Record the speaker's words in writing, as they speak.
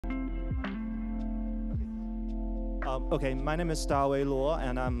Okay, my name is Dawei Luo,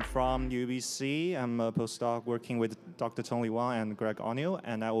 and I'm from UBC. I'm a postdoc working with Dr. Tony Wang and Greg O'Neill,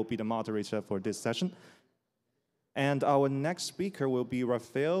 and I will be the moderator for this session. And our next speaker will be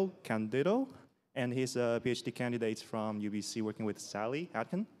Rafael Candido, and he's a PhD candidate from UBC working with Sally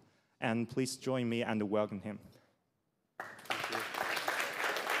Atkin. And please join me and welcome him. Thank you.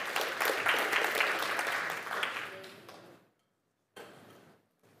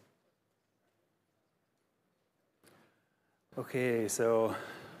 Okay, so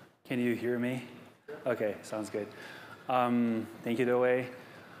can you hear me? Okay, sounds good. Thank you, Dawei.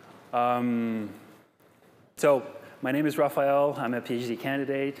 So my name is Rafael. I'm a PhD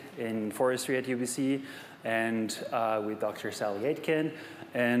candidate in forestry at UBC and with Dr. Sally Atkin.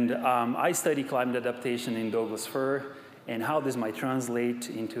 And I study climate adaptation in Douglas-fir and how this might translate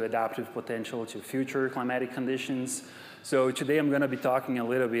into adaptive potential to future climatic conditions. So today I'm going to be talking a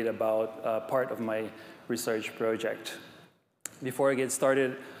little bit about part of my research project. Before I get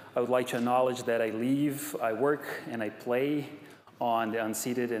started, I would like to acknowledge that I work, and I play on the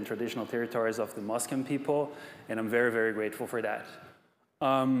unceded and traditional territories of the Musqueam people, and I'm very, very grateful for that.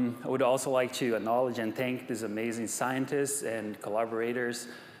 I would also like to acknowledge and thank these amazing scientists and collaborators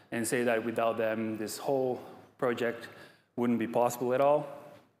and say that without them, this whole project wouldn't be possible at all.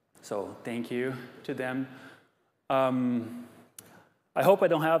 So thank you to them. I hope I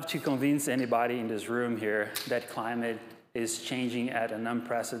don't have to convince anybody in this room here that climate is changing at an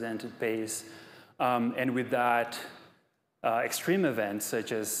unprecedented pace. And with that, extreme events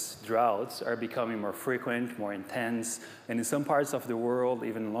such as droughts are becoming more frequent, more intense, and in some parts of the world,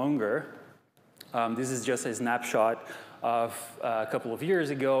 even longer. This is just a snapshot of a couple of years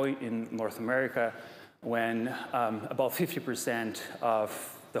ago in North America when about 50%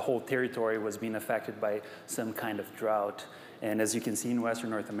 of the whole territory was being affected by some kind of drought. And as you can see in Western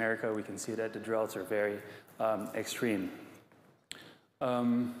North America, we can see that the droughts are very extreme.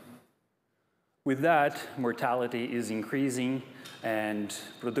 With that, mortality is increasing and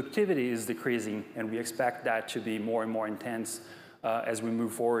productivity is decreasing, and we expect that to be more and more intense as we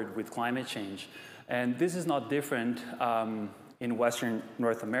move forward with climate change. And this is not different in Western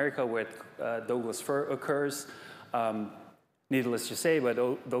North America where Douglas-fir occurs. Needless to say, but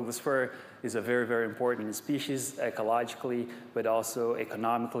Douglas-fir is a very, very important species ecologically, but also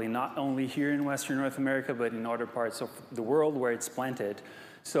economically, not only here in Western North America, but in other parts of the world where it's planted.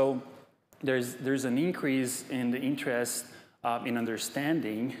 So there's an increase in the interest in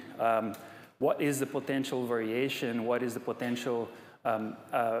understanding what is the potential variation, what is the potential,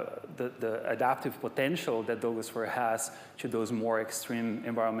 the adaptive potential that Douglas-fir has to those more extreme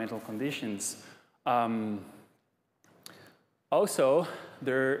environmental conditions. Also,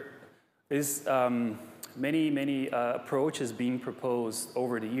 there is many approaches being proposed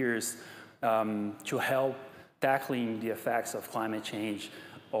over the years to help tackling the effects of climate change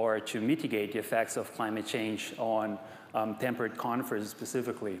or to mitigate the effects of climate change on temperate conifers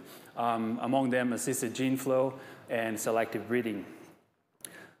specifically. Among them, assisted gene flow and selective breeding.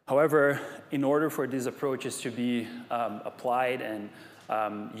 However, in order for these approaches to be applied and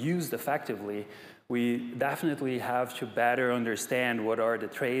used effectively, we definitely have to better understand what are the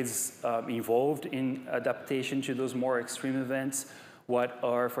traits involved in adaptation to those more extreme events, what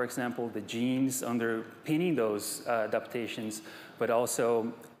are, for example, the genes underpinning those adaptations, but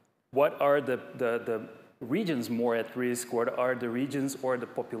also what are the regions more at risk, what are the regions or the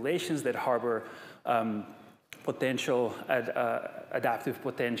populations that harbor potential adaptive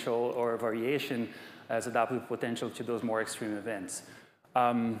potential or variation as adaptive potential to those more extreme events.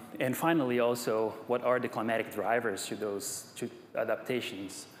 And finally, also, what are the climatic drivers to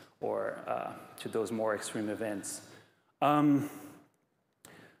adaptations or to those more extreme events?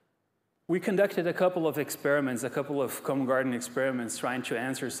 We conducted a couple of experiments, a couple of common garden experiments trying to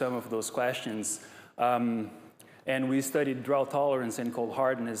answer some of those questions. And we studied drought tolerance and cold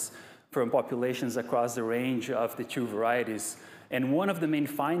hardness from populations across the range of the two varieties. And one of the main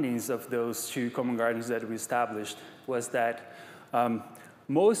findings of those two common gardens that we established was that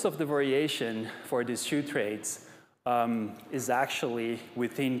most of the variation for these two traits is actually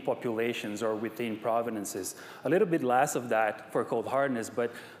within populations or within provenances. A little bit less of that for cold hardness,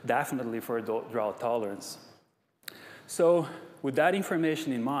 but definitely for drought tolerance. So with that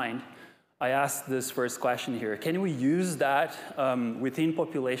information in mind, I asked this first question here. Can we use that within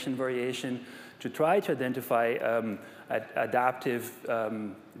population variation to try to identify adaptive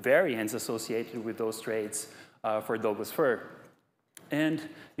variants associated with those traits for Douglas-fir? And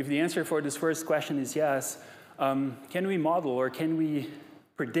if the answer for this first question is yes, can we model or can we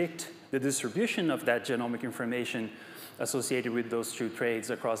predict the distribution of that genomic information associated with those two traits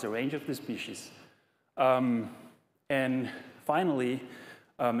across a range of the species? And finally,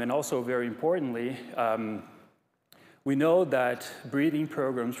 and also very importantly, we know that breeding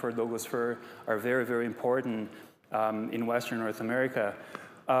programs for Douglas-fir are very, very important in Western North America.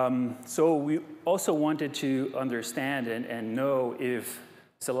 So we also wanted to understand and know if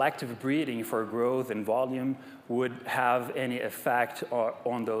selective breeding for growth and volume would have any effect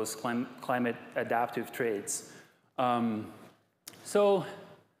on those climate adaptive traits. So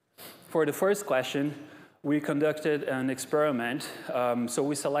for the first question, we conducted an experiment. So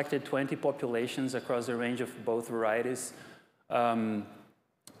we selected 20 populations across the range of both varieties. And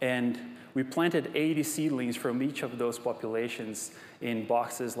we planted 80 seedlings from each of those populations in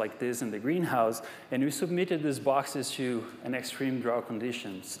boxes like this in the greenhouse. And we submitted these boxes to an extreme drought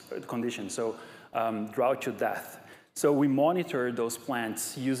condition, so drought to death. So we monitored those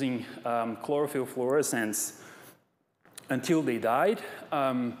plants using chlorophyll fluorescence until they died.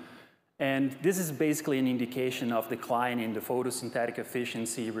 And this is basically an indication of decline in the photosynthetic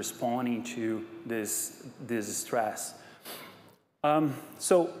efficiency responding to this stress.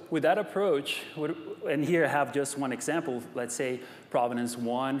 So with that approach, and here I have just one example, let's say Providence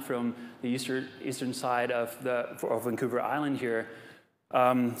 1 from the eastern side of Vancouver Island here,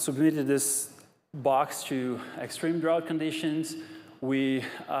 submitted this box to extreme drought conditions. We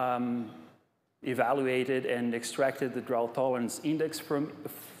evaluated and extracted the drought tolerance index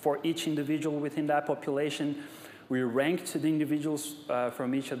for each individual within that population. We ranked the individuals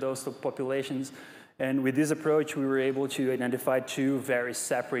from each of those populations. And with this approach, we were able to identify two very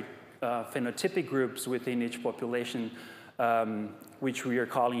separate phenotypic groups within each population, which we are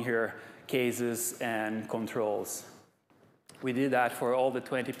calling here cases and controls. We did that for all the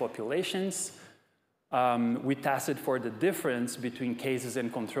 20 populations. We tested for the difference between cases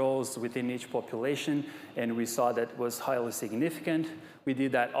and controls within each population, and we saw that was highly significant. We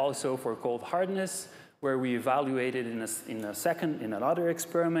did that also for cold hardness, where we evaluated in another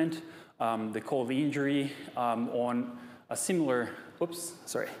experiment the cold injury on a similar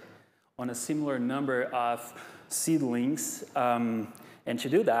number of seedlings. And to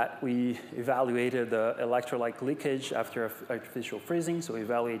do that, we evaluated the electrolyte leakage after artificial freezing. So we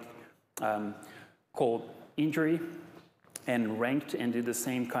evaluate cold injury and ranked and did the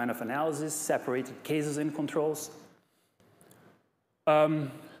same kind of analysis, separated cases and controls.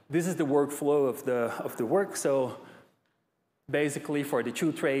 This is the workflow of the work. So basically, for the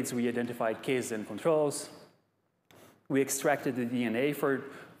two traits, we identified cases and controls. We extracted the DNA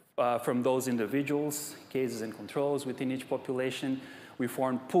from those individuals, cases and controls within each population. We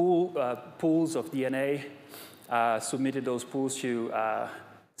formed pools of DNA, submitted those pools to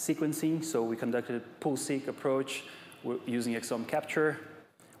sequencing. So we conducted a pool-seq approach using exome capture.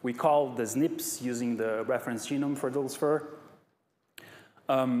 We called the SNPs using the reference genome for Douglas-fir.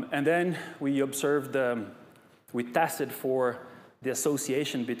 And then we observed we tested for the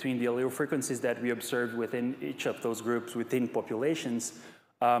association between the allele frequencies that we observed within each of those groups within populations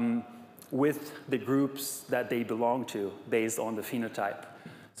with the groups that they belong to based on the phenotype.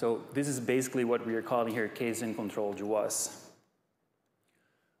 So this is basically what we are calling here case and control GWAS.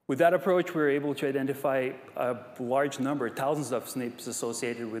 With that approach, we were able to identify a large number, thousands of SNPs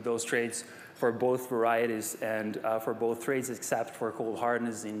associated with those traits for both varieties and for both traits except for cold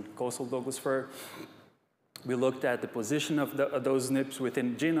hardness in coastal Douglas-fir. We looked at the position of those SNPs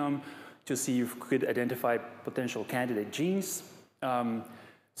within the genome to see if we could identify potential candidate genes.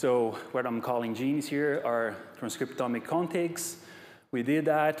 So what I'm calling genes here are transcriptomic contigs. We did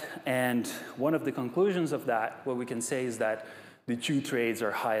that, and one of the conclusions of that, what we can say is that the two traits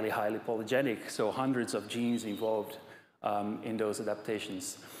are highly, highly polygenic, so hundreds of genes involved in those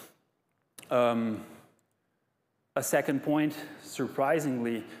adaptations. A second point,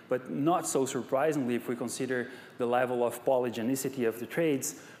 surprisingly, but not so surprisingly if we consider the level of polygenicity of the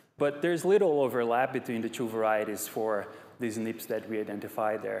traits, but there's little overlap between the two varieties for these SNPs that we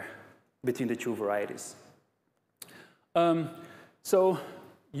identified there, between the two varieties. So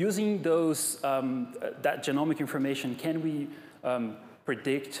using those, that genomic information, can we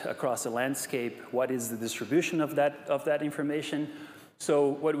predict across the landscape what is the distribution of that information? So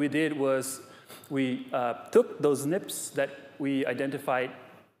what we did was we took those SNPs that we identified,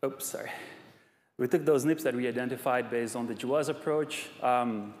 we took those SNPs that we identified based on the GWAS approach.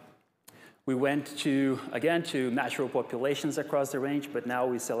 We went again to natural populations across the range, but now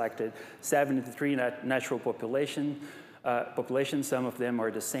we selected 73 natural populations. Some of them are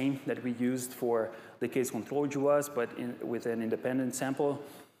the same that we used for the case control GWAS, but with an independent sample.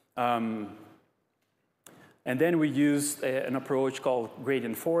 And then we used an approach called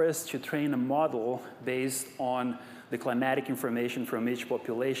gradient forest to train a model based on the climatic information from each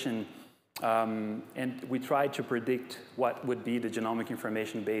population And we tried to predict what would be the genomic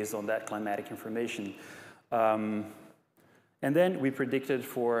information based on that climatic information. And then we predicted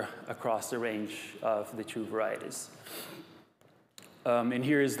for across the range of the two varieties. And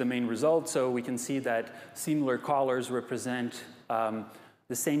here is the main result. So we can see that similar colors represent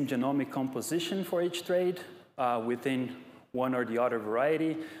the same genomic composition for each trait within one or the other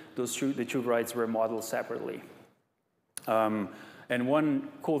variety. The two varieties were modeled separately. And one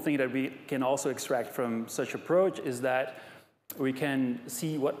cool thing that we can also extract from such approach is that we can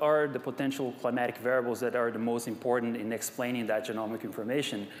see what are the potential climatic variables that are the most important in explaining that genomic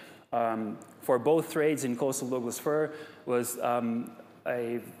information. For both traits in coastal Douglas-fir was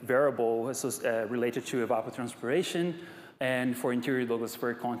a variable related to evapotranspiration, and for interior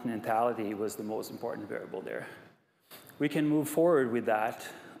Douglas-fir, continentality was the most important variable there. We can move forward with that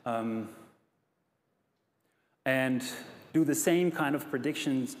and do the same kind of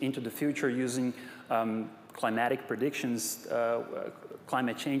predictions into the future using climatic predictions,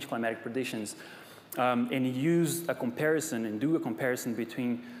 climate change climatic predictions, and use a comparison and do a comparison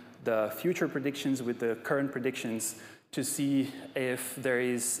between the future predictions with the current predictions to see if there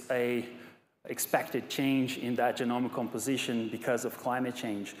is a expected change in that genomic composition because of climate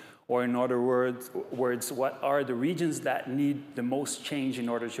change. Or in other words, what are the regions that need the most change in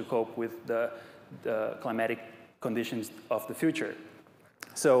order to cope with the climatic conditions of the future.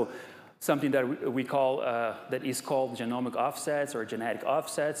 So something that we call, that is called genomic offsets or genetic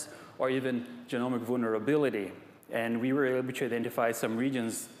offsets, or even genomic vulnerability. And we were able to identify some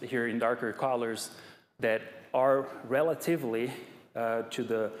regions here in darker colors that are relatively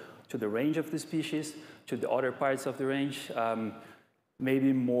to the range of the species, to the other parts of the range,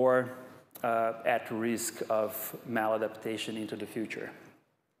 maybe more at risk of maladaptation into the future.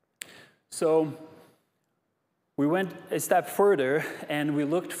 So we went a step further and we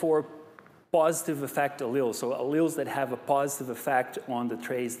looked for positive effect alleles, so alleles that have a positive effect on the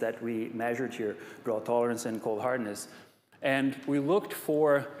traits that we measured here, drought tolerance and cold hardness. And we looked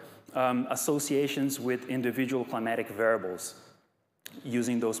for associations with individual climatic variables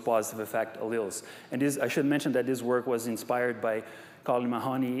using those positive effect alleles. And this, I should mention that this work was inspired by Colin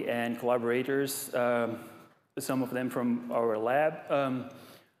Mahoney and collaborators, some of them from our lab.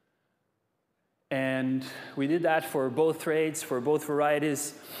 And we did that for both traits, for both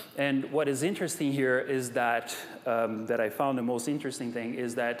varieties. And what is interesting here is that, that I found the most interesting thing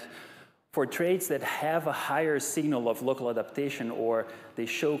is that for traits that have a higher signal of local adaptation or they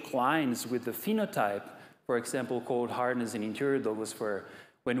show clines with the phenotype, for example, cold hardness in interior Douglas-fir,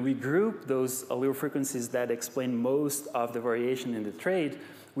 when we group those allele frequencies that explain most of the variation in the trait,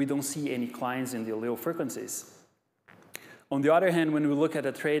 we don't see any clines in the allele frequencies. On the other hand, when we look at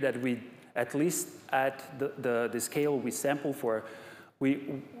a trait that we, at least at the scale we sample for,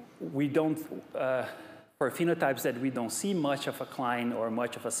 we don't, for phenotypes that we don't see much of a cline or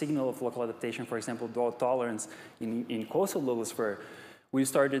much of a signal of local adaptation, for example, drought tolerance in coastal Douglas-fir, we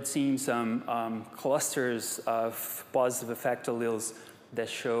started seeing some clusters of positive effect alleles that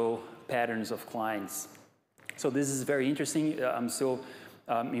show patterns of clines. So this is very interesting. I'm still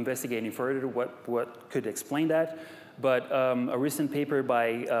investigating further what could explain that. But a recent paper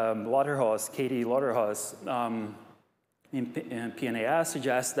by Lauterhaus, Katie Lauterhaus, in PNAS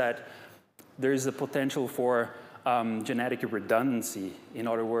suggests that there is a potential for genetic redundancy. In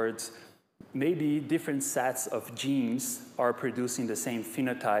other words, maybe different sets of genes are producing the same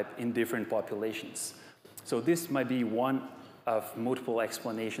phenotype in different populations. So this might be one of multiple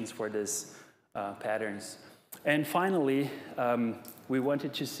explanations for these patterns. And finally, we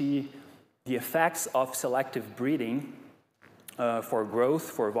wanted to see the effects of selective breeding for growth,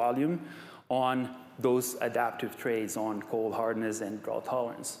 for volume, on those adaptive traits, on cold hardness and drought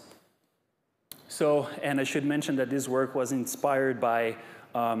tolerance. So, and I should mention that this work was inspired by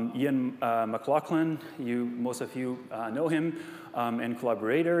Ian McLaughlin. Most of you know him, and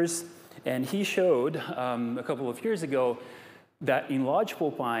collaborators. And he showed a couple of years ago that in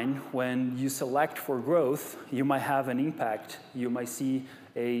lodgepole pine, when you select for growth, you might have an impact. You might see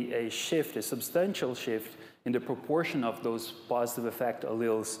a shift, a substantial shift in the proportion of those positive effect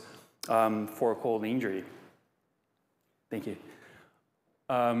alleles for cold injury. Thank you.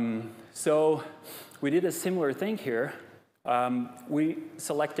 So we did a similar thing here. We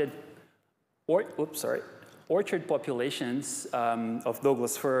selected orchard populations of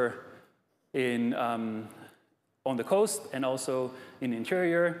Douglas-fir on the coast and also in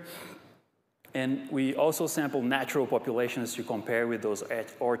interior. And we also sampled natural populations to compare with those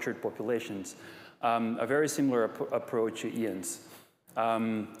orchard populations. A very similar approach to Ian's.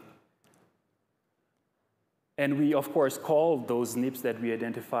 And we, of course, called those NIPs that we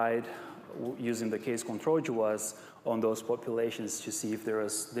identified using the case control GWAS on those populations to see if there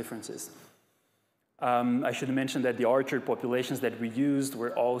was differences. I should mention that the orchard populations that we used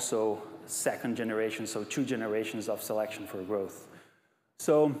were also second generation, so 2 generations of selection for growth.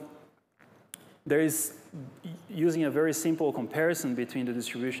 So there is, using a very simple comparison between the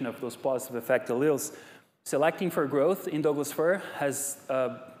distribution of those positive effect alleles, selecting for growth in Douglas-fir has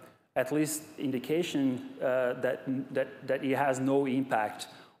at least indication that it has no impact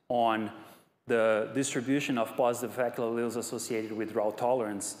on the distribution of positive effect alleles associated with drought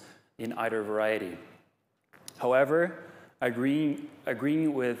tolerance in either variety. However,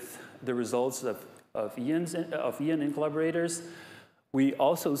 agreeing with the results of Ian and collaborators, we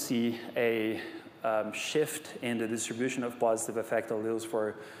also see a shift in the distribution of positive effect alleles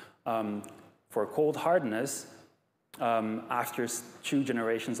for cold hardness after 2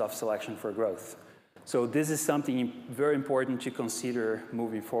 generations of selection for growth. So this is something very important to consider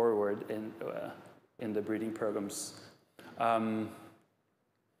moving forward in the breeding programs.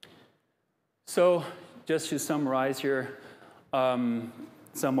 So just to summarize here,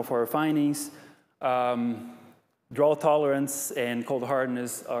 some of our findings. Drought tolerance and cold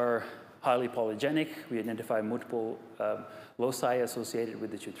hardness are highly polygenic. We identify multiple loci associated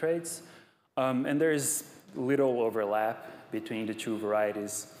with the 2 traits. And there is little overlap between the 2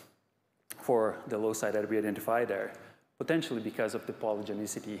 varieties for the loci that we identify there, potentially because of the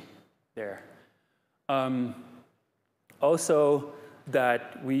polygenicity there. Also,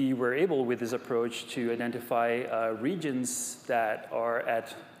 that we were able with this approach to identify regions that are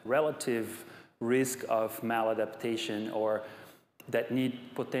at relative risk of maladaptation or that need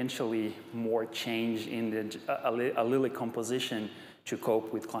potentially more change in the allelic composition to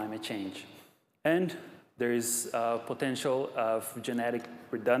cope with climate change. And there is potential of genetic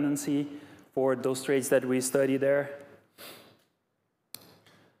redundancy for those traits that we study there.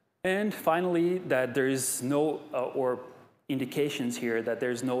 And finally, that there is no, or indications here that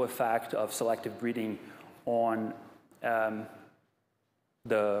there's no effect of selective breeding on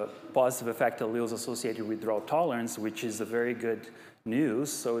the positive effect alleles associated with drought tolerance, which is a very good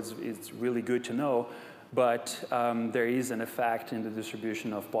news, so it's really good to know, but there is an effect in the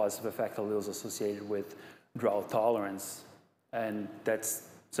distribution of positive effect alleles associated with drought tolerance, and that's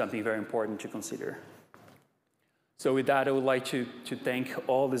something very important to consider. So with that, I would like to thank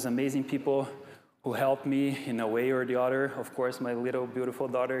all these amazing people who helped me in a way or the other. Of course, my little beautiful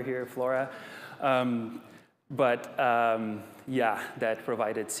daughter here, Flora. Yeah, that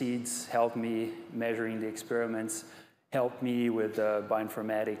provided seeds, helped me measuring the experiments, helped me with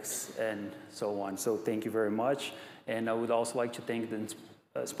bioinformatics and so on. So thank you very much. And I would also like to thank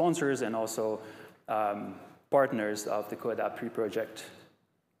the sponsors and also partners of the Co-Adapt3 project.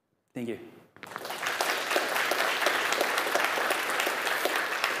 Thank you.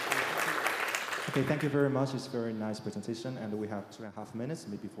 Okay, thank you very much. It's a very nice presentation, and we have 2.5 minutes,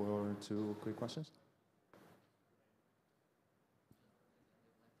 maybe for 2 quick questions.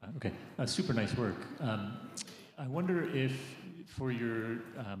 Okay, super nice work. I wonder if for your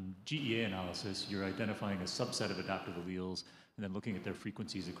GEA analysis, you're identifying a subset of adaptive alleles and then looking at their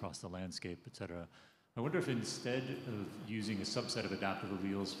frequencies across the landscape, et cetera. I wonder if instead of using a subset of adaptive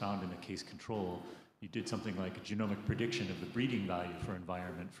alleles found in a case control, you did something like a genomic prediction of the breeding value for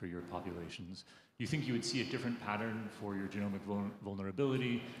environment for your populations. Do you think you would see a different pattern for your genomic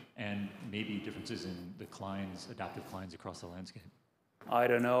vulnerability and maybe differences in the declines, adaptive declines across the landscape? I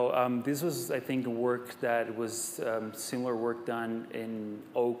don't know. This was, I think, work that was similar work done in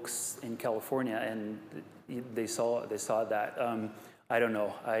oaks in California, and they saw that. I don't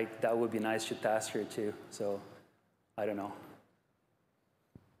know. That would be nice to test here too. So, I don't know.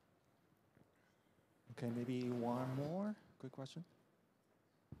 Okay, maybe one more. Good question.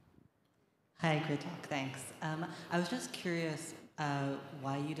 Hi, great talk. Thanks. I was just curious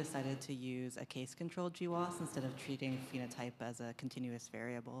why you decided to use a case-controlled GWAS instead of treating phenotype as a continuous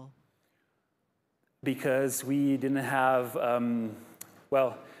variable. Because we didn't have,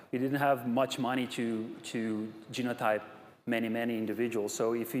 well, we didn't have much money to genotype many individuals.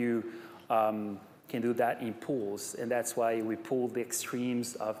 So if you can do that in pools, and that's why we pulled the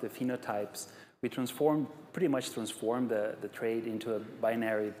extremes of the phenotypes, we pretty much transformed the trait into a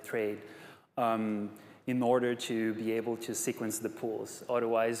binary trait in order to be able to sequence the pools.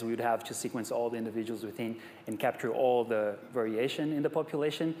 Otherwise, we would have to sequence all the individuals within and capture all the variation in the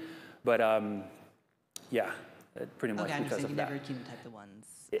population. But yeah, pretty much because of that. You never genotype the ones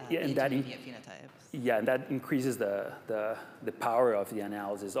intermediate phenotypes. Yeah, and that increases the power of the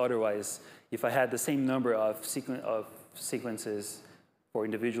analysis. Otherwise, if I had the same number of sequences for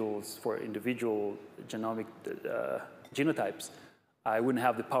individual genomic genotypes, I wouldn't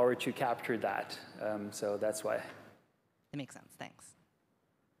have the power to capture that. So that's why. It makes sense. Thanks.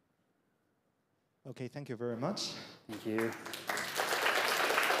 Okay, thank you very much. Thank you.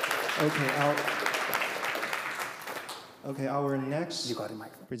 Okay, our next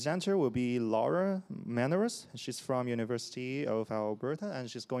presenter will be Laura Manerus. She's from University of Alberta, and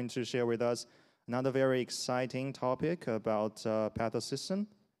she's going to share with us another very exciting topic about pathosystem.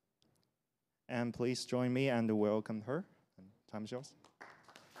 And please join me and welcome her. Time is yours.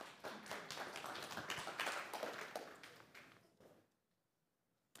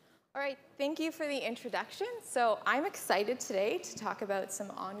 All right, thank you for the introduction. So I'm excited today to talk about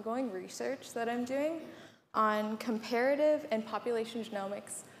some ongoing research that I'm doing on comparative and population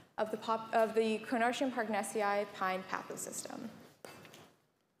genomics of the Cronartium harknessii-pine pathosystem.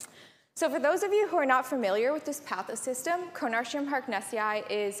 So for those of you who are not familiar with this pathosystem, Cronartium harknessii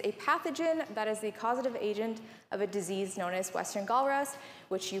is a pathogen that is the causative agent of a disease known as Western gall rust,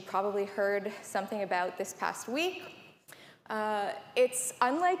 which you probably heard something about this past week. It's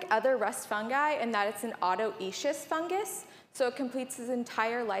unlike other rust fungi in that it's an autoecious fungus, so it completes its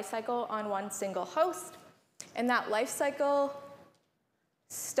entire life cycle on one single host. And that life cycle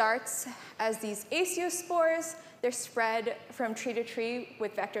starts as these aciospores. They're spread from tree to tree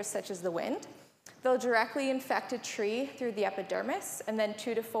with vectors such as the wind. They'll directly infect a tree through the epidermis, and then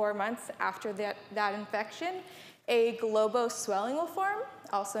 2 to 4 months after that infection, a globose swelling will form,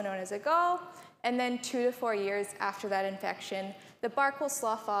 also known as a gall. And then 2 to 4 years after that infection, the bark will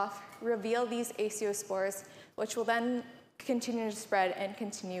slough off, reveal these aciospores, which will then continue to spread and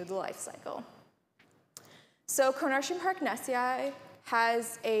continue the life cycle. So Cronartium harknessii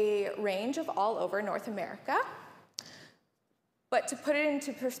has a range of all over North America. But to put it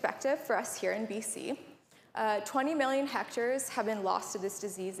into perspective for us here in BC, 20 million hectares have been lost to this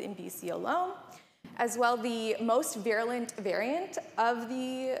disease in BC alone. As well, the most virulent variant of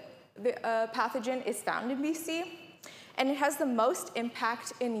the pathogen is found in BC, and it has the most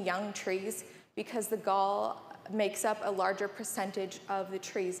impact in young trees because the gall makes up a larger percentage of the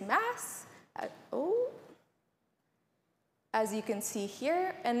tree's mass, as you can see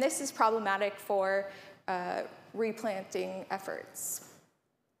here, and this is problematic for replanting efforts.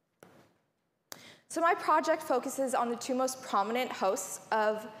 So my project focuses on the 2 most prominent hosts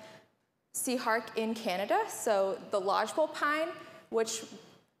of sea hark in Canada, so the lodgepole pine, which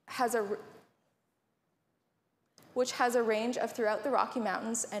has a range of throughout the Rocky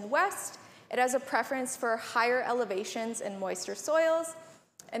Mountains and west. It has a preference for higher elevations and moister soils.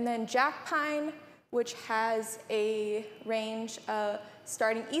 And then jack pine, which has a range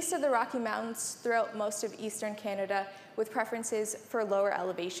starting east of the Rocky Mountains throughout most of eastern Canada with preferences for lower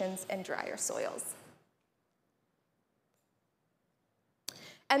elevations and drier soils.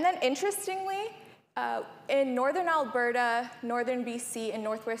 And then interestingly, in northern Alberta, northern BC, and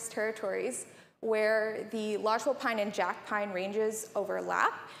Northwest Territories, where the lodgepole pine and jack pine ranges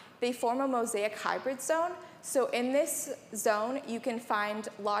overlap, they form a mosaic hybrid zone. So in this zone, you can find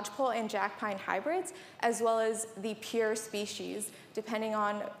lodgepole and jack pine hybrids, as well as the pure species, depending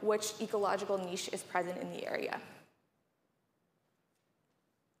on which ecological niche is present in the area.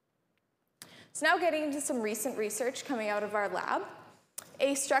 So now getting into some recent research coming out of our lab.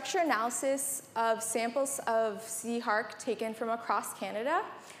 A structure analysis of samples of sea hark taken from across Canada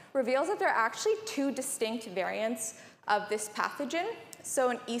reveals that there are actually 2 distinct variants of this pathogen. So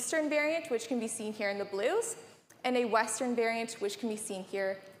an eastern variant, which can be seen here in the blues, and a western variant, which can be seen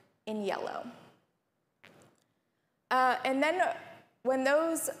here in yellow. And then when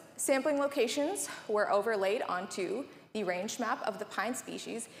those sampling locations were overlaid onto the range map of the pine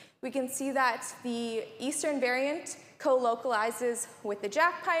species, we can see that the eastern variant co-localizes with the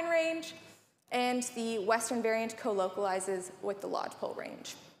jack pine range, and the western variant co-localizes with the lodgepole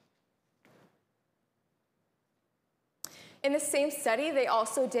range. In the same study, they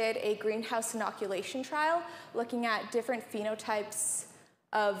also did a greenhouse inoculation trial looking at different phenotypes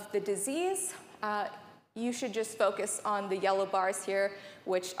of the disease. You should just focus on the yellow bars here,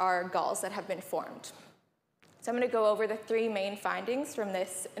 which are galls that have been formed. So I'm going to go over the 3 main findings from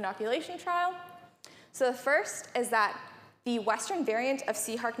this inoculation trial. So the first is that the western variant of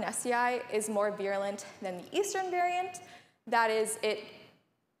C. harknessii is more virulent than the eastern variant. That is, it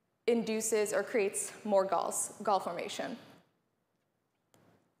induces or creates more gall formation.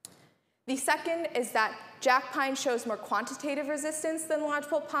 The second is that jack pine shows more quantitative resistance than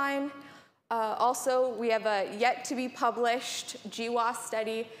lodgepole pine. Also, we have a yet-to-be-published GWAS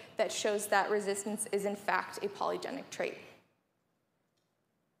study that shows that resistance is, in fact, a polygenic trait.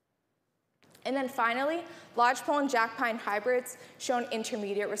 And then finally, lodgepole and jack pine hybrids show an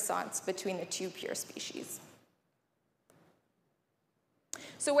intermediate response between the 2 pure species.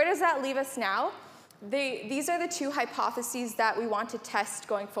 So where does that leave us now? These are the two hypotheses that we want to test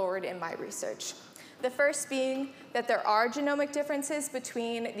going forward in my research. The first being that there are genomic differences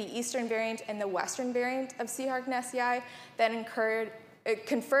between the eastern variant and the western variant of C. harknessii that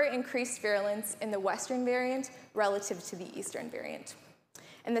confer increased virulence in the western variant relative to the eastern variant.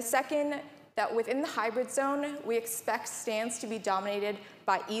 And the second, that within the hybrid zone, we expect stands to be dominated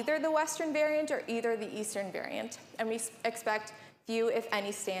by either the western variant or either the eastern variant. And we expect few, if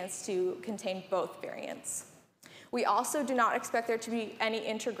any, stands to contain both variants. We also do not expect there to be any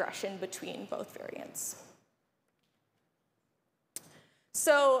introgression between both variants.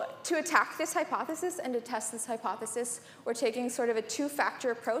 So to attack this hypothesis and to test this hypothesis, we're taking sort of a two-factor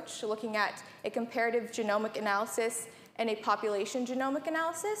approach, looking at a comparative genomic analysis and a population genomic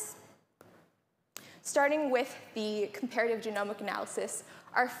analysis. Starting with the comparative genomic analysis,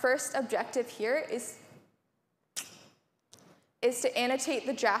 our first objective here is to annotate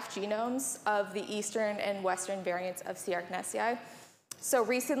the draft genomes of the eastern and western variants of C. harknessii. So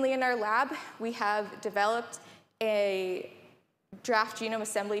recently in our lab, we have developed a draft genome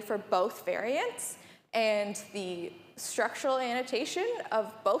assembly for both variants, and the structural annotation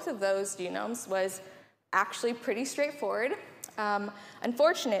of both of those genomes was actually pretty straightforward.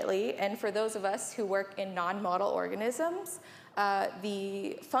 Unfortunately, and for those of us who work in non-model organisms,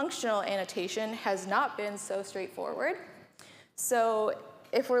 the functional annotation has not been so straightforward. So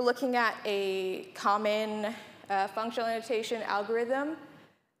if we're looking at a common functional annotation algorithm,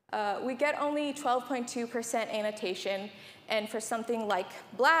 we get only 12.2% annotation. And for something like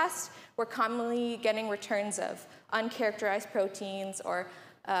BLAST, we're commonly getting returns of uncharacterized proteins or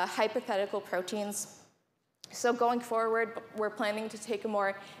hypothetical proteins. So going forward, we're planning to take a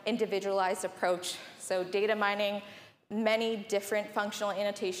more individualized approach. So data mining many different functional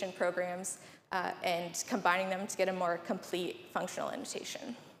annotation programs and combining them to get a more complete functional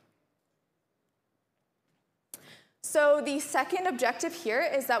annotation. So the second objective here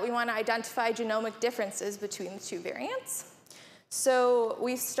is that we want to identify genomic differences between the two variants. So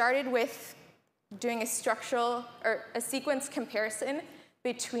we started with doing a structural or a sequence comparison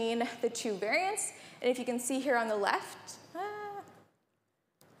between the two variants. And if you can see here on the left,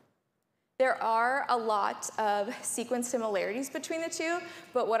 there are a lot of sequence similarities between the two,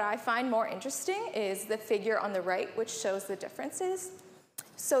 but what I find more interesting is the figure on the right, which shows the differences.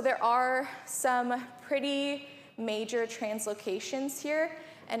 So there are some pretty major translocations here,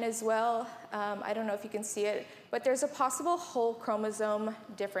 and as well, I don't know if you can see it, but there's a possible whole chromosome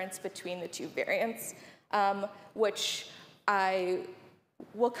difference between the two variants, which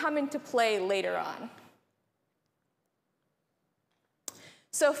will come into play later on.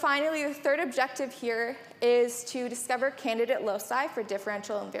 So finally, the third objective here is to discover candidate loci for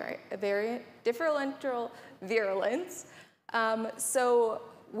differential virulence. So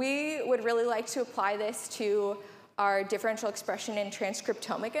we would really like to apply this to our differential expression in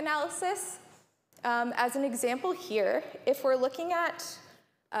transcriptomic analysis. As an example here, if we're looking at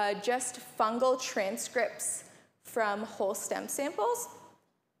just fungal transcripts from whole stem samples,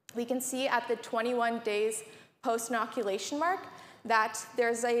 we can see at the 21 days post-inoculation mark that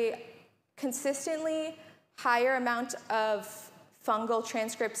there's a consistently higher amount of fungal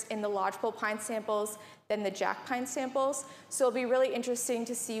transcripts in the lodgepole pine samples than the jack pine samples. So it'll be really interesting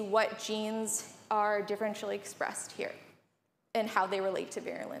to see what genes are differentially expressed here and how they relate to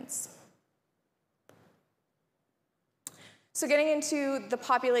virulence. So getting into the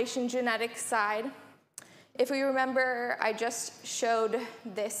population genetics side, if we remember, I just showed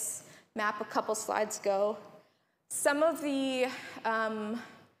this map a couple slides ago. Some of the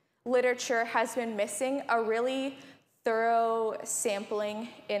literature has been missing a really thorough sampling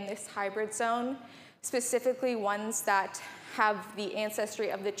in this hybrid zone, specifically ones that have the ancestry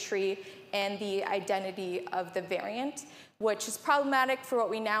of the tree and the identity of the variant, which is problematic for what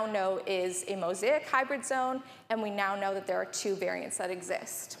we now know is a mosaic hybrid zone, and we now know that there are two variants that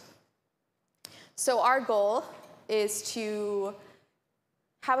exist. So our goal is to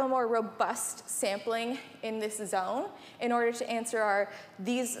have a more robust sampling in this zone in order to answer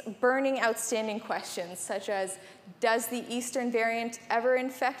these burning outstanding questions, such as, does the eastern variant ever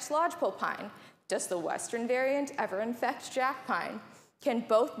infect lodgepole pine? Does the western variant ever infect jack pine? Can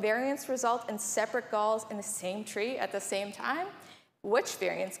both variants result in separate galls in the same tree at the same time? Which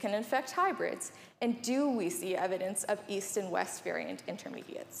variants can infect hybrids? And do we see evidence of east and west variant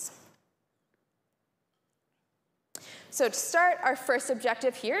intermediates? So to start, our first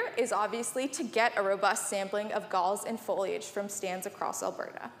objective here is obviously to get a robust sampling of galls and foliage from stands across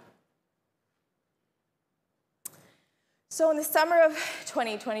Alberta. So in the summer of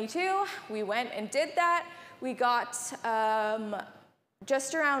 2022, we went and did that. We got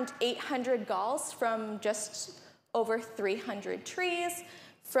just around 800 galls from just over 300 trees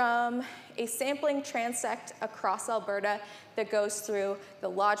from a sampling transect across Alberta that goes through the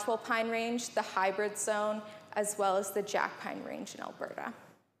lodgepole pine range, the hybrid zone, as well as the jack pine range in Alberta.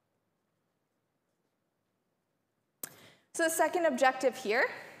 So the second objective here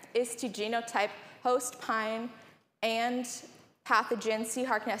is to genotype host pine and pathogen C.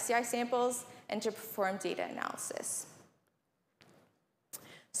 harknessii samples and to perform data analysis.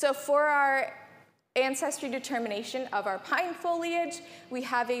 So for our ancestry determination of our pine foliage, we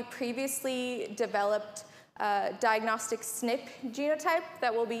have a previously developed diagnostic SNP genotype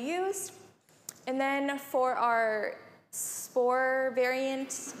that will be used. And then for our spore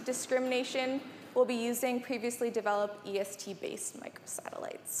variant discrimination, we'll be using previously developed EST-based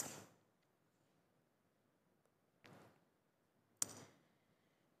microsatellites.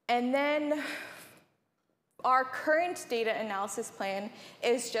 And then our current data analysis plan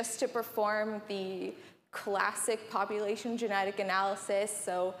is just to perform the classic population genetic analysis,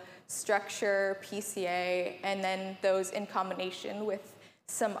 so structure, PCA, and then those in combination with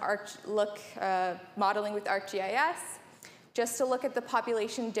some modeling with ArcGIS, just to look at the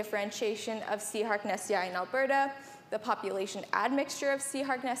population differentiation of C. harknessii in Alberta, the population admixture of C.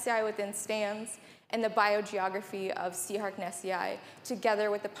 harknessii within stands, and the biogeography of C. harknessii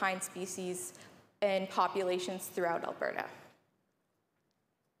together with the pine species and populations throughout Alberta.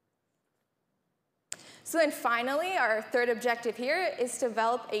 So then finally, our third objective here is to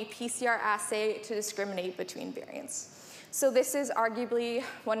develop a PCR assay to discriminate between variants. So this is arguably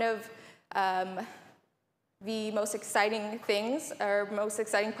one of the most exciting things, or most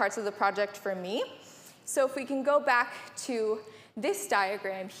exciting parts of the project for me. So if we can go back to this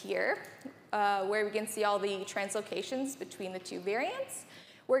diagram here, where we can see all the translocations between the two variants,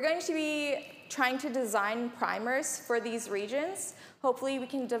 we're going to be trying to design primers for these regions. Hopefully we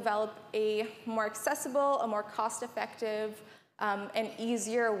can develop a more accessible, a more cost-effective, and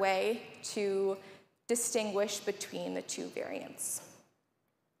easier way to distinguish between the two variants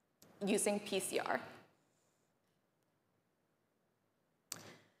using PCR.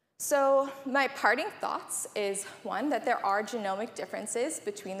 So my parting thoughts is, one, that there are genomic differences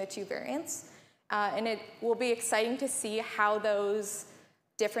between the two variants, and it will be exciting to see how those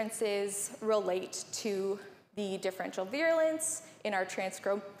differences relate to the differential virulence in our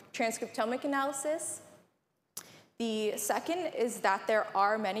transcriptomic analysis. The second is that there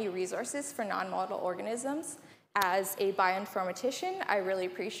are many resources for non-model organisms. As a bioinformatician, I really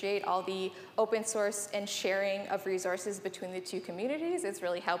appreciate all the open source and sharing of resources between the two communities. It's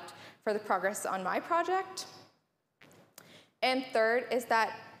really helped for the progress on my project. And third is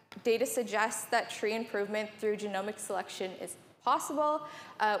that data suggests that tree improvement through genomic selection is possible,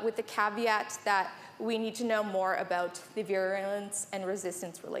 with the caveat that we need to know more about the virulence and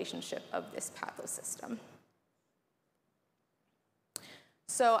resistance relationship of this pathosystem.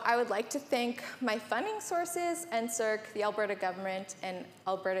 So I would like to thank my funding sources, NSERC, the Alberta government, and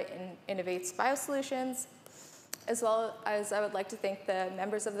Alberta Innovates Biosolutions, as well as I would like to thank the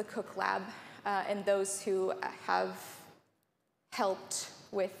members of the Cook Lab and those who have helped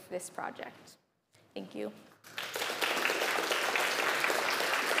with this project. Thank you.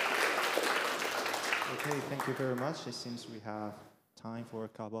 Okay, thank you very much. It seems we have time for a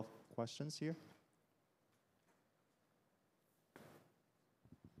couple of questions here.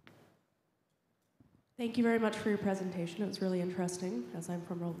 Thank you very much for your presentation. It was really interesting, as I'm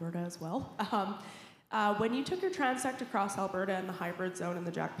from Alberta as well. When you took your transect across Alberta and the hybrid zone and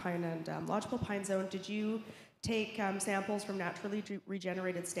the jack pine and lodgepole pine zone, did you take samples from naturally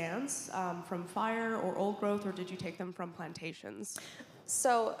regenerated stands, from fire or old growth, or did you take them from plantations?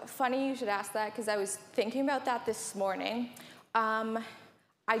 So funny you should ask that, because I was thinking about that this morning.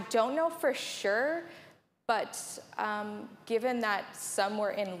 I don't know for sure, but given that some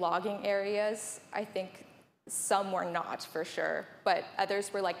were in logging areas, I think some were not for sure, but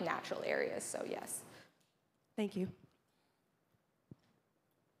others were like natural areas, so yes. Thank you.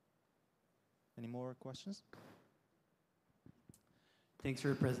 Any more questions? Thanks for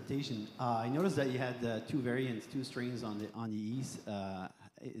your presentation. I noticed that you had two variants, two strains on the east.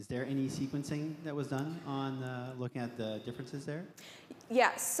 Is there any sequencing that was done on looking at the differences there?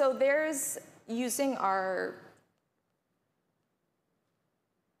 Yeah, so there's using our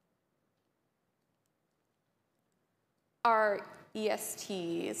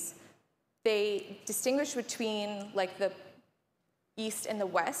ESTs. They distinguish between like the east and the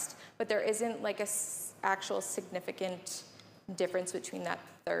west, but there isn't like a actual significant difference between that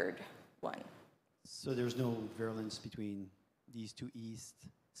third one. So there's no virulence between these two east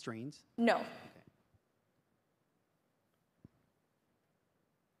strains? No. Okay.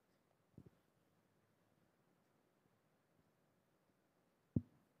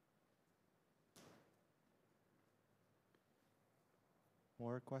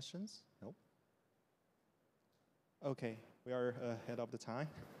 More questions? Nope. Okay, we are ahead of the time.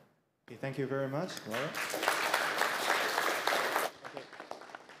 Okay, thank you very much, Laura.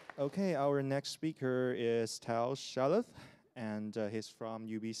 Okay, our next speaker is Shalev, and he's from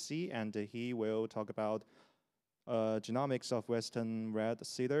UBC, and he will talk about genomics of Western red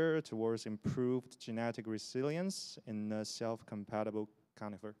cedar towards improved genetic resilience in a self-compatible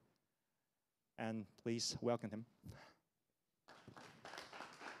conifer. And please welcome him.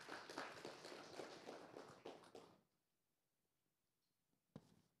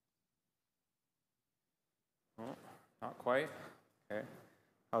 Not quite. Okay.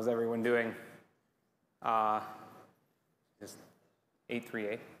 How's everyone doing? Just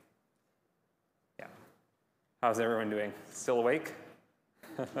 838. Yeah. How's everyone doing? Still awake?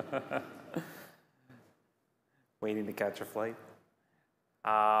 Waiting to catch a flight?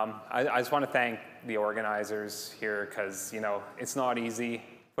 I just want to thank the organizers here because, it's not easy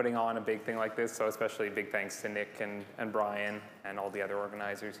putting on a big thing like this, so especially big thanks to Nick and Brian and all the other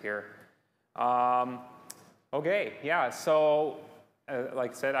organizers here. Okay, yeah, so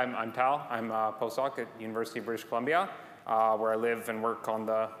like I said, I'm Tal. I'm a postdoc at University of British Columbia, where I live and work on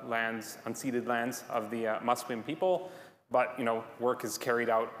the lands, unceded lands of the Musqueam people. But work is carried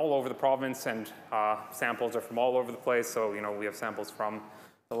out all over the province, and samples are from all over the place. So we have samples from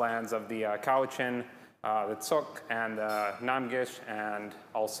the lands of the Cowichan, the Tsuk, and the Namgish, and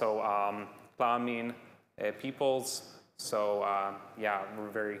also Tla'amin peoples. So yeah, we're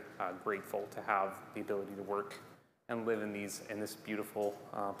very grateful to have the ability to work and live in this beautiful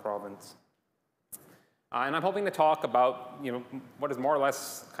province. And I'm hoping to talk about what is more or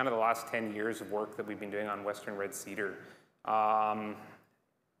less kind of the last 10 years of work that we've been doing on Western red cedar.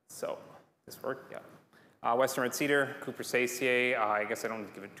 So this work, yeah. Western red cedar, Cupressaceae. I guess I don't need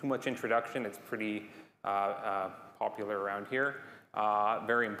to give it too much introduction. It's pretty popular around here.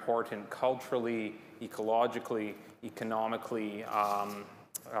 Very important culturally, ecologically, economically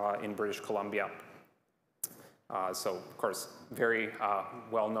in British Columbia. So, of course, very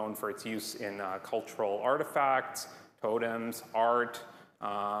well known for its use in cultural artifacts, totems, art.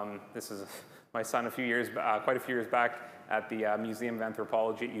 This is my son quite a few years back at the Museum of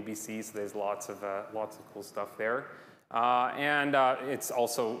Anthropology at UBC, so there's lots of cool stuff there. And it's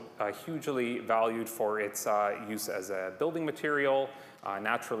also hugely valued for its use as a building material,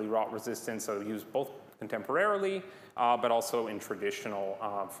 naturally rot resistant, so used both contemporarily, but also in traditional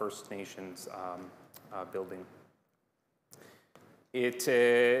First Nations building. It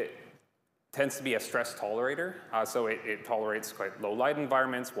tends to be a stress tolerator, so it tolerates quite low light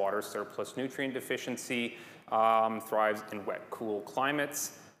environments, water surplus, nutrient deficiency, thrives in wet, cool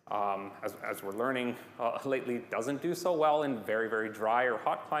climates. As we're learning lately, doesn't do so well in very, very dry or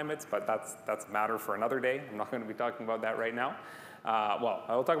hot climates, but that's a matter for another day. I'm not going to be talking about that right now. Well,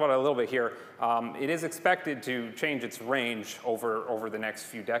 I'll talk about it a little bit here. It is expected to change its range over the next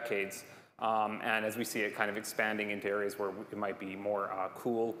few decades. And as we see it kind of expanding into areas where it might be more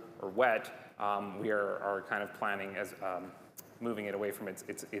cool or wet, we are kind of planning as moving it away from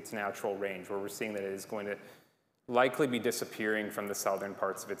its natural range, where we're seeing that it is going to likely be disappearing from the southern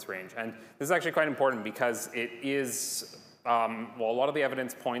parts of its range. And this is actually quite important because it is, well, a lot of the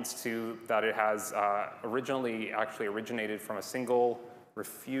evidence points to that it has originally actually originated from a single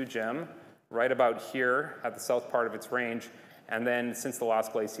refugium right about here at the south part of its range, and then since the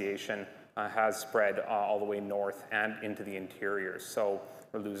last glaciation has spread all the way north and into the interior. So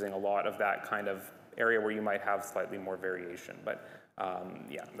we're losing a lot of that kind of area where you might have slightly more variation. But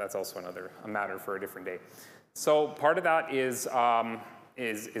yeah, that's also a matter for a different day. So part of that is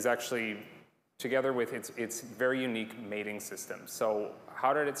actually together with its very unique mating system. So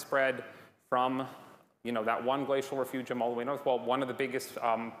how did it spread from that one glacial refugium all the way north? Well, one of the biggest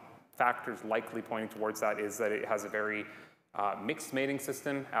factors likely pointing towards that is that it has a very mixed mating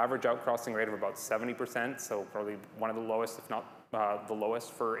system, average outcrossing rate of about 70%, so probably one of the lowest, if not the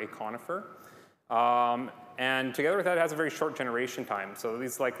lowest for a conifer. And together with that, it has a very short generation time. So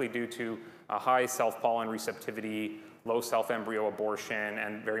these are likely due to high self-pollen receptivity, low self-embryo abortion,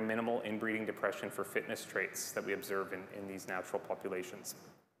 and very minimal inbreeding depression for fitness traits that we observe in these natural populations.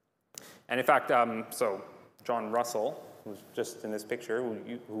 And in fact, so John Russell, who's just in this picture,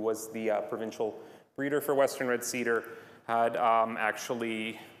 who was the provincial breeder for Western red cedar, had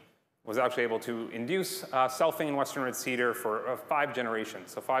was actually able to induce selfing in Western red cedar for 5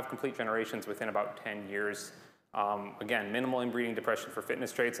 generations, so 5 complete generations within about 10 years. Again, minimal inbreeding depression for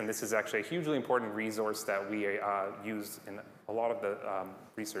fitness traits, and this is actually a hugely important resource that we use in a lot of the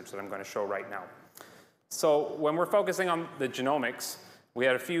research that I'm going to show right now. So when we're focusing on the genomics, we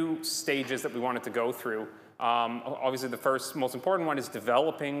had a few stages that we wanted to go through. Obviously, the first most important one is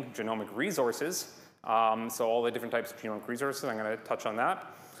developing genomic resources. So all the different types of genomic resources, I'm going to touch on that.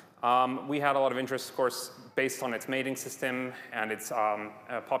 We had a lot of interest, of course, based on its mating system and its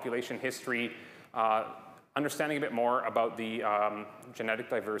population history, understanding a bit more about the genetic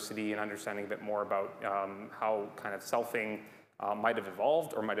diversity and understanding a bit more about how kind of selfing might have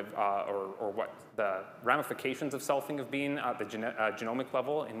evolved or might have, or what the ramifications of selfing have been at the genomic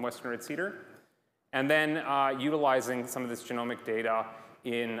level in Western red cedar. And then utilizing some of this genomic data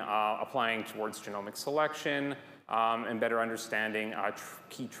in applying towards genomic selection and better understanding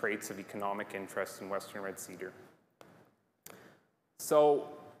key traits of economic interest in Western red cedar. So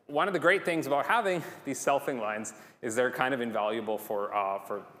one of the great things about having these selfing lines is they're kind of invaluable for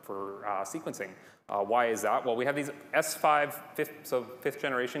sequencing. Why is that? Well, we have these S5, fifth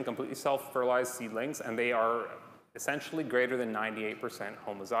generation, completely self-fertilized seedlings, and they are essentially greater than 98%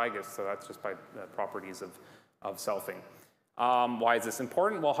 homozygous. So that's just by the properties of selfing. Why is this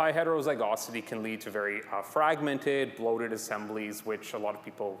important? Well, high heterozygosity can lead to very fragmented, bloated assemblies, which a lot of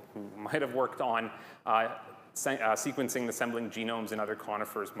people who might have worked on sequencing and assembling genomes in other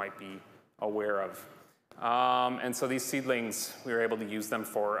conifers might be aware of. And so these seedlings, we were able to use them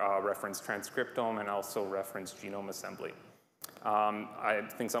for reference transcriptome and also reference genome assembly. I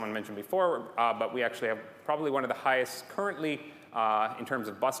think someone mentioned before, but we actually have probably one of the highest currently in terms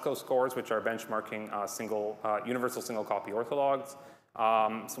of BUSCO scores, which are benchmarking universal single copy orthologs.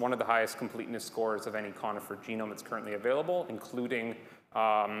 So one of the highest completeness scores of any conifer genome that's currently available, including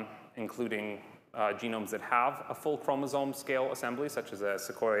genomes that have a full chromosome scale assembly, such as a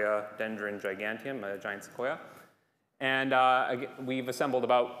Sequoia dendron giganteum, a giant sequoia. And we've assembled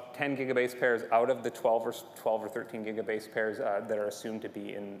about 10 gigabase pairs out of the 12 or 13 gigabase pairs that are assumed to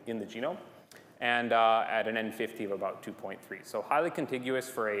be in the genome, and at an N50 of about 2.3. So highly contiguous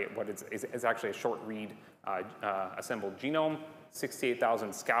for what is actually a short read assembled genome,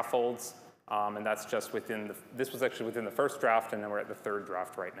 68,000 scaffolds, and that's just within this was actually within the first draft, and then we're at the third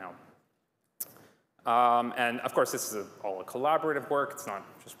draft right now. And of course, this is all a collaborative work. It's not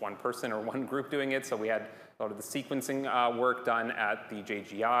just one person or one group doing it. So we had a lot of the sequencing work done at the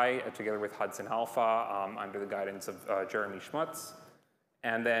JGI together with Hudson Alpha under the guidance of Jeremy Schmutz.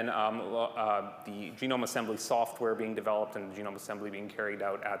 And then the genome assembly software being developed and the genome assembly being carried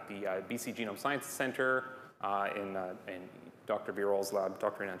out at the BC Genome Sciences Center in Dr. Birol's lab,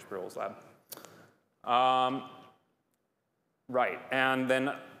 Dr. Inanch Birol's lab. Right, and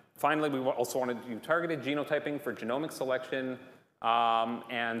then finally, we also wanted to do targeted genotyping for genomic selection.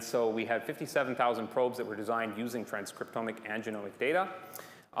 And so we had 57,000 probes that were designed using transcriptomic and genomic data.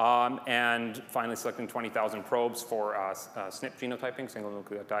 And finally selecting 20,000 probes for SNP genotyping, single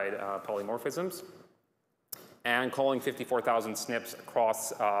nucleotide polymorphisms. And calling 54,000 SNPs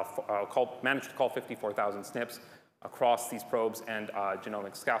across, managed to call 54,000 SNPs across these probes and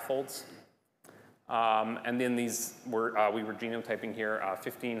genomic scaffolds. And then these were, we were genotyping here about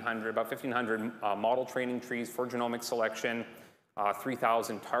 1,500 model training trees for genomic selection,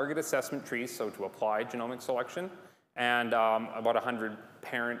 3,000 target assessment trees, so to apply genomic selection, and about 100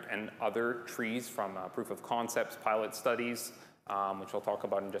 parent and other trees from proof of concepts, pilot studies, which I'll talk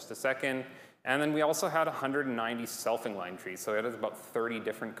about in just a second. And then we also had 190 selfing line trees, so it is about 30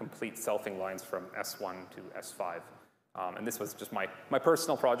 different complete selfing lines from S1 to S5. And this was just my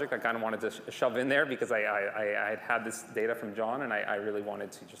personal project. I kind of wanted to shove in there because I had this data from John, and I really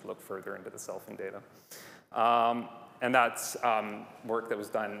wanted to just look further into the selfing data. And that's work that was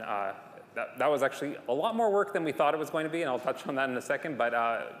done. That was actually a lot more work than we thought it was going to be, and I'll touch on that in a second. But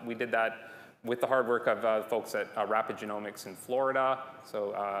we did that with the hard work of folks at Rapid Genomics in Florida,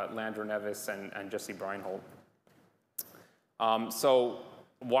 so Landra Nevis and Jesse Breinholt. So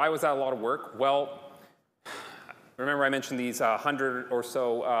why was that a lot of work? Well, remember I mentioned these 100 or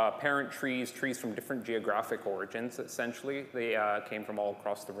so parent trees from different geographic origins, essentially. They came from all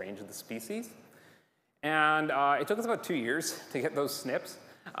across the range of the species. And it took us about 2 years to get those SNPs.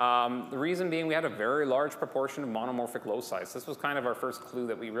 The reason being we had a very large proportion of monomorphic loci. So this was kind of our first clue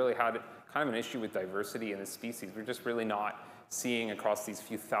that we really had kind of an issue with diversity in the species. We're just really not seeing across these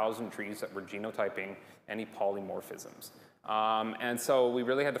few thousand trees that we're genotyping any polymorphisms. And so we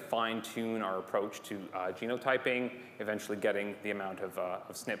really had to fine-tune our approach to genotyping, eventually getting the amount of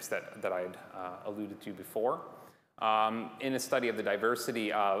SNPs that I had alluded to before. In a study of the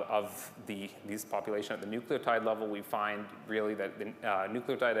diversity of these population at the nucleotide level, we find really that the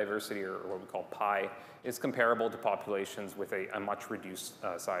nucleotide diversity, or what we call pi, is comparable to populations with a much reduced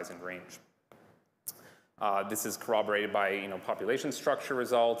size and range. This is corroborated by population structure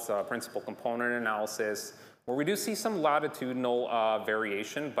results, principal component analysis, where we do see some latitudinal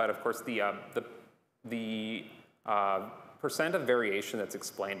variation, but of course the the percent of variation that's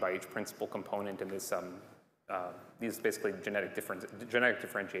explained by each principal component in this these basically genetic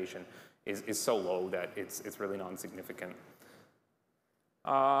differentiation is so low that it's really non-significant.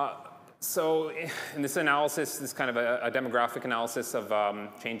 So in this analysis, this kind of a demographic analysis of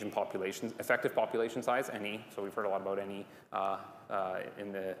change in population, effective population size, NE. So we've heard a lot about NE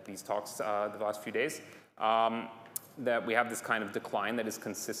in these talks the last few days. That we have this kind of decline that is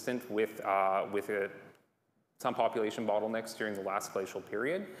consistent with some population bottlenecks during the last glacial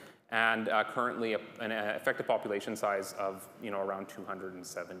period, and currently an effective population size of around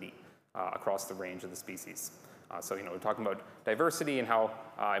 270 across the range of the species. So we're talking about diversity and how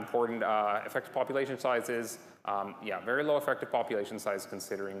important effective population size is. Yeah, very low effective population size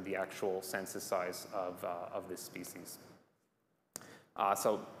considering the actual census size of this species.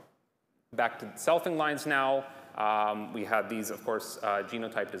 So back to selfing lines now. We had these, of course,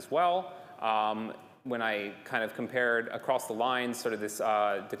 genotyped as well. When I kind of compared across the lines, sort of this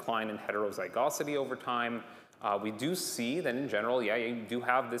decline in heterozygosity over time, we do see that in general, yeah, you do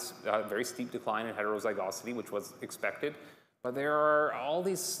have this very steep decline in heterozygosity, which was expected. But there are all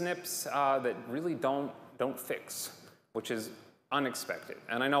these SNPs that really don't fix, which is unexpected.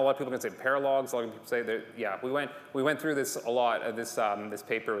 And I know a lot of people can say paralogs. A lot of people say that, yeah, we went through this a lot. This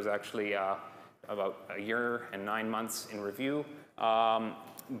paper was actually about a year and 9 months in review.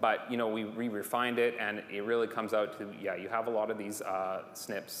 But we refined it, and it really comes out to, yeah, you have a lot of these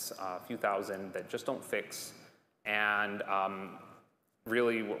SNPs, a few thousand, that just don't fix. And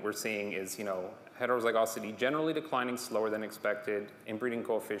really what we're seeing is, heterozygosity generally declining slower than expected, inbreeding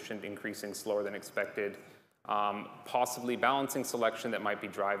coefficient increasing slower than expected, possibly balancing selection that might be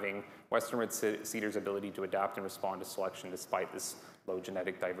driving Western red cedar's ability to adapt and respond to selection despite this low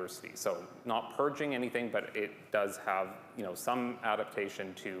genetic diversity. So not purging anything, but it does have, some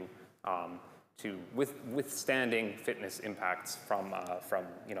adaptation to withstanding fitness impacts from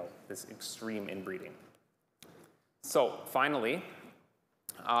this extreme inbreeding. So finally,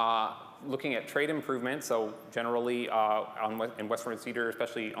 looking at trait improvement. So generally in Western red cedar,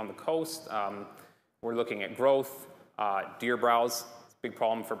 especially on the coast, we're looking at growth, deer browse, big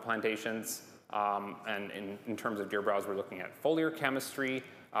problem for plantations. And in terms of deer browse, we're looking at foliar chemistry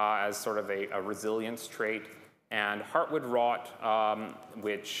as sort of a resilience trait, and heartwood rot,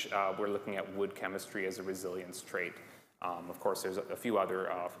 which we're looking at wood chemistry as a resilience trait. Of course, there's a few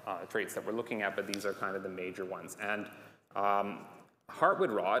other traits that we're looking at, but these are kind of the major ones. And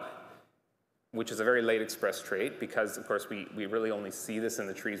heartwood rot, which is a very late expressed trait, because of course we really only see this in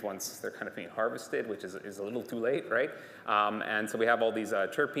the trees once they're kind of being harvested, which is a little too late, right? And so we have all these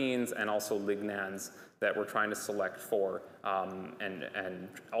terpenes and also lignans that we're trying to select for and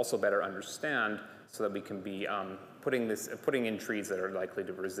also better understand, so that we can be putting in trees that are likely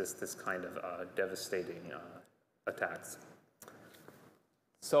to resist this kind of devastating attacks.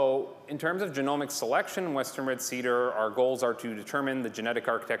 So in terms of genomic selection in Western red cedar, our goals are to determine the genetic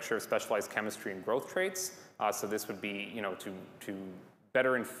architecture of specialized chemistry and growth traits. So this would be, to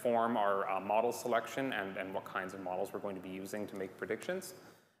better inform our model selection and what kinds of models we're going to be using to make predictions.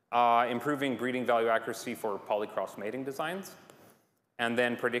 Improving breeding value accuracy for polycross mating designs. And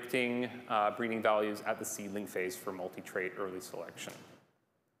then predicting breeding values at the seedling phase for multi-trait early selection.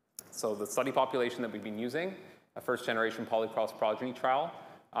 So the study population that we've been using, a first-generation polycross progeny trial.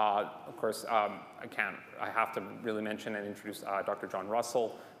 Of course, I have to really mention and introduce Dr. John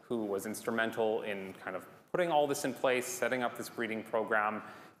Russell, who was instrumental in kind of putting all this in place, setting up this breeding program,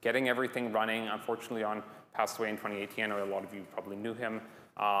 getting everything running. Unfortunately, passed away in 2018. I know a lot of you probably knew him.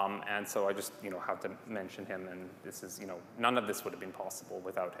 And so I just, have to mention him, and this is, none of this would have been possible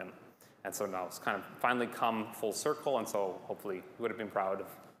without him. And so now it's kind of finally come full circle, and so hopefully we would have been proud of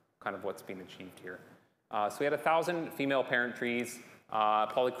kind of what's been achieved here. So we had 1,000 female parent trees,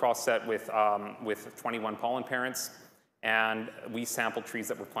 polycross set with 21 pollen parents, and we sampled trees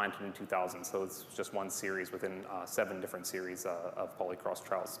that were planted in 2000. So it's just one series within 7 different series of polycross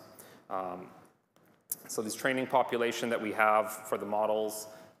trials. So this training population that we have for the models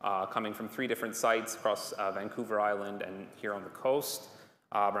coming from 3 different sites across Vancouver Island and here on the coast,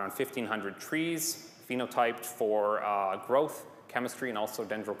 around 1,500 trees, phenotyped for growth, chemistry, and also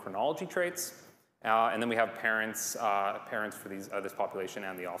dendrochronology traits. And then we have parents for this population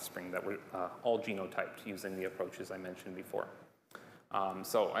and the offspring that were all genotyped using the approaches I mentioned before.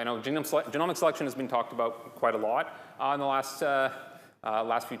 So I know genomic selection has been talked about quite a lot in the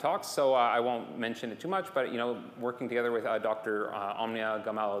last few talks, so I won't mention it too much, but working together with Dr. Omnia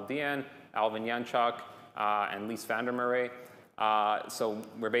Gamal-Aldian, Alvin Yanchuk, and Lise Vandermeer, So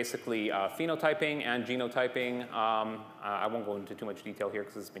we're basically phenotyping and genotyping. I won't go into too much detail here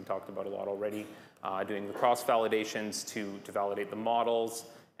because it's been talked about a lot already. Doing the cross validations to validate the models.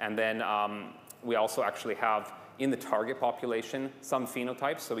 And then we also actually have in the target population some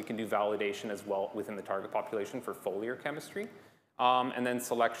phenotypes, so we can do validation as well within the target population for foliar chemistry. And then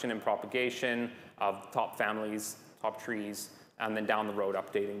selection and propagation of top families, top trees, and then down the road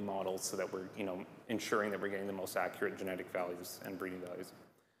updating models so that we're ensuring that we're getting the most accurate genetic values and breeding values.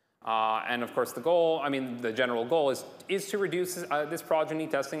 And of course the goal, the general goal is to reduce this progeny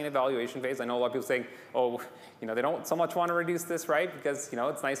testing and evaluation phase. I know a lot of people saying, oh, they don't so much want to reduce this, right? Because,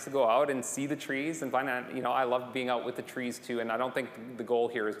 it's nice to go out and see the trees and find out, I love being out with the trees too. And I don't think the goal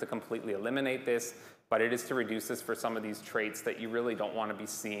here is to completely eliminate this, but it is to reduce this for some of these traits that you really don't want to be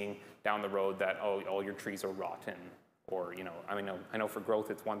seeing down the road that, oh, all your trees are rotten. Or, I know for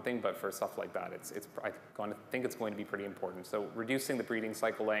growth it's one thing, but for stuff like that, I think it's going to be pretty important. So reducing the breeding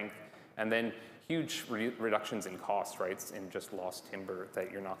cycle length, and then huge reductions in cost, right, in just lost timber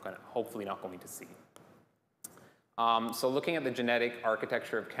that you're hopefully not going to see. So looking at the genetic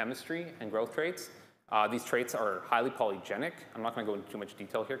architecture of chemistry and growth traits, these traits are highly polygenic. I'm not going to go into too much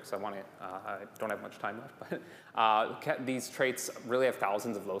detail here because I don't have much time left. But these traits really have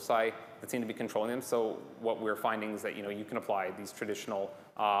thousands of loci that seem to be controlling them. So what we're finding is that you can apply these traditional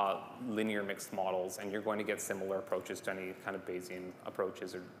linear mixed models, and you're going to get similar approaches to any kind of Bayesian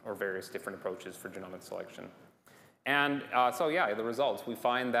approaches or various different approaches for genomic selection. And so yeah, the results we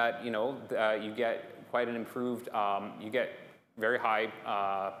find that you get quite an improved, you get very high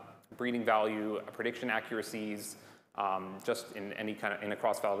breeding value, prediction accuracies, just in any in a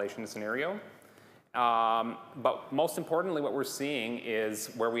cross-validation scenario. But most importantly, what we're seeing is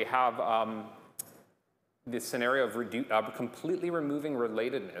where we have this scenario of completely removing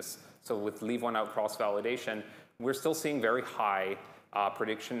relatedness. So with leave one out cross-validation, we're still seeing very high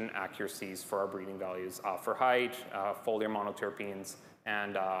prediction accuracies for our breeding values for height, foliar monoterpenes,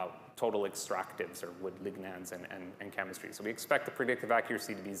 and total extractives, or wood lignans and chemistry. So we expect the predictive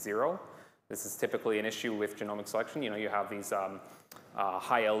accuracy to be 0. This is typically an issue with genomic selection. You have these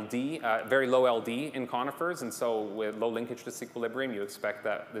high LD, very low LD in conifers, and so with low linkage disequilibrium, you expect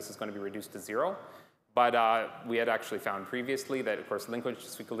that this is going to be reduced to 0. But we had actually found previously that, of course, linkage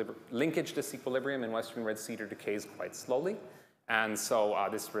disequilibrium in western red cedar decays quite slowly. And so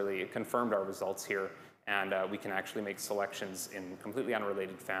this really confirmed our results here. And we can actually make selections in completely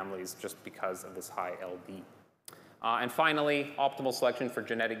unrelated families just because of this high LD. And finally, optimal selection for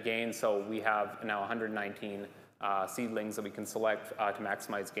genetic gain. So we have now 119 seedlings that we can select to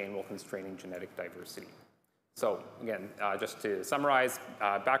maximize gain while constraining genetic diversity. So again, just to summarize,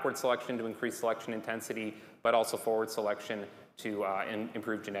 backward selection to increase selection intensity, but also forward selection to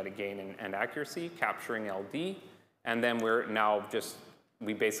improve genetic gain and accuracy, capturing LD. And then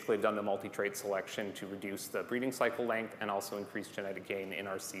we basically have done the multi-trait selection to reduce the breeding cycle length and also increase genetic gain in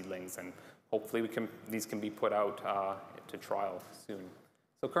our seedlings. And hopefully these can be put out to trial soon.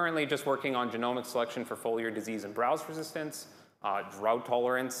 So currently just working on genomic selection for foliar disease and browse resistance, drought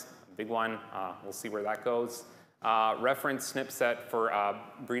tolerance, big one, we'll see where that goes. Reference SNP set for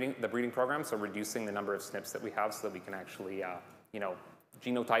the breeding program, so reducing the number of SNPs that we have so that we can actually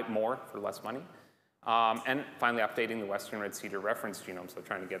genotype more for less money. And finally, updating the western red cedar reference genome, so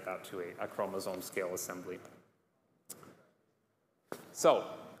trying to get that to a chromosome scale assembly. So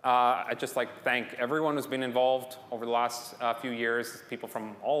I'd just like to thank everyone who's been involved over the last few years, people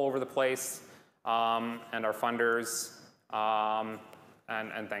from all over the place, and our funders,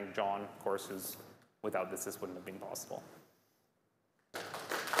 and thank John, of course, who's without this wouldn't have been possible.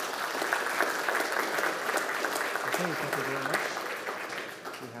 Okay, thank you very much.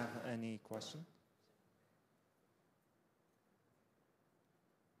 Do you have any questions?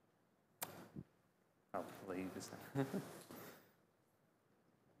 Oh, ladies.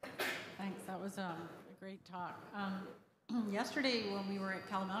 Thanks, that was a great talk. Yesterday when we were at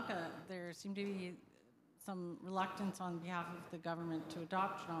Kalamalka, there seemed to be some reluctance on behalf of the government to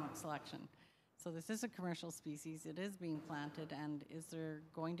adopt genomic selection. So this is a commercial species, it is being planted, and is there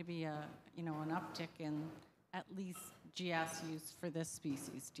going to be an uptick in at least GS use for this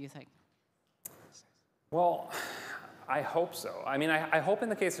species, do you think? Well, I hope so. I hope in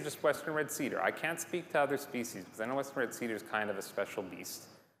the case of just western red cedar. I can't speak to other species because I know western red cedar is kind of a special beast.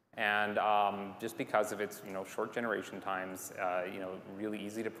 And just because of its short generation times, really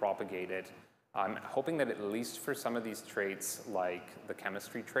easy to propagate it. I'm hoping that at least for some of these traits, like the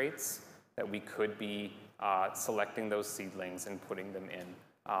chemistry traits, that we could be selecting those seedlings and putting them in.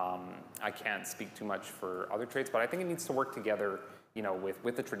 I can't speak too much for other traits, but I think it needs to work together,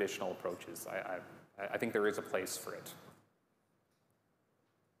 with the traditional approaches. I think there is a place for it.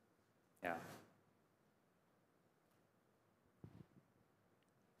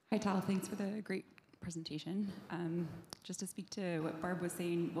 Hi, Tal. Thanks for the great presentation. Just to speak to what Barb was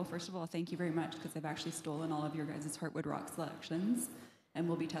saying, well, first of all, thank you very much, because I've actually stolen all of your guys' heartwood rock selections, and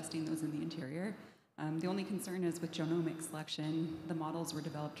we'll be testing those in the interior. The only concern is with genomic selection, the models were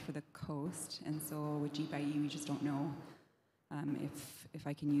developed for the coast, and so with GPIE, we just don't know if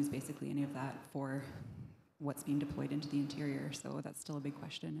I can use basically any of that for what's being deployed into the interior. So that's still a big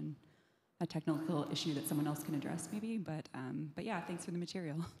question and a technical issue that someone else can address maybe, but yeah, thanks for the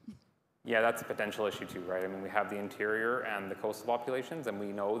material. Yeah, that's a potential issue too, right? I mean, we have the interior and the coastal populations, and we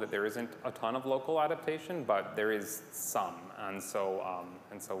know that there isn't a ton of local adaptation, but there is some, and so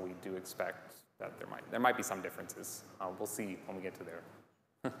we do expect that there might be some differences. We'll see when we get to there.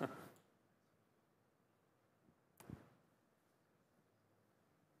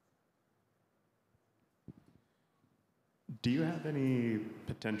 Do you have any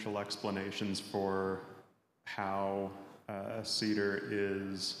potential explanations for how cedar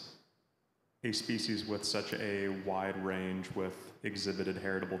is a species with such a wide range with exhibited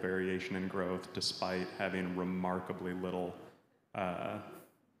heritable variation in growth despite having remarkably little,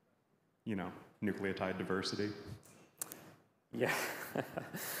 nucleotide diversity? Yeah,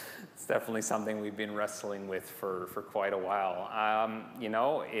 it's definitely something we've been wrestling with for quite a while.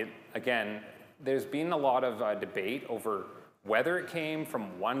 Again, there's been a lot of debate over whether it came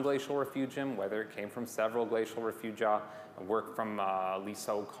from one glacial refugium, whether it came from several glacial refugia. Work from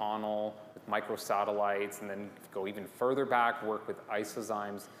Lisa O'Connell with microsatellites, and then go even further back, work with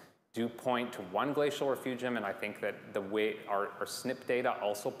isozymes, do point to one glacial refugium, and I think that the way our SNP data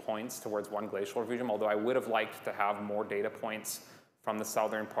also points towards one glacial refugium, although I would have liked to have more data points from the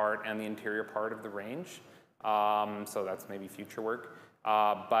southern part and the interior part of the range. So that's maybe future work.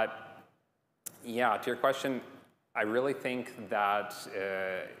 But yeah, to your question, I really think that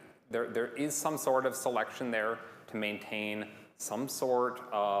there is some sort of selection there to maintain some sort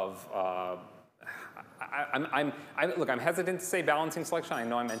of, look, I'm hesitant to say balancing selection. I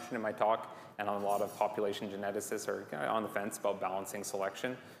know I mentioned in my talk, and a lot of population geneticists are on the fence about balancing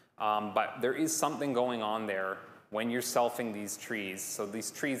selection. But there is something going on there when you're selfing these trees. So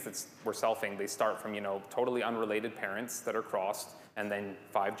these trees that we're selfing, they start from totally unrelated parents that are crossed, and then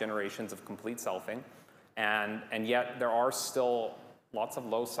 5 generations of complete selfing. And yet there are still lots of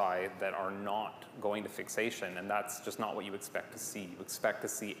loci that are not going to fixation, and that's just not what you expect to see. You expect to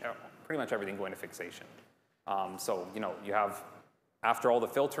see pretty much everything going to fixation. So you have, after all the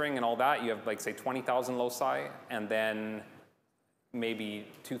filtering and all that, you have like say 20,000 loci, and then maybe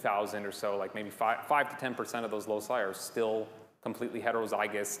 2,000 or so, like maybe 5 to 10% of those loci are still completely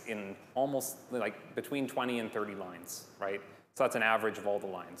heterozygous in almost like between 20 and 30 lines, right? So that's an average of all the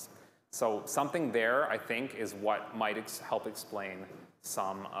lines. So something there, I think, is what might help explain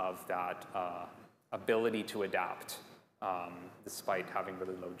some of that ability to adapt despite having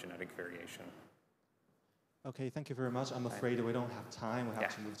really low genetic variation. Okay, thank you very much. I'm afraid we don't have time. We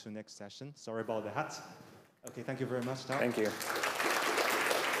have to move to the next session. Sorry about that. Okay, thank you very much, Tal. Thank you.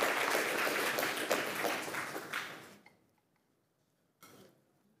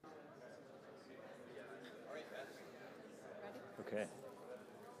 Okay.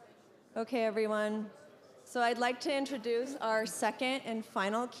 Okay, everyone. So I'd like to introduce our second and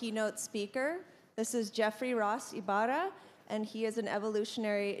final keynote speaker. This is Jeffrey Ross-Ibarra, and he is an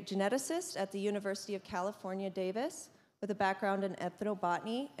evolutionary geneticist at the University of California, Davis, with a background in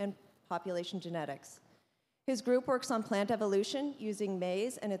ethnobotany and population genetics. His group works on plant evolution using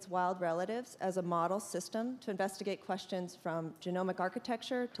maize and its wild relatives as a model system to investigate questions from genomic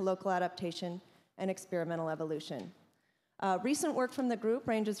architecture to local adaptation and experimental evolution. Recent work from the group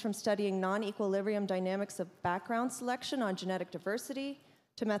ranges from studying non-equilibrium dynamics of background selection on genetic diversity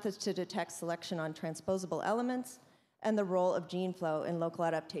to methods to detect selection on transposable elements and the role of gene flow in local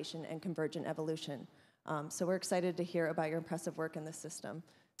adaptation and convergent evolution. So we're excited to hear about your impressive work in this system.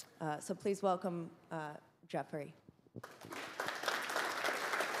 So please welcome Jeffrey.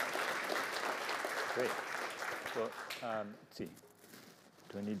 Great. Well, let's see.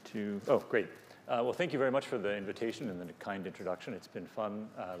 Do I need to? Oh, great. Well, thank you very much for the invitation and the kind introduction. It's been fun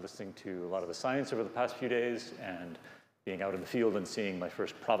listening to a lot of the science over the past few days and being out in the field and seeing my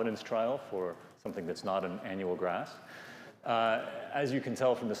first provenance trial for something that's not an annual grass. As you can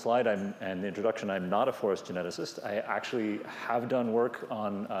tell from the slide and the introduction, I'm not a forest geneticist. I actually have done work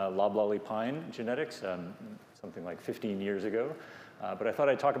on loblolly pine genetics something like 15 years ago. But I thought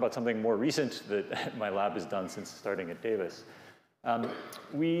I'd talk about something more recent that my lab has done since starting at Davis.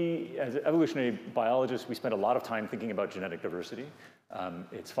 We, as evolutionary biologists, we spend a lot of time thinking about genetic diversity,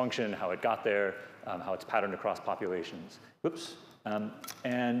 its function, how it got there, how it's patterned across populations. Whoops. And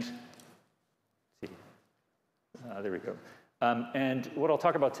let's see. There we go. And what I'll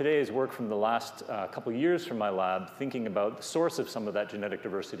talk about today is work from the last couple years from my lab, thinking about the source of some of that genetic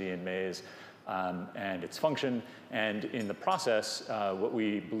diversity in maize and its function, and in the process, what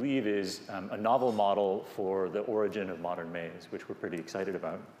we believe is a novel model for the origin of modern maize, which we're pretty excited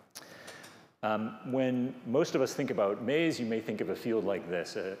about. When most of us think about maize, you may think of a field like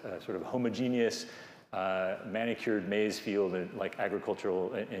this, a sort of homogeneous, manicured maize field in like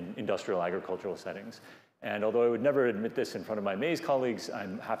agricultural, in industrial agricultural settings. And although I would never admit this in front of my maize colleagues,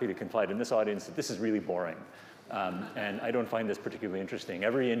 I'm happy to confide in this audience that this is really boring. And I don't find this particularly interesting.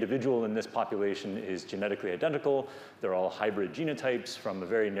 Every individual in this population is genetically identical. They're all hybrid genotypes from a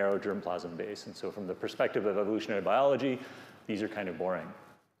very narrow germplasm base. And so from the perspective of evolutionary biology, these are kind of boring.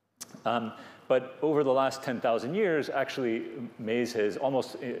 But over the last 10,000 years, actually, maize has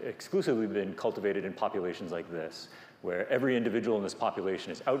almost exclusively been cultivated in populations like this, where every individual in this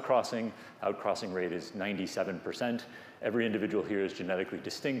population is outcrossing. Outcrossing rate is 97%. Every individual here is genetically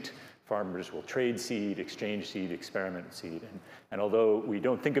distinct. Farmers will trade seed, exchange seed, experiment seed. And although we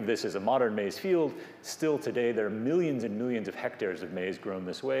don't think of this as a modern maize field, still today there are millions and millions of hectares of maize grown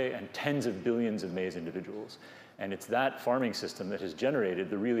this way and tens of billions of maize individuals. And it's that farming system that has generated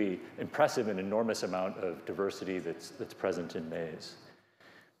the really impressive and enormous amount of diversity that's present in maize.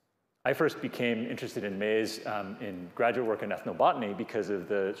 I first became interested in maize in graduate work in ethnobotany because of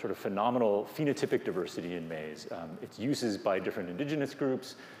the sort of phenomenal phenotypic diversity in maize. Its uses by different indigenous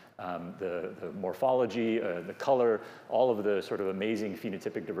groups, the morphology, the color, all of the sort of amazing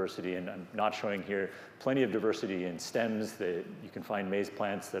phenotypic diversity. And I'm not showing here plenty of diversity in stems. That you can find maize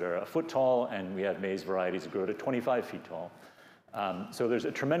plants that are a foot tall, and we have maize varieties that grow to 25 feet tall. So there's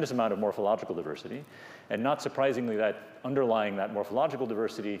a tremendous amount of morphological diversity. And not surprisingly, that underlying that morphological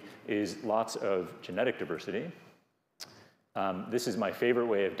diversity is lots of genetic diversity. This is my favorite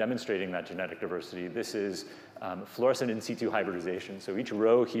way of demonstrating that genetic diversity. This is fluorescent in situ hybridization. So each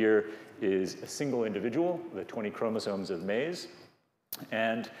row here is a single individual, the 20 chromosomes of maize.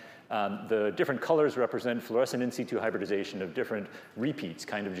 And the different colors represent fluorescent in situ hybridization of different repeats,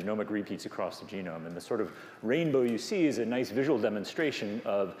 kind of genomic repeats across the genome. And the sort of rainbow you see is a nice visual demonstration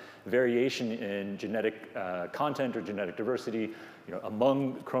of variation in genetic content or genetic diversity,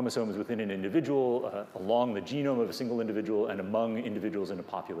 among chromosomes within an individual, along the genome of a single individual, and among individuals in a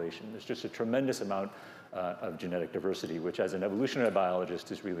population. There's just a tremendous amount of genetic diversity, which as an evolutionary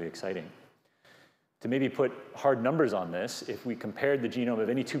biologist is really exciting. To maybe put hard numbers on this, if we compared the genome of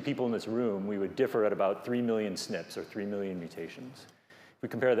any two people in this room, we would differ at about 3 million SNPs, or 3 million mutations. If we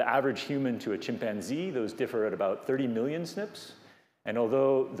compare the average human to a chimpanzee, those differ at about 30 million SNPs. And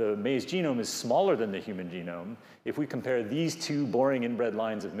although the maize genome is smaller than the human genome, if we compare these two boring inbred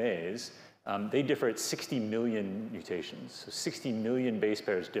lines of maize, they differ at 60 million mutations. So 60 million base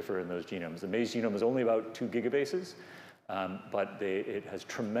pairs differ in those genomes. The maize genome is only about 2 gigabases, but it has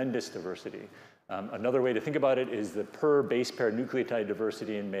tremendous diversity. Another way to think about it is the per base pair nucleotide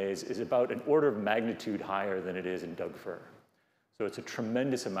diversity in maize is about an order of magnitude higher than it is in Doug-fir. So it's a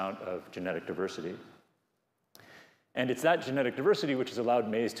tremendous amount of genetic diversity. And it's that genetic diversity which has allowed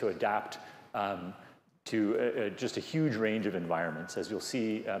maize to adapt to just a huge range of environments. As you'll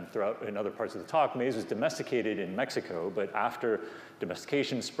see throughout in other parts of the talk, maize was domesticated in Mexico, but after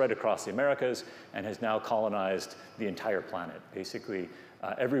domestication spread across the Americas and has now colonized the entire planet. Basically,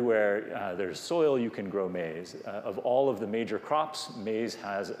 everywhere there's soil, you can grow maize. Of all of the major crops, maize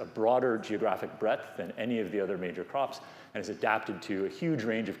has a broader geographic breadth than any of the other major crops and is adapted to a huge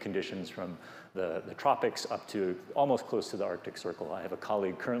range of conditions from the tropics up to almost close to the Arctic Circle. I have a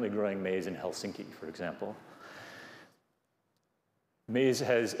colleague currently growing maize in Helsinki, for example. Maize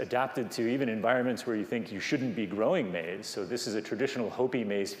has adapted to even environments where you think you shouldn't be growing maize. So this is a traditional Hopi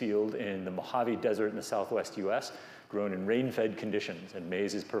maize field in the Mojave Desert in the southwest US, grown in rain-fed conditions, and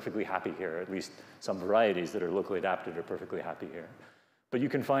maize is perfectly happy here. At least some varieties that are locally adapted are perfectly happy here. But you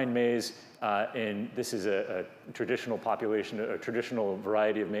can find maize this is a traditional population, a traditional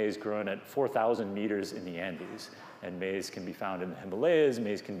variety of maize grown at 4,000 meters in the Andes. And maize can be found in the Himalayas,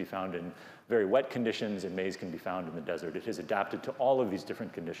 maize can be found in very wet conditions, and maize can be found in the desert. It has adapted to all of these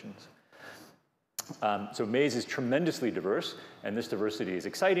different conditions. So maize is tremendously diverse, and this diversity is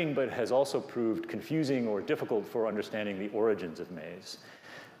exciting, but has also proved confusing or difficult for understanding the origins of maize.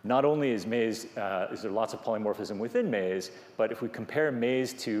 Not only is there lots of polymorphism within maize, but if we compare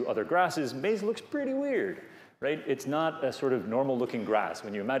maize to other grasses, maize looks pretty weird, right? It's not a sort of normal-looking grass.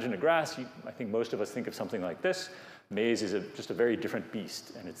 When you imagine a grass, I think most of us think of something like this. Maize is just a very different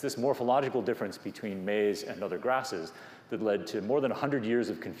beast, and it's this morphological difference between maize and other grasses that led to more than 100 years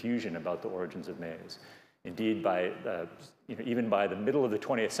of confusion about the origins of maize. Indeed, even by the middle of the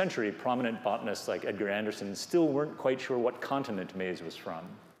 20th century, prominent botanists like Edgar Anderson still weren't quite sure what continent maize was from.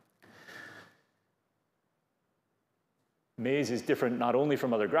 Maize is different not only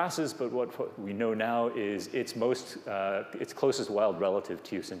from other grasses, but what we know now is its closest wild relative,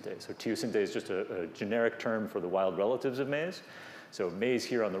 teosinte. So teosinte is just a generic term for the wild relatives of maize. So maize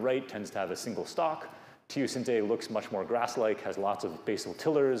here on the right tends to have a single stalk. Teosinte looks much more grass-like, has lots of basal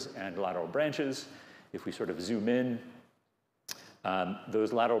tillers and lateral branches. If we sort of zoom in,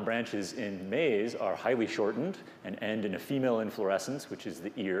 those lateral branches in maize are highly shortened and end in a female inflorescence, which is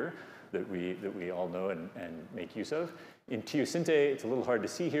the ear that we all know and make use of. In teosinte, it's a little hard to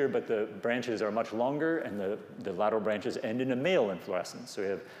see here, but the branches are much longer, and the lateral branches end in a male inflorescence. So we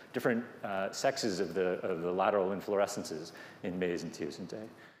have different sexes of the lateral inflorescences in maize and teosinte.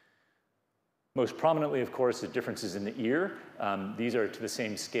 Most prominently, of course, the differences in the ear. These are to the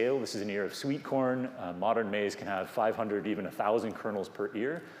same scale. This is an ear of sweet corn. Modern maize can have 500, even 1,000 kernels per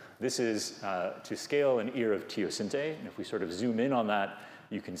ear. This is to scale an ear of teosinte. And if we sort of zoom in on that,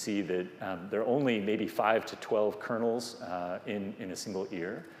 you can see that there are only maybe 5 to 12 kernels in a single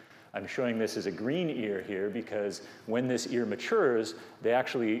ear. I'm showing this as a green ear here because when this ear matures, they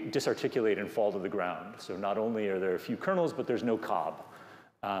actually disarticulate and fall to the ground. So not only are there a few kernels, but there's no cob.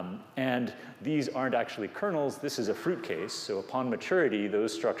 And these aren't actually kernels, this is a fruit case. So upon maturity,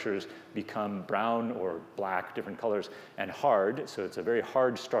 those structures become brown or black, different colors, and hard. So it's a very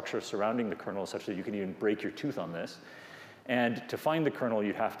hard structure surrounding the kernel such that you can even break your tooth on this. And to find the kernel,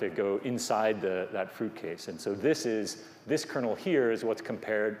 you'd have to go inside that fruit case. And so this kernel here is what's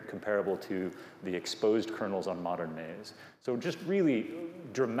comparable to the exposed kernels on modern maize. So just really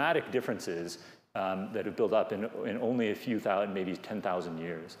dramatic differences that have built up in only a few thousand, maybe 10,000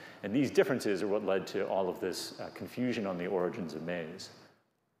 years. And these differences are what led to all of this confusion on the origins of maize.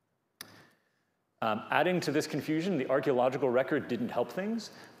 Adding to this confusion, the archaeological record didn't help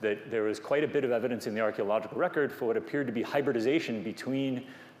things. That there was quite a bit of evidence in the archaeological record for what appeared to be hybridization between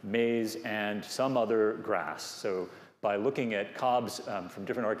maize and some other grass. So by looking at cobs from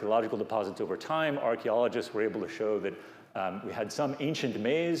different archaeological deposits over time, archaeologists were able to show that we had some ancient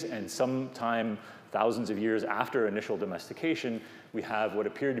maize, and sometime thousands of years after initial domestication, we have what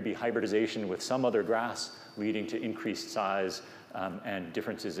appeared to be hybridization with some other grass, leading to increased size and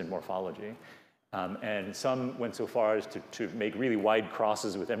differences in morphology. And some went so far as to make really wide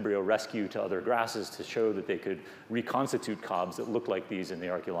crosses with embryo rescue to other grasses to show that they could reconstitute cobs that looked like these in the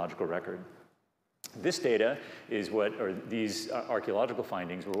archaeological record. This data is these archaeological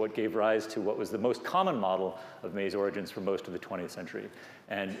findings were what gave rise to what was the most common model of maize origins for most of the 20th century.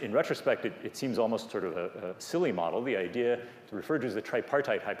 And in retrospect, it seems almost sort of a silly model. The idea, it's referred to as the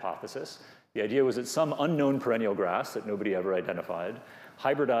tripartite hypothesis. The idea was that some unknown perennial grass that nobody ever identified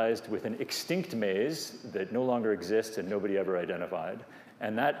hybridized with an extinct maize that no longer exists and nobody ever identified.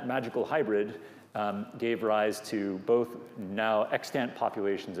 And that magical hybrid gave rise to both now extant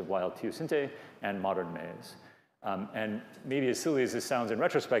populations of wild teosinte and modern maize. And maybe as silly as this sounds in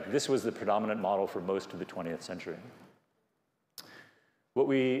retrospect, this was the predominant model for most of the 20th century. What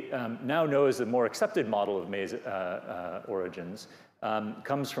we now know as the more accepted model of maize origins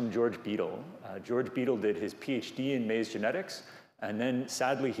comes from George Beadle. George Beadle did his PhD in maize genetics, and then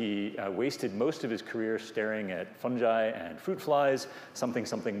sadly he wasted most of his career staring at fungi and fruit flies,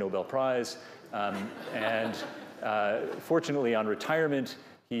 something Nobel Prize. And fortunately on retirement,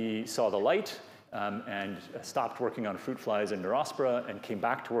 he saw the light and stopped working on fruit flies and neurospora and came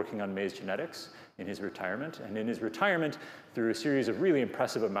back to working on maize genetics in his retirement. And in his retirement, through a series of really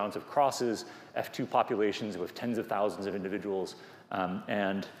impressive amounts of crosses, F2 populations with tens of thousands of individuals,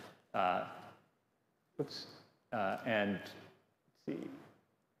 and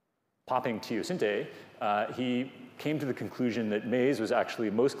popping teosinte, he came to the conclusion that maize was actually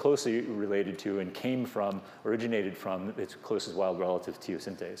most closely related to and originated from its closest wild relative,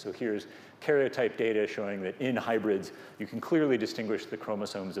 teosinte. So here's karyotype data showing that in hybrids, you can clearly distinguish the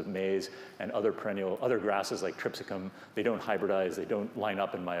chromosomes of maize and other grasses like Tripsicum. They don't hybridize, they don't line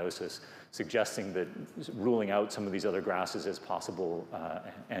up in meiosis, suggesting that ruling out some of these other grasses as possible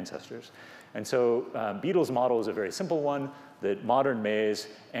ancestors. And so Beadle's model is a very simple one, that modern maize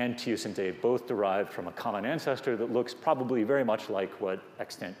and teosinte both derived from a common ancestor that looks probably very much like what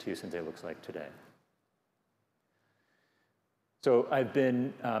extant teosinte looks like today. So I've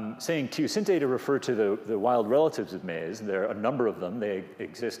been saying teosinte to refer to the wild relatives of maize. There are a number of them. They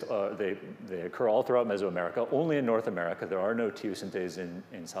exist, they occur all throughout Mesoamerica, only in North America. There are no teosintes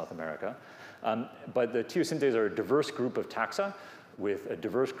in South America. But the teosintes are a diverse group of taxa with a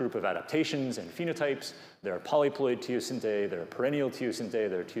diverse group of adaptations and phenotypes. There are polyploid teosinte, there are perennial teosinte,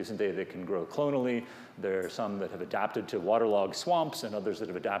 there are teosinte that can grow clonally. There are some that have adapted to waterlogged swamps and others that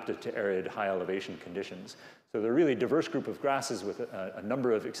have adapted to arid, high elevation conditions. So they're a really diverse group of grasses with a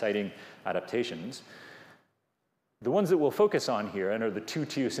number of exciting adaptations. The ones that we'll focus on here, and are the two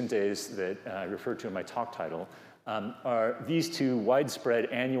teosintes that I referred to in my talk title, are these two widespread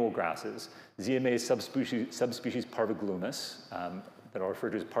annual grasses, ZMA subspecies parviglumis, that I'll refer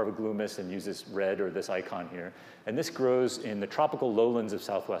to as parviglumis and use this red or this icon here. And this grows in the tropical lowlands of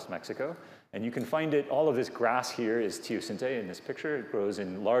southwest Mexico. And you can find it, all of this grass here is teosinte in this picture. It grows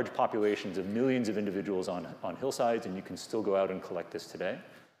in large populations of millions of individuals on hillsides, and you can still go out and collect this today.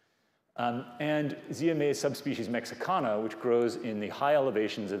 And ZMA subspecies mexicana, which grows in the high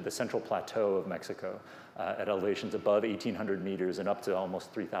elevations of the central plateau of Mexico, at elevations above 1,800 meters and up to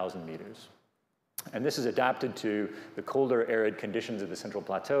almost 3,000 meters. And this is adapted to the colder, arid conditions of the central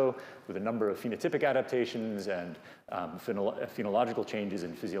plateau with a number of phenotypic adaptations and phenological changes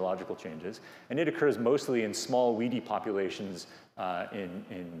and physiological changes. And it occurs mostly in small, weedy populations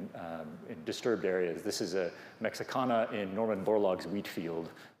in disturbed areas. This is a Mexicana in Norman Borlaug's wheat field,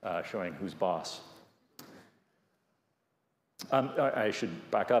 showing who's boss. I should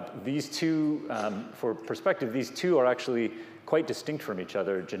back up. These two, for perspective, these two are actually quite distinct from each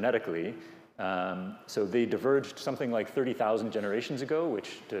other genetically. So they diverged something like 30,000 generations ago,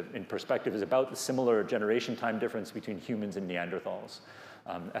 which in perspective is about the similar generation time difference between humans and Neanderthals.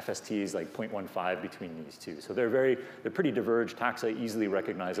 FST is like 0.15 between these two. So they're pretty diverged taxa, easily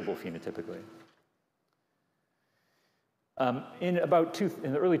recognizable phenotypically. In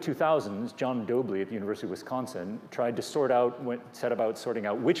the early 2000s, John Dobley at the University of Wisconsin tried to set about sorting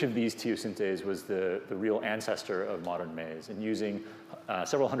out which of these teosintes was the real ancestor of modern maize. And using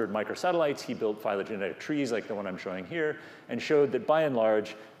several hundred microsatellites, he built phylogenetic trees like the one I'm showing here, and showed that by and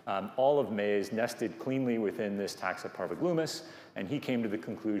large, all of maize nested cleanly within this taxa Parviglumis. And he came to the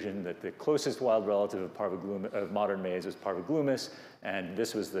conclusion that the closest wild relative of modern maize was Parviglumis, and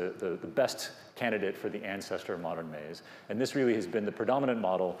this was the best candidate for the ancestor of modern maize. And this really has been the predominant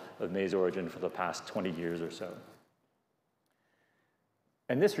model of maize origin for the past 20 years or so.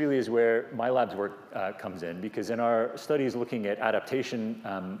 And this really is where my lab's work comes in, because in our studies looking at adaptation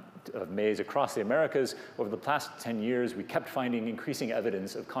of maize across the Americas, over the past 10 years, we kept finding increasing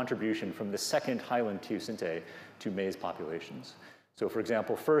evidence of contribution from the second highland teosinte to maize populations. So for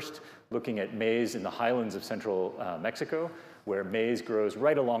example, first looking at maize in the highlands of central Mexico, where maize grows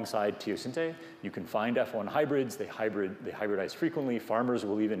right alongside teosinte. You can find F1 hybrids, they hybridize frequently, farmers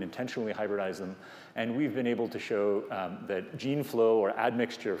will even intentionally hybridize them. And we've been able to show that gene flow or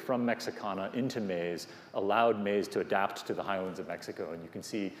admixture from Mexicana into maize allowed maize to adapt to the highlands of Mexico. And you can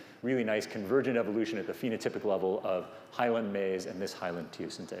see really nice convergent evolution at the phenotypic level of highland maize and this highland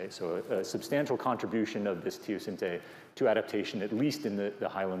teosinte. So a substantial contribution of this teosinte to adaptation, at least in the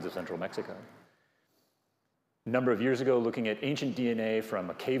highlands of central Mexico. A number of years ago, looking at ancient DNA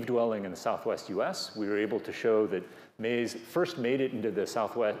from a cave dwelling in the southwest US, we were able to show that maize first made it into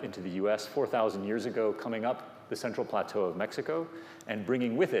the US 4,000 years ago, coming up the central plateau of Mexico, and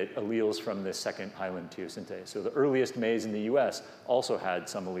bringing with it alleles from this second highland teosinte. So the earliest maize in the US also had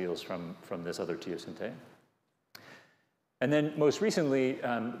some alleles from this other teosinte. And then most recently,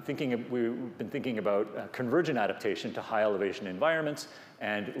 we've been thinking about convergent adaptation to high elevation environments,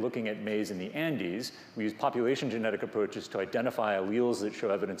 and looking at maize in the Andes. We use population genetic approaches to identify alleles that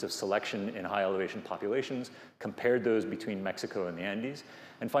show evidence of selection in high elevation populations, compared those between Mexico and the Andes,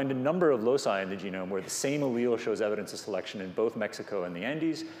 and find a number of loci in the genome where the same allele shows evidence of selection in both Mexico and the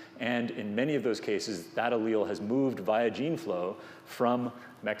Andes. And in many of those cases, that allele has moved via gene flow from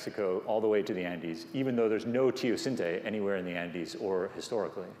Mexico all the way to the Andes, even though there's no teosinte anywhere in the Andes or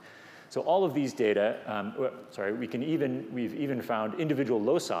historically. So all of these data, we've even found individual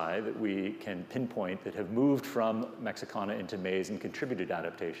loci that we can pinpoint that have moved from Mexicana into maize and contributed to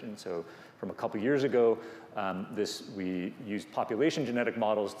adaptation. So from a couple years ago, we used population genetic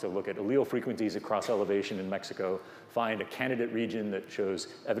models to look at allele frequencies across elevation in Mexico, find a candidate region that shows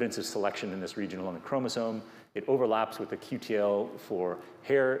evidence of selection in this region along the chromosome. It overlaps with the QTL for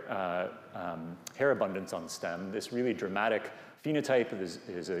hair abundance on the stem. This really dramatic phenotype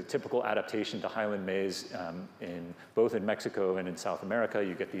is a typical adaptation to highland maize both in Mexico and in South America.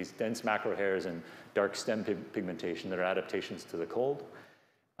 You get these dense macrohairs and dark stem pigmentation that are adaptations to the cold.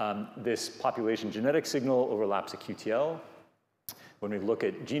 This population genetic signal overlaps a QTL. When we look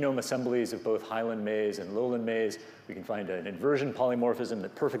at genome assemblies of both highland maize and lowland maize, we can find an inversion polymorphism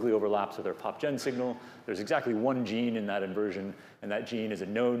that perfectly overlaps with our PopGen signal. There's exactly one gene in that inversion, and that gene is a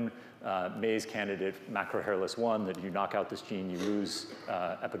known maize candidate, macrohairless 1, that you knock out this gene, you lose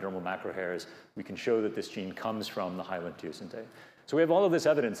epidermal macrohairs. We can show that this gene comes from the highland teosinte. So we have all of this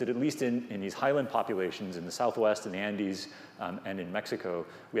evidence that at least in these highland populations in the Southwest, in the Andes, and in Mexico,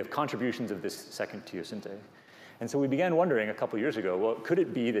 we have contributions of this second teosinte. And so we began wondering a couple years ago, well, could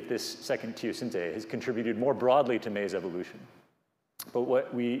it be that this second teosinte has contributed more broadly to maize evolution? But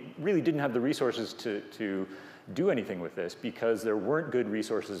what we really didn't have the resources to do anything with this because there weren't good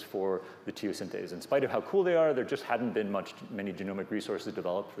resources for the teosintase. In spite of how cool they are, there just hadn't been many genomic resources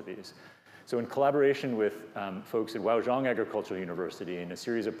developed for these. So in collaboration with folks at Huaozhong Agricultural University in a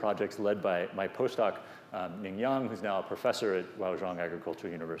series of projects led by my postdoc, Ning Yang, who's now a professor at Huaozhong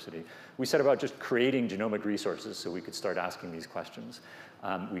Agricultural University, we set about just creating genomic resources so we could start asking these questions.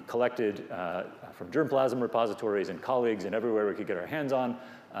 We collected from germplasm repositories and colleagues and everywhere we could get our hands on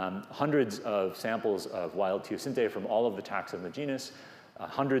hundreds of samples of wild teosinte from all of the taxa in the genus,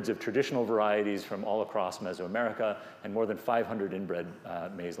 hundreds of traditional varieties from all across Mesoamerica, and more than 500 inbred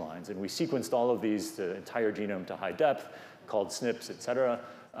maize lines. And we sequenced all of these, the entire genome to high depth, called SNPs, et cetera,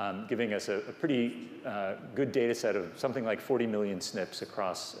 giving us a pretty good data set of something like 40 million SNPs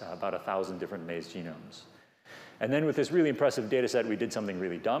across about 1,000 different maize genomes. And then with this really impressive data set, we did something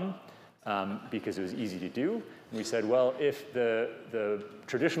really dumb because it was easy to do. And we said, well, if the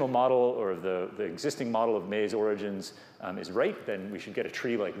traditional model or the existing model of maize origins is right, then we should get a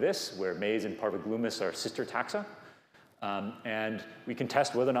tree like this, where maize and parviglumis are sister taxa. And we can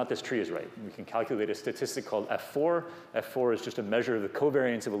test whether or not this tree is right. We can calculate a statistic called F4. F4 is just a measure of the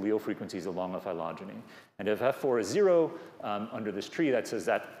covariance of allele frequencies along a phylogeny. And if F4 is 0 under this tree, that says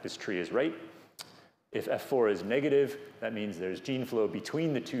that this tree is right. If F4 is negative, that means there's gene flow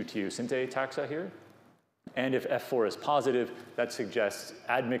between the two teosinte taxa here. And if F4 is positive, that suggests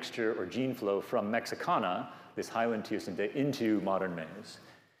admixture or gene flow from Mexicana, this highland teosinte, into modern maize.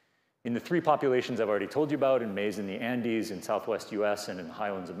 In the 3 populations I've already told you about, in maize in the Andes, in Southwest US, and in the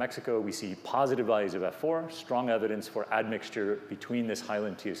highlands of Mexico, we see positive values of F4, strong evidence for admixture between this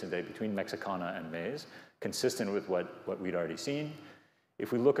highland teosinte, between Mexicana and maize, consistent with what we'd already seen.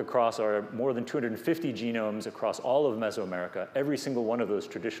 If we look across our more than 250 genomes across all of Mesoamerica, every single one of those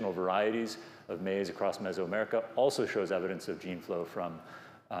traditional varieties of maize across Mesoamerica also shows evidence of gene flow from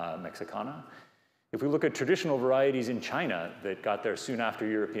Mexicana. If we look at traditional varieties in China that got there soon after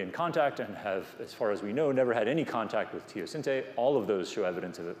European contact and have, as far as we know, never had any contact with teosinte, all of those show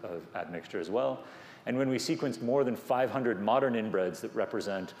evidence of admixture as well. And when we sequenced more than 500 modern inbreds that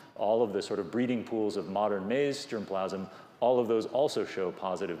represent all of the sort of breeding pools of modern maize germplasm, all of those also show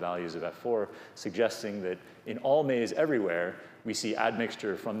positive values of F4, suggesting that in all maize everywhere, we see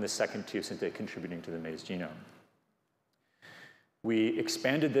admixture from this second teosinte contributing to the maize genome. We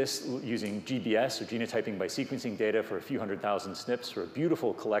expanded this using GBS, or genotyping by sequencing data, for a few 100,000 SNPs for a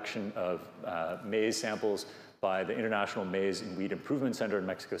beautiful collection of maize samples by the International Maize and Wheat Improvement Center in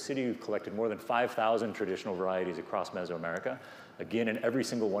Mexico City. We've collected more than 5,000 traditional varieties across Mesoamerica. Again, in every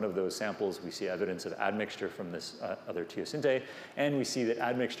single one of those samples, we see evidence of admixture from this other teosinte, and we see that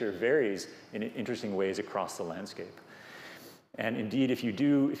admixture varies in interesting ways across the landscape. And indeed, if you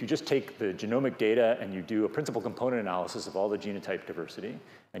just take the genomic data and you do a principal component analysis of all the genotype diversity,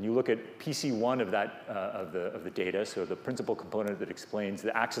 and you look at PC1 of that of the data, so the principal component that explains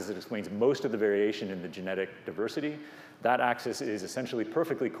the axis that explains most of the variation in the genetic diversity, that axis is essentially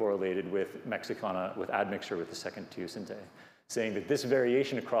perfectly correlated with Mexicana, with admixture with the second teosinte, saying that this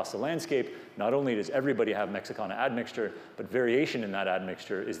variation across the landscape, not only does everybody have Mexicana admixture, but variation in that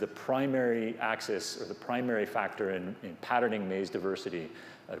admixture is the primary axis or the primary factor in patterning maize diversity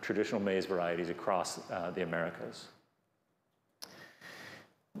of traditional maize varieties across the Americas.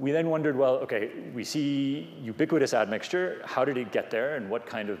 We then wondered, well, okay, we see ubiquitous admixture. How did it get there, and what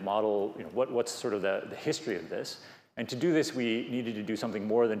kind of model, what's sort of the history of this? And to do this, we needed to do something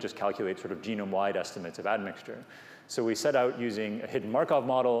more than just calculate sort of genome-wide estimates of admixture. So we set out using a hidden Markov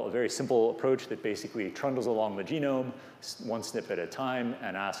model, a very simple approach that basically trundles along the genome, one SNP at a time,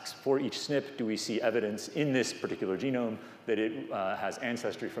 and asks for each SNP, do we see evidence in this particular genome that it has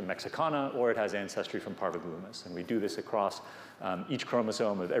ancestry from Mexicana or it has ancestry from parviglumis? And we do this across each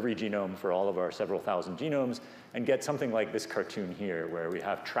chromosome of every genome for all of our several thousand genomes and get something like this cartoon here, where we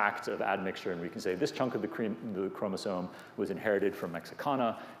have tracts of admixture, and we can say this chunk of the chromosome was inherited from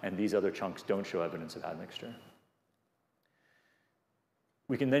Mexicana, and these other chunks don't show evidence of admixture.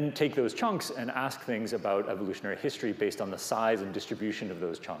 We can then take those chunks and ask things about evolutionary history based on the size and distribution of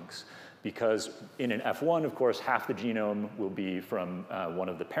those chunks. Because in an F1, of course, half the genome will be from one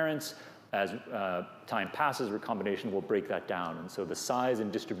of the parents. As time passes, recombination will break that down. And so the size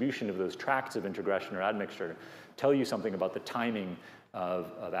and distribution of those tracts of introgression or admixture tell you something about the timing of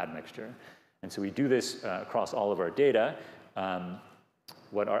admixture. And so we do this across all of our data.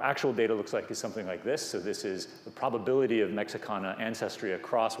 What our actual data looks like is something like this. So this is the probability of Mexicana ancestry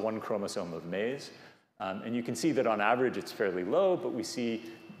across one chromosome of maize. And you can see that on average it's fairly low, but we see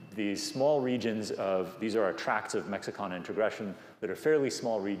these small regions of, these are our tracts of Mexicana introgression that are fairly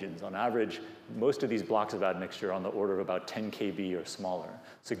small regions. On average, most of these blocks of admixture are on the order of about 10 kb or smaller,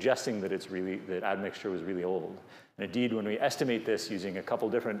 suggesting that that admixture was really old. And indeed, when we estimate this using a couple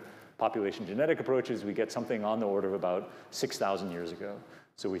different population genetic approaches, we get something on the order of about 6,000 years ago.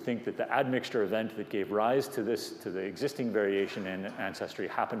 So we think that the admixture event that gave rise to the existing variation in ancestry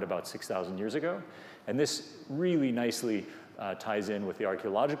happened about 6,000 years ago. And this really nicely ties in with the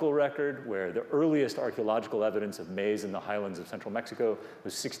archaeological record, where the earliest archaeological evidence of maize in the highlands of central Mexico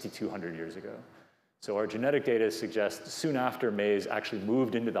was 6,200 years ago. So our genetic data suggests soon after maize actually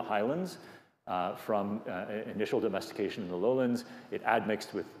moved into the highlands from initial domestication in the lowlands, it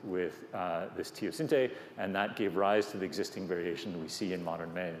admixed with this teosinte, and that gave rise to the existing variation we see in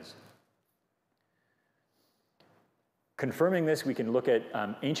modern maize. Confirming this, we can look at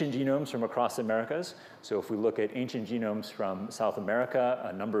ancient genomes from across the Americas. So if we look at ancient genomes from South America,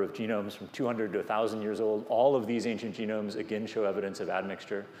 a number of genomes from 200 to 1,000 years old, all of these ancient genomes again show evidence of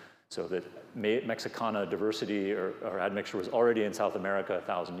admixture. So that Mexicana diversity or admixture was already in South America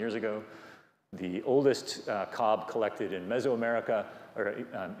 1,000 years ago. The oldest cob collected in Mesoamerica, or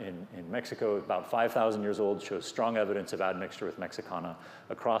in Mexico, about 5,000 years old, shows strong evidence of admixture with Mexicana.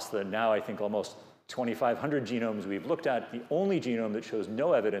 Across the now, I think, almost 2,500 genomes we've looked at, the only genome that shows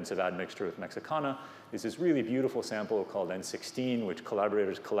no evidence of admixture with Mexicana is this really beautiful sample called N16, which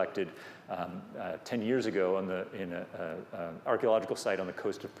collaborators collected 10 years ago in an archaeological site on the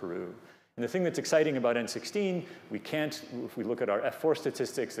coast of Peru. And the thing that's exciting about N16, if we look at our F4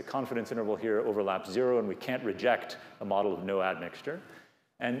 statistics, the confidence interval here overlaps 0, and we can't reject a model of no admixture.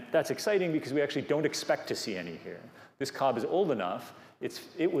 And that's exciting because we actually don't expect to see any here. This cob is old enough.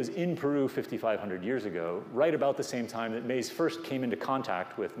 It was in Peru 5,500 years ago, right about the same time that maize first came into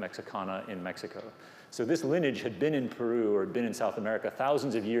contact with Mexicana in Mexico. So this lineage had been in Peru or had been in South America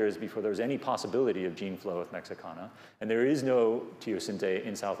thousands of years before there was any possibility of gene flow with Mexicana. And there is no teosinte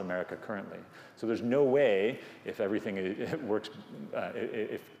in South America currently. So there's no way, if everything works,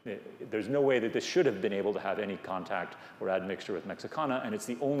 there's no way that this should have been able to have any contact or admixture with Mexicana. And it's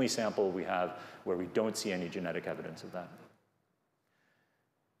the only sample we have where we don't see any genetic evidence of that.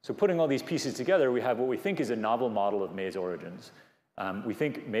 So putting all these pieces together, we have what we think is a novel model of maize origins. We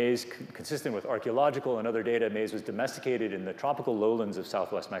think maize, consistent with archaeological and other data, maize was domesticated in the tropical lowlands of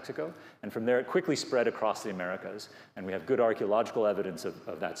southwest Mexico, and from there it quickly spread across the Americas. And we have good archaeological evidence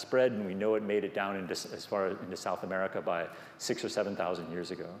of that spread, and we know it made it down as far into South America by 6,000 or 7,000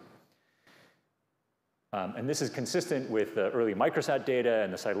 years ago. And this is consistent with the early microsat data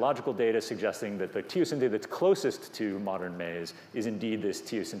and the cytological data suggesting that the teosinte that's closest to modern maize is indeed this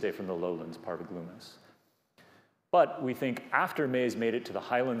teosinte from the lowlands, Parviglumis. But we think after maize made it to the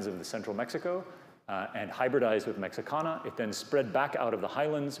highlands of the central Mexico and hybridized with Mexicana, it then spread back out of the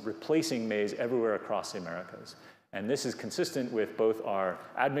highlands, replacing maize everywhere across the Americas. And this is consistent with both our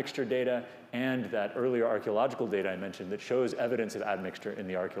admixture data and that earlier archaeological data I mentioned that shows evidence of admixture in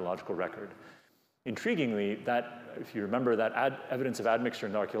the archaeological record. Intriguingly, if you remember, that evidence of admixture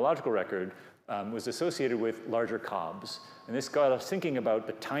in the archaeological record was associated with larger cobs. And this got us thinking about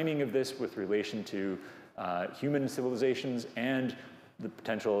the timing of this with relation to human civilizations and the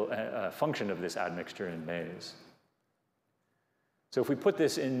potential function of this admixture in maize. So if we put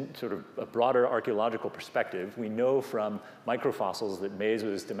this in sort of a broader archaeological perspective, we know from microfossils that maize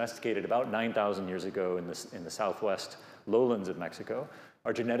was domesticated about 9,000 years ago in the southwest lowlands of Mexico.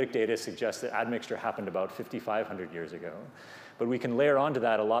 Our genetic data suggests that admixture happened about 5,500 years ago. But we can layer onto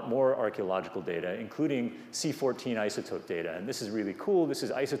that a lot more archaeological data, including C14 isotope data. And this is really cool. This is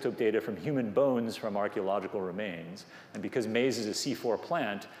isotope data from human bones from archaeological remains. And because maize is a C4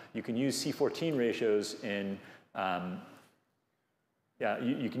 plant, you can use C14 ratios in,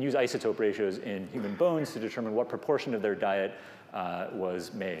 you can use isotope ratios in human bones to determine what proportion of their diet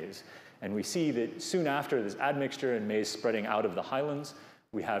was maize. And we see that soon after this admixture and maize spreading out of the highlands,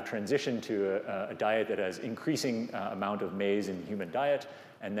 we have transition to a diet that has increasing amount of maize in human diet,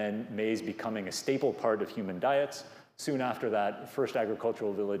 and then maize becoming a staple part of human diets. Soon after that, first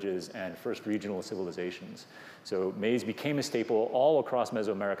agricultural villages and first regional civilizations. So maize became a staple all across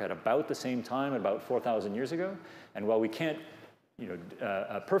Mesoamerica at about the same time, about 4,000 years ago. And while we can't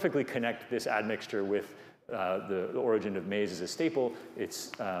perfectly connect this admixture with the origin of maize as a staple,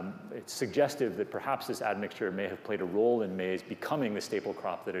 it's suggestive that perhaps this admixture may have played a role in maize becoming the staple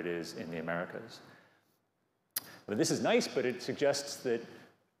crop that it is in the Americas. But this is nice, but it suggests that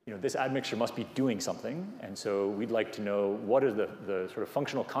this admixture must be doing something, and so we'd like to know what are the sort of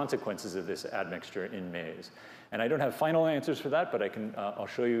functional consequences of this admixture in maize. And I don't have final answers for that, but I'll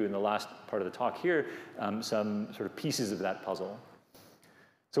show you in the last part of the talk here some sort of pieces of that puzzle.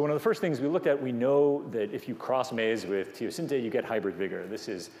 So one of the first things we looked at, we know that if you cross maize with teosinte, you get hybrid vigor. This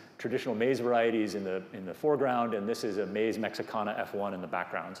is traditional maize varieties in the foreground, and this is a maize mexicana F1 in the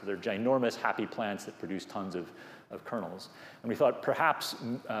background. So they're ginormous, happy plants that produce tons of kernels. And we thought perhaps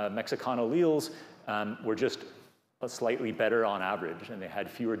Mexicana alleles were just slightly better on average, and they had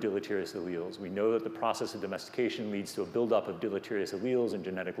fewer deleterious alleles. We know that the process of domestication leads to a buildup of deleterious alleles and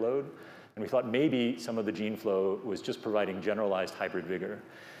genetic load. And we thought maybe some of the gene flow was just providing generalized hybrid vigor.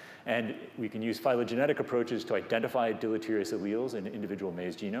 And we can use phylogenetic approaches to identify deleterious alleles in individual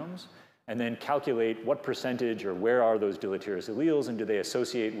maize genomes, and then calculate what percentage or where are those deleterious alleles, and do they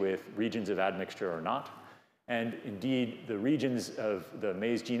associate with regions of admixture or not. And indeed, the regions of the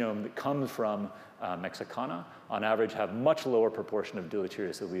maize genome that come from Mexicana, on average, have much lower proportion of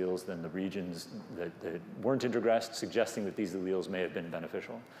deleterious alleles than the regions that weren't introgressed, suggesting that these alleles may have been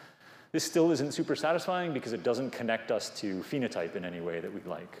beneficial. This still isn't super satisfying because it doesn't connect us to phenotype in any way that we'd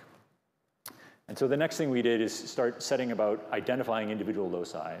like. And so the next thing we did is start setting about identifying individual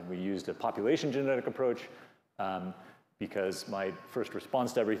loci. And we used a population genetic approach because my first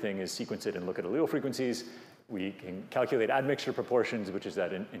response to everything is sequence it and look at allele frequencies. We can calculate admixture proportions, which is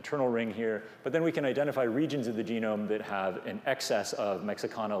that internal ring here, but then we can identify regions of the genome that have an excess of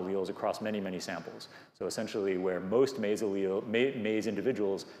Mexicana alleles across many, many samples. So essentially where most maize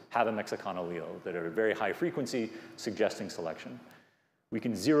individuals have a Mexicana allele that are at very high frequency, suggesting selection. We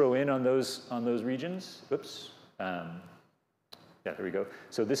can zero in on those regions. Oops. Yeah, there we go.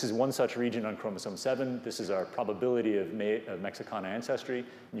 So this is one such region on chromosome 7. This is our probability of Mexicana ancestry.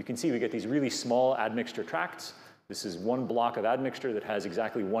 And you can see we get these really small admixture tracts. This is one block of admixture that has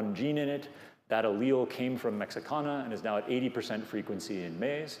exactly one gene in it. That allele came from Mexicana and is now at 80% frequency in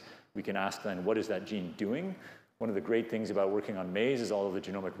maize. We can ask then, what is that gene doing? One of the great things about working on maize is all of the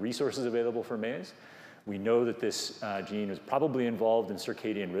genomic resources available for maize. We know that this gene is probably involved in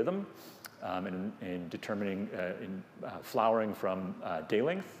circadian rhythm. In determining flowering from day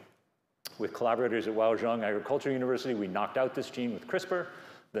length. With collaborators at Zhejiang Agricultural University, we knocked out this gene with CRISPR.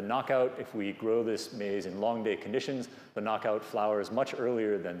 The knockout, if we grow this maize in long day conditions, the knockout flowers much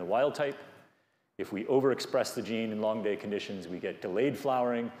earlier than the wild type. If we overexpress the gene in long day conditions, we get delayed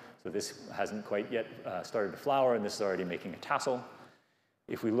flowering. So this hasn't quite yet started to flower, and this is already making a tassel.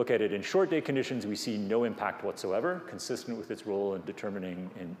 If we look at it in short day conditions, we see no impact whatsoever, consistent with its role in determining,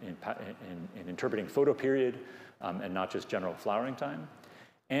 in interpreting photoperiod and not just general flowering time.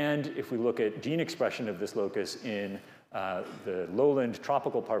 And if we look at gene expression of this locus in the lowland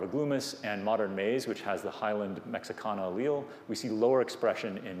tropical parviglumis and modern maize, which has the highland Mexicana allele, we see lower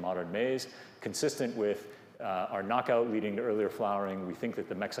expression in modern maize, consistent with our knockout leading to earlier flowering. We think that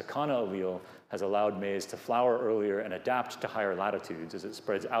the Mexicana allele has allowed maize to flower earlier and adapt to higher latitudes as it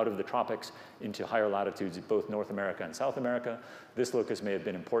spreads out of the tropics into higher latitudes in both North America and South America. This locus may have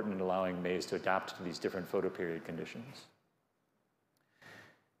been important in allowing maize to adapt to these different photoperiod conditions.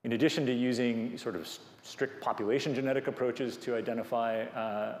 In addition to using sort of strict population genetic approaches to identify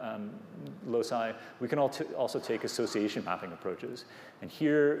loci, we can also take association mapping approaches. And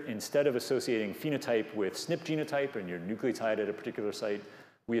here, instead of associating phenotype with SNP genotype and your nucleotide at a particular site,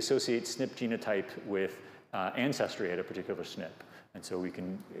 we associate SNP genotype with ancestry at a particular SNP. And so we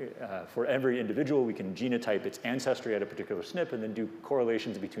can, for every individual, we can genotype its ancestry at a particular SNP and then do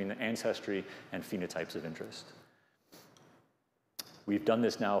correlations between the ancestry and phenotypes of interest. We've done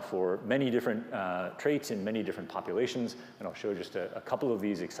this now for many different traits in many different populations, and I'll show just a couple of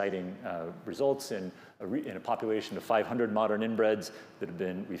these exciting results in a population of 500 modern inbreds that have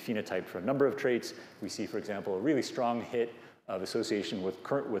been phenotyped for a number of traits. We see, for example, a really strong hit of association with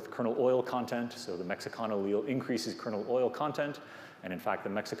kernel oil content. So the Mexicana allele increases kernel oil content, and in fact, the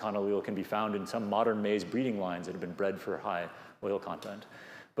Mexicana allele can be found in some modern maize breeding lines that have been bred for high oil content.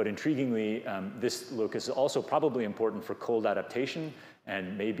 But intriguingly, this locus is also probably important for cold adaptation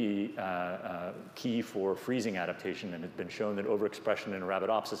and may be key for freezing adaptation. And it's been shown that overexpression in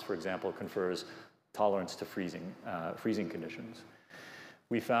Arabidopsis, for example, confers tolerance to freezing conditions.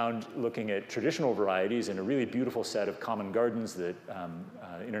 we found, looking at traditional varieties in a really beautiful set of common gardens that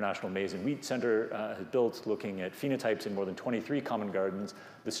International Maize and Wheat Center has built, looking at phenotypes in more than 23 common gardens,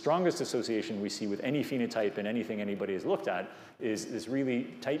 the strongest association we see with any phenotype in anything anybody has looked at is this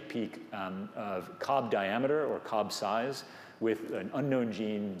really tight peak of cob diameter or cob size with an unknown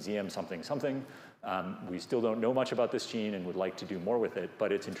gene, ZM something something. We still don't know much about this gene and would like to do more with it,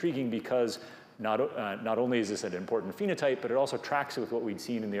 but it's intriguing because not only is this an important phenotype, but it also tracks with what we'd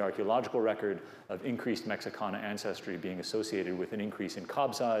seen in the archaeological record of increased Mexicana ancestry being associated with an increase in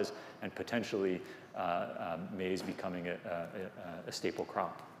cob size and potentially maize becoming a staple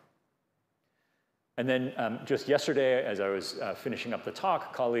crop. And then just yesterday, as I was finishing up the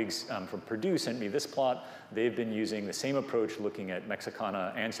talk, colleagues from Purdue sent me this plot. They've been using the same approach, looking at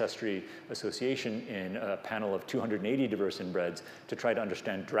Mexicana ancestry association in a panel of 280 diverse inbreds to try to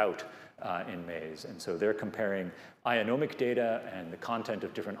understand drought in maize. And so they're comparing ionomic data and the content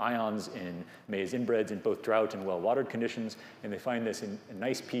of different ions in maize inbreds in both drought and well-watered conditions. And they find this in a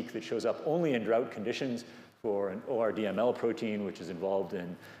nice peak that shows up only in drought conditions for an ORDML protein, which is involved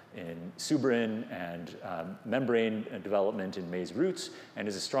in suberin and membrane development in maize roots, and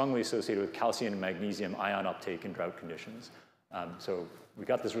is strongly associated with calcium and magnesium ion uptake in drought conditions. So we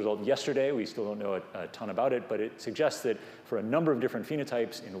got this result yesterday. We still don't know a ton about it, but it suggests that for a number of different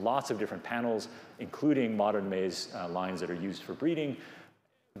phenotypes in lots of different panels, including modern maize lines that are used for breeding,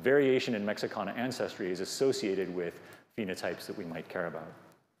 variation in Mexicana ancestry is associated with phenotypes that we might care about.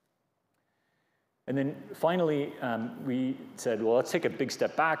 And then finally, we said, well, let's take a big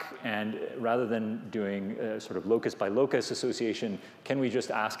step back, and rather than doing sort of locus by locus association, can we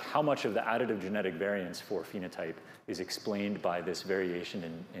just ask how much of the additive genetic variance for phenotype is explained by this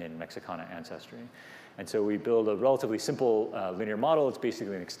variation in Mexicana ancestry? And so we build a relatively simple linear model. It's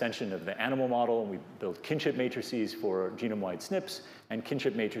basically an extension of the animal model. We build kinship matrices for genome-wide SNPs and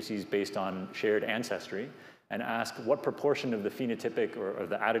kinship matrices based on shared ancestry, and ask what proportion of the phenotypic or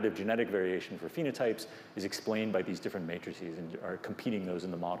the additive genetic variation for phenotypes is explained by these different matrices and are competing those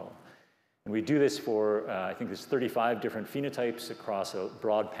in the model. And we do this for, I think there's 35 different phenotypes across a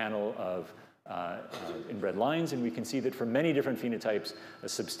broad panel of inbred lines, and we can see that for many different phenotypes, a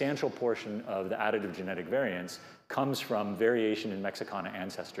substantial portion of the additive genetic variance comes from variation in Mexicana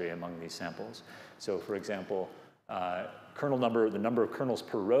ancestry among these samples. So for example, kernel number, the number of kernels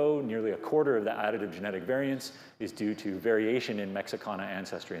per row, nearly a quarter of the additive genetic variance is due to variation in Mexicana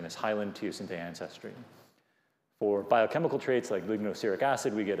ancestry, in this hyaline teosinte ancestry. For biochemical traits like lignoceric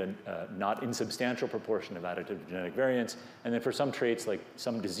acid, we get a not insubstantial proportion of additive genetic variance. And then for some traits, like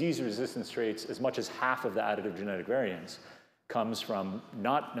some disease resistance traits, as much as half of the additive genetic variance comes from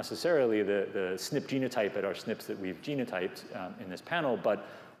not necessarily the SNP genotype at our SNPs that we've genotyped in this panel, but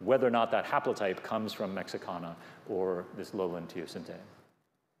whether or not that haplotype comes from Mexicana or this lowland teosinte.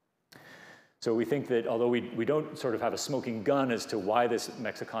 So we think that although we don't sort of have a smoking gun as to why this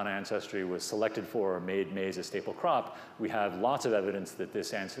Mexicana ancestry was selected for or made maize a staple crop, we have lots of evidence that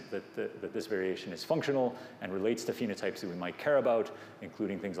this variation is functional and relates to phenotypes that we might care about,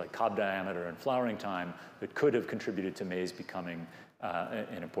 including things like cob diameter and flowering time, that could have contributed to maize becoming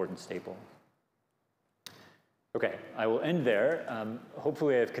an important staple. Okay, I will end there.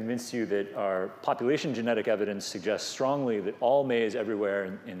 Hopefully I've convinced you that our population genetic evidence suggests strongly that all maize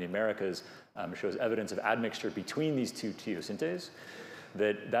everywhere in the Americas shows evidence of admixture between these two teosintes,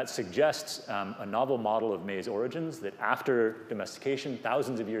 that suggests a novel model of maize origins, that after domestication,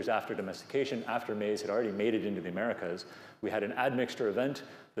 thousands of years after domestication, after maize had already made it into the Americas, we had an admixture event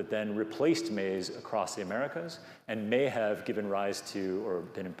that then replaced maize across the Americas and may have given rise to or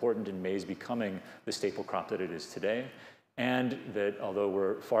been important in maize becoming the staple crop that it is today. And that although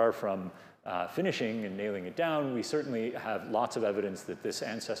we're far from finishing and nailing it down, we certainly have lots of evidence that this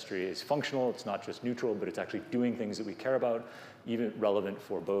ancestry is functional. It's not just neutral, but it's actually doing things that we care about, even relevant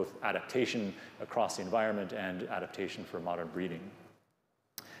for both adaptation across the environment and adaptation for modern breeding.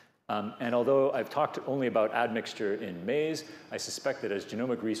 And although I've talked only about admixture in maize, I suspect that as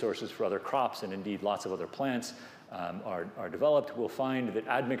genomic resources for other crops and indeed lots of other plants are developed, we'll find that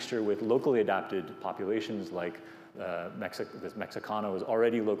admixture with locally adapted populations like this Mexicana was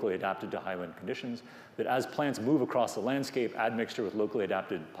already locally adapted to highland conditions, that as plants move across the landscape, admixture with locally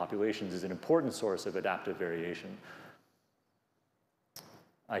adapted populations is an important source of adaptive variation.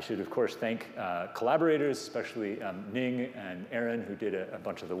 I should, of course, thank collaborators, especially Ning and Aaron, who did a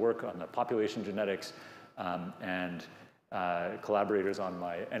bunch of the work on the population genetics, and collaborators on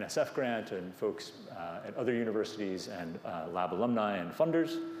my NSF grant, and folks at other universities, and lab alumni and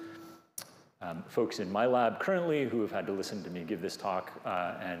funders. Folks in my lab currently who have had to listen to me give this talk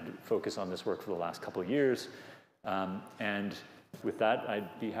and focus on this work for the last couple of years. And With that,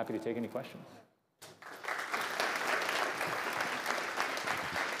 I'd be happy to take any questions.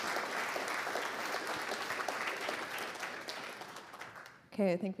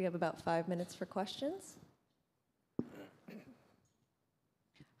 Okay, I think we have about 5 minutes for questions.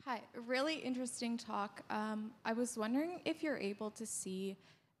 Hi, really interesting talk. I was wondering if you're able to see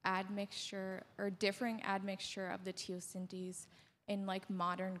admixture or differing admixture of the teosynths in like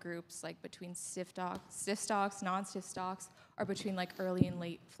modern groups, like between stiff stalks, non-stiff stalks, or between like early and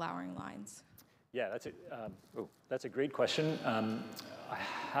late flowering lines. Yeah, that's a great question. I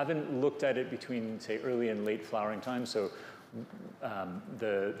haven't looked at it between, say, early and late flowering time. So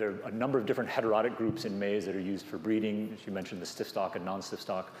there are a number of different heterotic groups in maize that are used for breeding. As you mentioned, the stiff stalk and non-stiff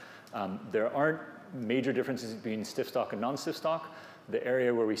stalk. There aren't major differences between stiff stalk and non-stiff stalk. The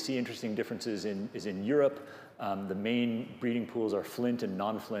area where we see interesting differences is in Europe. The main breeding pools are flint and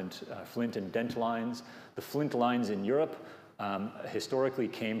non-flint, flint and dent lines. The flint lines in Europe historically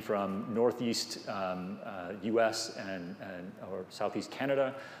came from northeast US or southeast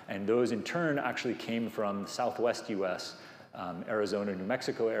Canada, and those in turn actually came from southwest US, Arizona, New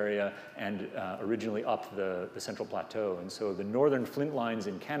Mexico area, and originally up the Central Plateau. And so the northern flint lines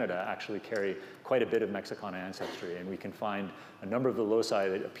in Canada actually carry quite a bit of Mexicana ancestry, and we can find a number of the loci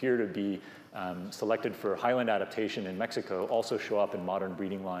that appear to be selected for highland adaptation in Mexico also show up in modern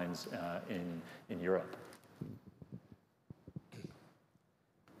breeding lines in Europe.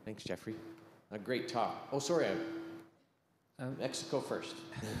 Thanks, Jeffrey. A great talk. Oh, sorry, Mexico first.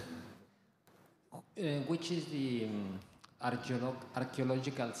 Which is the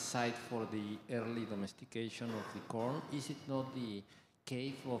archaeological site for the early domestication of the corn? Is it not the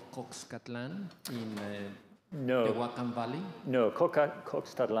cave of Coxcatlan in No. the Huacan Valley? No,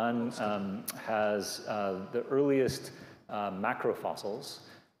 Coxcatlan has the earliest macrofossils.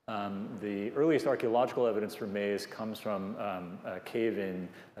 The earliest archaeological evidence for maize comes from a cave in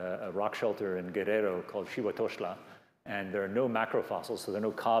a rock shelter in Guerrero called Xihuatoxtla, and there are no macrofossils, so there are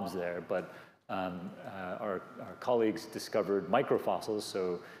no cobs there, but our colleagues discovered microfossils,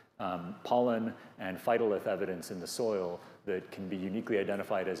 so pollen and phytolith evidence in the soil that can be uniquely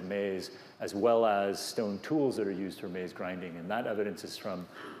identified as maize, as well as stone tools that are used for maize grinding, and that evidence is from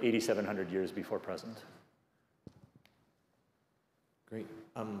 8,700 years before present. Great.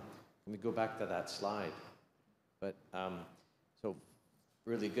 Let me go back to that slide. But so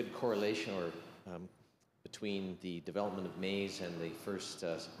really good correlation between the development of maize and the first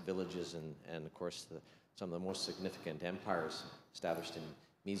villages and of course some of the most significant empires established in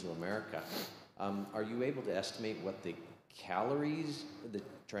Mesoamerica. Are you able to estimate what the calories,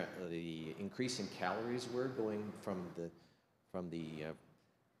 the increase in calories were going from the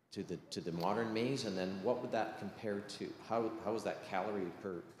modern maize, and then what would that compare to? How is that calorie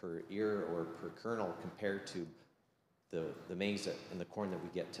per ear or per kernel compared to the maize and the corn that we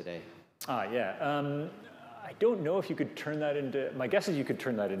get today? Yeah. I don't know if you could turn that into, my guess is you could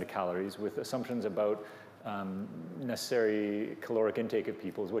turn that into calories with assumptions about necessary caloric intake of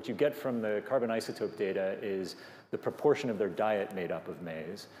peoples. What you get from the carbon isotope data is the proportion of their diet made up of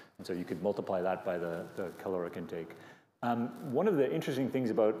maize. And so you could multiply that by the caloric intake. One of the interesting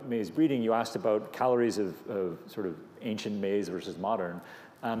things about maize breeding, you asked about calories of sort of ancient maize versus modern.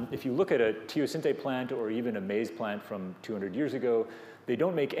 If you look at a teosinte plant or even a maize plant from 200 years ago, they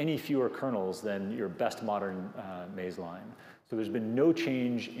don't make any fewer kernels than your best modern maize line. So there's been no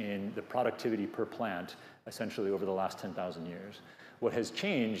change in the productivity per plant, essentially over the last 10,000 years. What has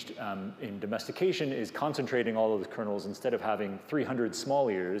changed in domestication is concentrating all of the kernels. Instead of having 300 small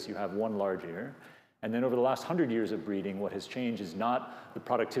ears, you have one large ear. And then over the last 100 years of breeding, what has changed is not the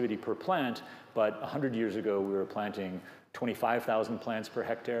productivity per plant, but 100 years ago we were planting 25,000 plants per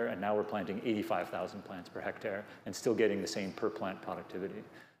hectare, and now we're planting 85,000 plants per hectare, and still getting the same per plant productivity.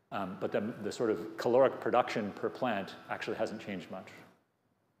 But the sort of caloric production per plant actually hasn't changed much.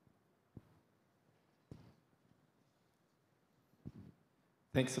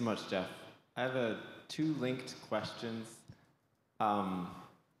 Thanks so much, Jeff. I have two linked questions.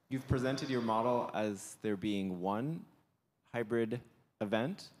 You've presented your model as there being one hybrid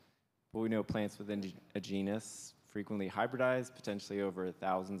event, but we know plants within a genus frequently hybridize, potentially over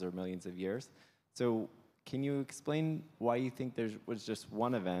thousands or millions of years. So can you explain why you think there was just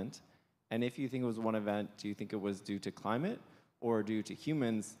one event? And if you think it was one event, do you think it was due to climate or due to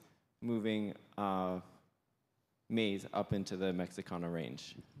humans moving maize up into the Mexicana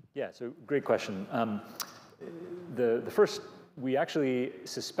range? Yeah, so great question. The first, we actually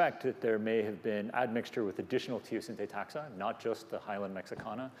suspect that there may have been admixture with additional teosinte taxa, not just the highland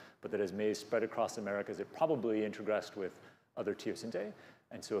Mexicana, but that as maize spread across the Americas, it probably introgressed with other teosinte.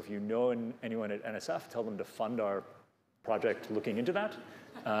 And so if you know anyone at NSF, tell them to fund our project looking into that,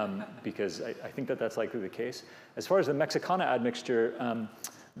 because I think that that's likely the case. As far as the Mexicana admixture,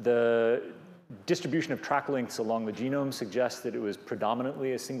 the distribution of track lengths along the genome suggests that it was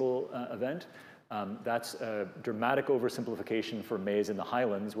predominantly a single event. That's a dramatic oversimplification for maize in the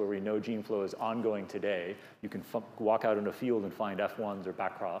highlands, where we know gene flow is ongoing today. You can walk out in a field and find F1s or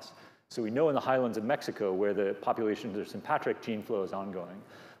backcross. So we know in the highlands of Mexico, where the populations are sympatric, gene flow is ongoing.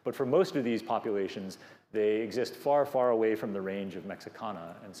 But for most of these populations, they exist far, far away from the range of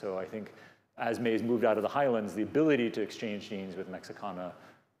Mexicana. And so I think as maize moved out of the highlands, the ability to exchange genes with Mexicana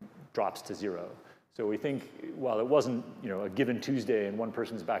drops to 0. So we think, while it wasn't a given Tuesday in one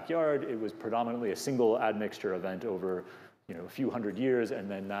person's backyard, it was predominantly a single admixture event over a few hundred years, and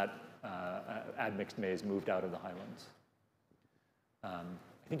then that admixed maize moved out of the highlands. I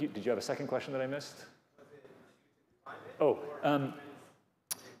think did you have a second question that I missed? Oh,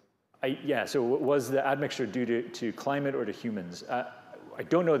 yeah, so was the admixture due to climate or to humans? I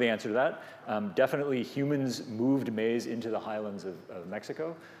don't know the answer to that. Definitely humans moved maize into the highlands of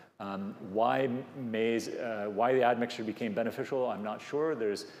Mexico. Why the admixture became beneficial, I'm not sure.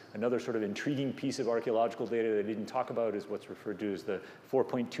 There's another sort of intriguing piece of archaeological data that I didn't talk about, is what's referred to as the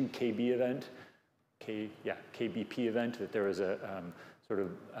 4.2 KB event, KBP event, that there was a sort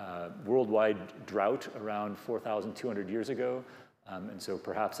of worldwide drought around 4,200 years ago. And so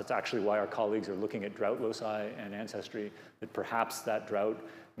perhaps that's actually why our colleagues are looking at drought loci and ancestry, that perhaps that drought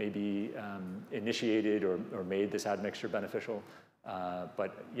maybe initiated or made this admixture beneficial.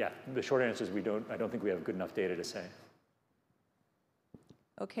 But yeah, the short answer is I don't think we have good enough data to say.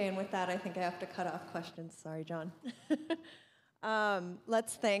 Okay, and with that, I think I have to cut off questions. Sorry, John.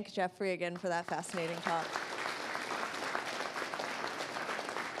 Let's thank Jeffrey again for that fascinating talk.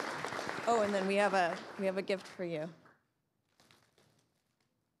 Oh, and then we have a gift for you.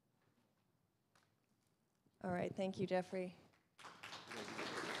 All right, thank you, Jeffrey.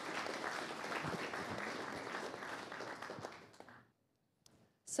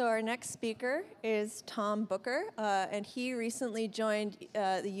 So our next speaker is Tom Booker, and he recently joined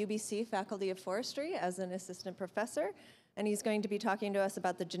the UBC Faculty of Forestry as an assistant professor, and he's going to be talking to us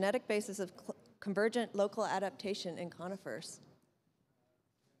about the genetic basis of convergent local adaptation in conifers.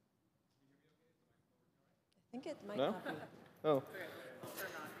 I think it might not be. Oh.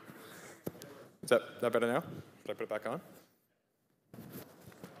 Is that better now? Should I put it back on?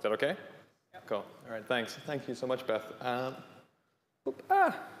 Is that okay? Yep. Cool. All right, thanks. Thank you so much, Beth. How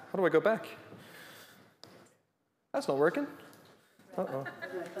do I go back? That's not working. Uh-oh.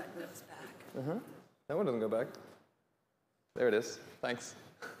 That one doesn't go back. There it is. Thanks.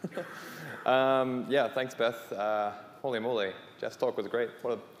 Yeah, thanks, Beth. Holy moly. Jeff's talk was great.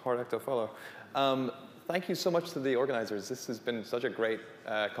 What a hard act to follow. Thank you so much to the organizers. This has been such a great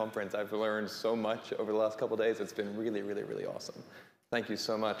conference. I've learned so much over the last couple of days. It's been really, really, really awesome. Thank you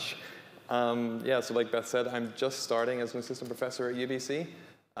so much. Yeah, so like Beth said, I'm just starting as an assistant professor at UBC.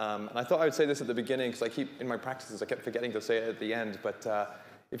 And I thought I would say this at the beginning, because in my practices, I kept forgetting to say it at the end. But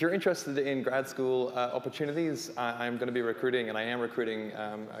if you're interested in grad school opportunities, I'm going to be recruiting, and I am recruiting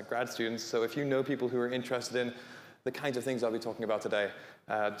grad students. So if you know people who are interested in the kinds of things I'll be talking about today,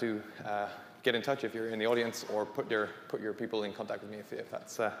 do get in touch if you're in the audience, or put your people in contact with me if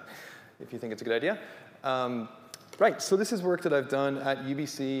you think it's a good idea. Right, so this is work that I've done at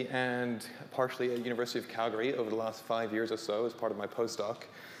UBC and partially at University of Calgary over the last 5 years or so as part of my postdoc.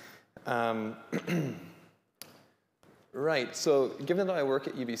 Right, so given that I work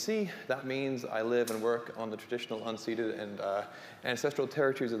at UBC, that means I live and work on the traditional unceded and ancestral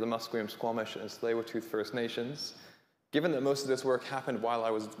territories of the Musqueam, Squamish, and Tsleil-Waututh First Nations. Given that most of this work happened while I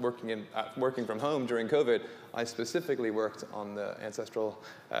was working from home during COVID, I specifically worked on the ancestral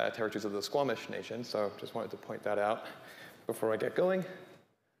territories of the Squamish Nation, so just wanted to point that out before I get going.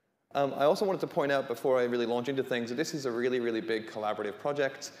 I also wanted to point out before I really launch into things that this is a really, really big collaborative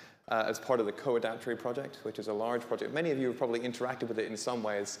project as part of the Co-Adaptory project, which is a large project. Many of you have probably interacted with it in some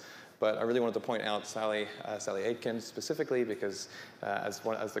ways, but I really wanted to point out Sally Aitken specifically, because as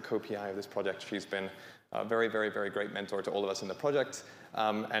the co-PI of this project, she's been a very, very, very great mentor to all of us in the project.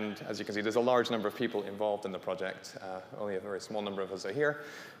 And as you can see, there's a large number of people involved in the project. Only a very small number of us are here.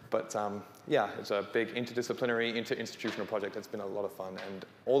 But yeah, it's a big interdisciplinary, inter-institutional project. It's been a lot of fun. And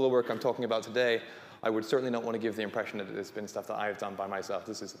all the work I'm talking about today, I would certainly not want to give the impression that it's been stuff that I've done by myself.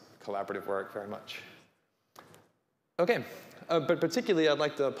 This is collaborative work very much. OK, but particularly, I'd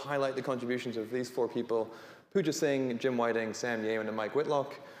like to highlight the contributions of these 4 people: Pooja Singh, Jim Whiting, Sam Yeaman, and Mike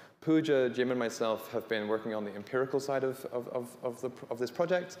Whitlock. Pooja, Jim, and myself have been working on the empirical side of this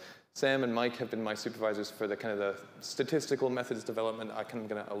project. Sam and Mike have been my supervisors for the kind of the statistical methods development I'm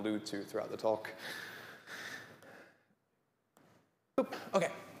going to allude to throughout the talk. OK.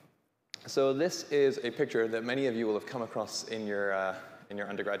 So this is a picture that many of you will have come across in your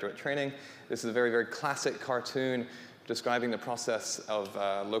undergraduate training. This is a very, very classic cartoon describing the process of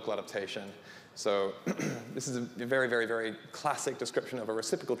local adaptation. So this is a very, very, very classic description of a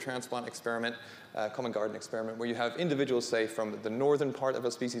reciprocal transplant experiment, common garden experiment, where you have individuals, say, from the northern part of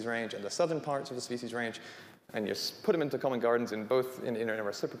a species range and the southern parts of the species range, and you put them into common gardens in both in a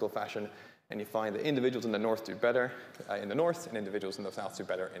reciprocal fashion, and you find that individuals in the north do better in the north, and individuals in the south do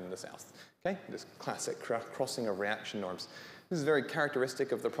better in the south. Okay? This classic crossing of reaction norms. This is very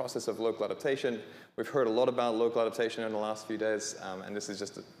characteristic of the process of local adaptation. We've heard a lot about local adaptation in the last few days, and this is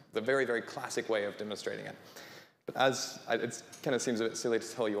just the very, very classic way of demonstrating it. But it kind of seems a bit silly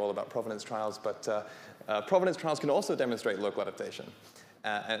to tell you all about provenance trials, but provenance trials can also demonstrate local adaptation.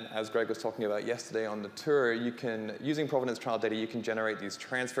 And as Greg was talking about yesterday on the tour, using provenance trial data, you can generate these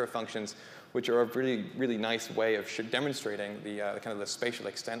transfer functions, which are a really, really nice way of demonstrating the kind of the spatial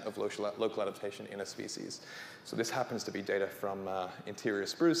extent of local adaptation in a species. So this happens to be data from interior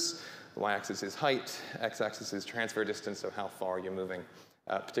spruce. The y-axis is height, x-axis is transfer distance, so how far you're moving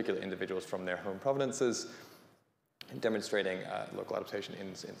particular individuals from their home provenances, demonstrating local adaptation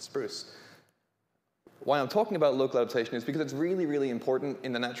in spruce. Why I'm talking about local adaptation is because it's really, really important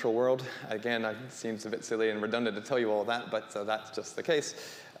in the natural world. Again, it seems a bit silly and redundant to tell you all that, but that's just the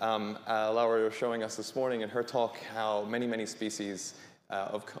case. Laura was showing us this morning in her talk how many, many species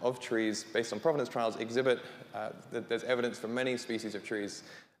of trees, based on provenance trials, exhibit, there's evidence for many species of trees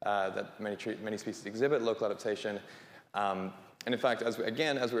that many species exhibit local adaptation. And in fact, as we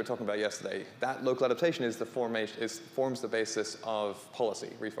were talking about yesterday, that local adaptation forms the basis of policy,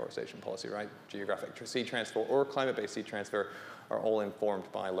 reforestation policy, right? Geographic seed transfer or climate-based seed transfer are all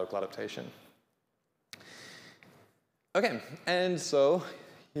informed by local adaptation. Okay, and so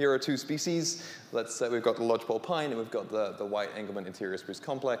here are two species. Let's say we've got the lodgepole pine and we've got the white Engelmann interior spruce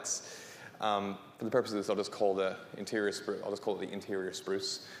complex. For the purpose of this, I'll just call it the interior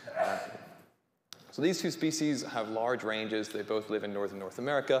spruce. So these two species have large ranges. They both live in northern North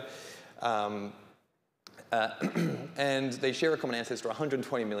America. And they share a common ancestor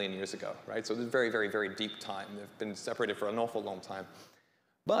 120 million years ago, right? So this is very, very, very deep time. They've been separated for an awful long time.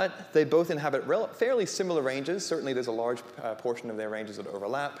 But they both inhabit fairly similar ranges. Certainly there's a large portion of their ranges that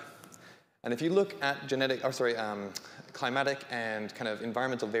overlap. And if you look at climatic and kind of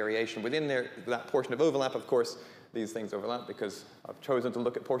environmental variation within that portion of overlap, of course, these things overlap because I've chosen to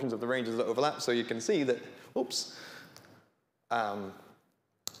look at portions of the ranges that overlap, so you can see that,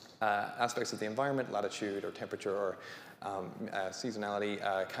 aspects of the environment, latitude or temperature or seasonality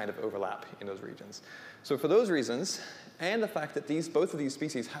kind of overlap in those regions. So for those reasons, and the fact that both of these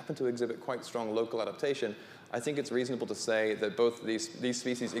species happen to exhibit quite strong local adaptation, I think it's reasonable to say that both these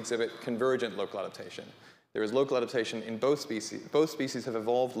species exhibit convergent local adaptation. There is local adaptation in both species. Both species have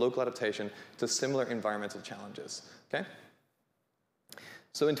evolved local adaptation to similar environmental challenges. Okay?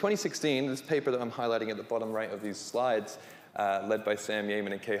 So in 2016, this paper that I'm highlighting at the bottom right of these slides, led by Sam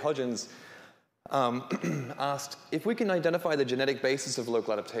Yeaman and Kay Hodgins, asked, if we can identify the genetic basis of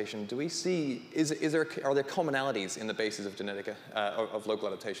local adaptation, do we see, are there commonalities in the basis of local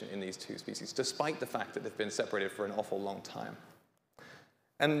adaptation in these two species, despite the fact that they've been separated for an awful long time?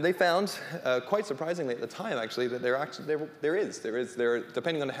 And they found, quite surprisingly at the time, actually, that there is,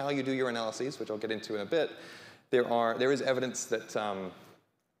 depending on how you do your analyses, which I'll get into in a bit, there is evidence that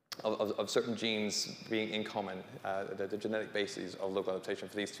of certain genes being in common. The genetic bases of local adaptation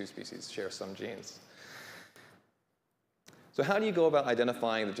for these two species share some genes. So how do you go about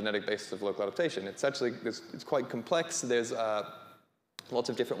identifying the genetic basis of local adaptation? It's actually it's quite complex. There's lots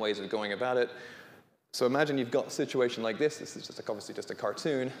of different ways of going about it. So imagine you've got a situation like this. This is obviously just a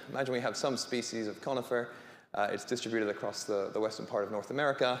cartoon. Imagine we have some species of conifer. It's distributed across the western part of North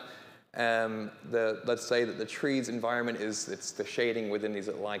America. Let's say that the tree's environment it's the shading within these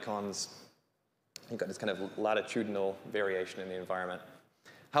little icons. You've got this kind of latitudinal variation in the environment.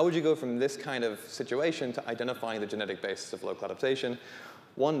 How would you go from this kind of situation to identifying the genetic basis of local adaptation?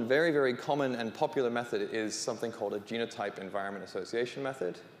 One very, very common and popular method is something called a genotype environment association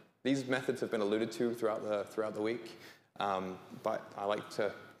method. These methods have been alluded to throughout the week, but I like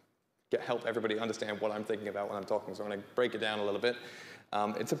to help everybody understand what I'm thinking about when I'm talking, so I'm going to break it down a little bit.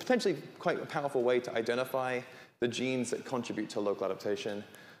 It's a potentially quite a powerful way to identify the genes that contribute to local adaptation.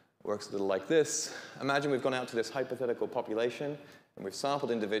 It works a little like this. Imagine we've gone out to this hypothetical population, and we've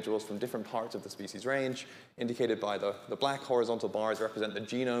sampled individuals from different parts of the species range, indicated by the black horizontal bars represent the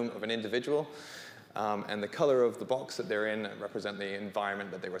genome of an individual. And the color of the box that they're in represent the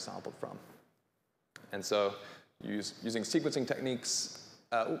environment that they were sampled from. And so using sequencing techniques,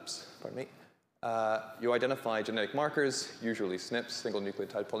 you identify genetic markers, usually SNPs, single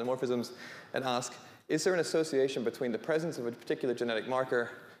nucleotide polymorphisms, and ask, is there an association between the presence of a particular genetic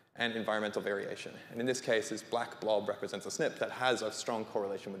marker and environmental variation? And in this case, this black blob represents a SNP that has a strong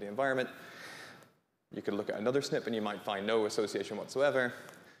correlation with the environment. You could look at another SNP and you might find no association whatsoever.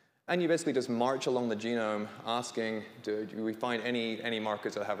 And you basically just march along the genome asking, do we find any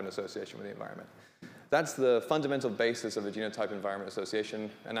markers that have an association with the environment? That's the fundamental basis of the genotype environment association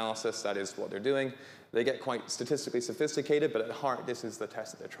analysis. That is what they're doing. They get quite statistically sophisticated, but at heart, this is the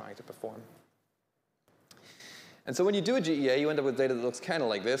test that they're trying to perform. And so when you do a GEA, you end up with data that looks kind of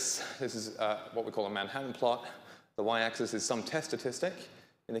like this. This is what we call a Manhattan plot. The y-axis is some test statistic.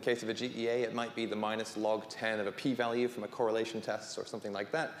 In the case of a GEA, it might be the minus log 10 of a p-value from a correlation test or something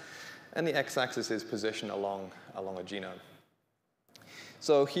like that. And the x-axis is position along a genome.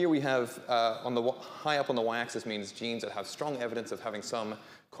 So here we have, high up on the y-axis means genes that have strong evidence of having some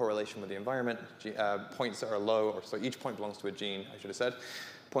correlation with the environment. Points that are low, or so each point belongs to a gene, I should have said.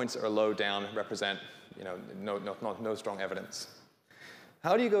 Points that are low down represent no strong evidence.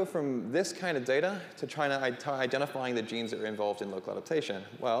 How do you go from this kind of data to identifying the genes that are involved in local adaptation?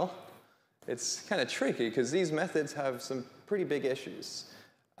 Well, it's kind of tricky, because these methods have some pretty big issues.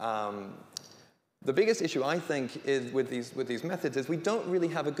 The biggest issue, I think, is with these methods is we don't really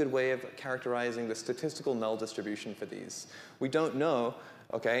have a good way of characterizing the statistical null distribution for these. We don't know,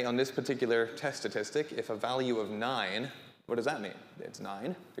 OK, on this particular test statistic, if a value of 9, what does that mean? It's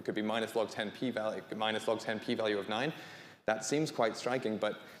 9. It could be minus log 10 p-value of 9. That seems quite striking,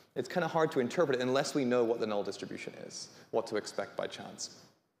 but it's kind of hard to interpret it unless we know what the null distribution is, what to expect by chance.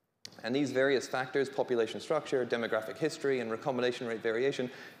 And these various factors, population structure, demographic history, and recombination rate variation,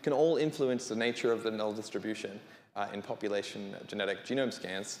 can all influence the nature of the null distribution in population genetic genome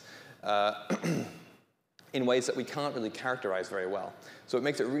scans in ways that we can't really characterize very well. So it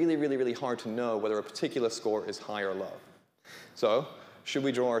makes it really, really, really hard to know whether a particular score is high or low. So should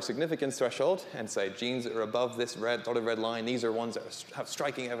we draw our significance threshold and say genes that are above this dotted red line, these are ones that have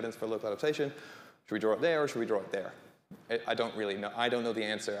striking evidence for local adaptation? Should we draw it there or should we draw it there? I don't really know. I don't know the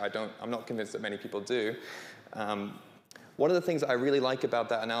answer. I'm not convinced that many people do. One of the things I really like about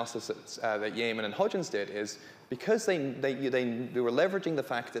that analysis that Yeaman and Hodgins did is because they were leveraging the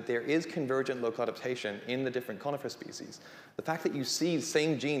fact that there is convergent local adaptation in the different conifer species. The fact that you see the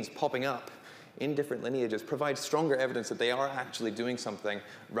same genes popping up in different lineages provides stronger evidence that they are actually doing something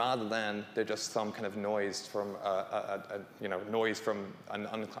rather than they're just some kind of noise from an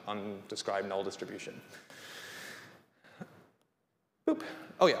undescribed null distribution. Boop.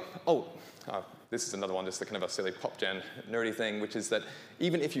 Oh, yeah. This is another one, just kind of a silly pop-gen nerdy thing, which is that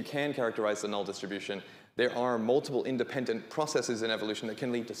even if you can characterize the null distribution, there are multiple independent processes in evolution that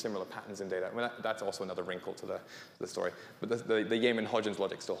can lead to similar patterns in data. I mean, that's also another wrinkle to the story. But the Yeaman-Hodgins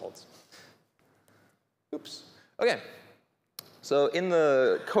logic still holds. Oops. OK. So in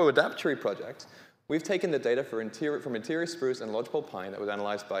the co-adaptory project, we've taken the data from interior spruce and lodgepole pine that was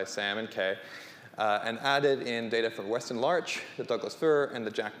analyzed by Sam and Kay, and added in data from western larch, the Douglas-fir, and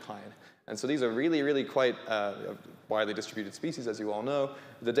the jack pine. And so these are really, really quite widely distributed species, as you all know.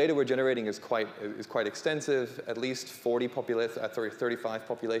 The data we're generating is quite extensive, at least 35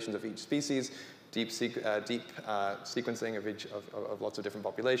 populations of each species, deep sequencing of lots of different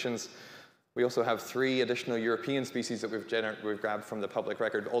populations. We also have 3 additional European species that we've grabbed from the public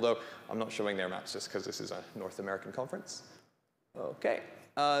record, although I'm not showing their maps just because this is a North American conference. OK.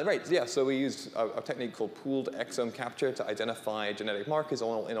 Right, yeah, so we used a technique called pooled exome capture to identify genetic markers in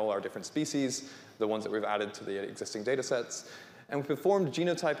all our different species, the ones that we've added to the existing data sets. And we performed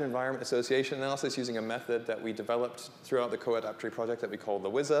genotype environment association analysis using a method that we developed throughout the co-adaptory project that we call the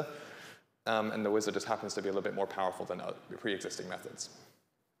WISA. And the WISA just happens to be a little bit more powerful than pre-existing methods.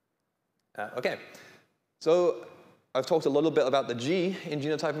 OK, so I've talked a little bit about the G in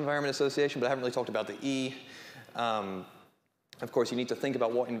genotype environment association, but I haven't really talked about the E. Of course, you need to think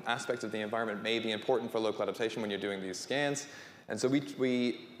about what aspects of the environment may be important for local adaptation when you're doing these scans. And so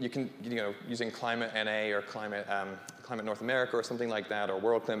you can, using Climate NA or Climate North America or something like that, or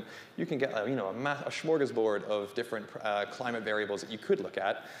WorldClim, you can get a smorgasbord of different climate variables that you could look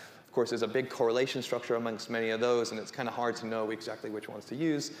at. Of course, there's a big correlation structure amongst many of those, and it's kind of hard to know exactly which ones to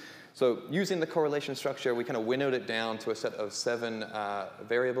use. So using the correlation structure, we kind of winnowed it down to a set of 7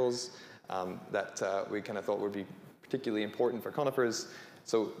 variables that we kind of thought would be particularly important for conifers.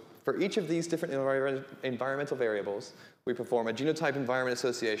 So for each of these different environmental variables, we perform a genotype environment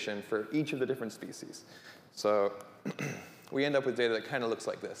association for each of the different species. So we end up with data that kind of looks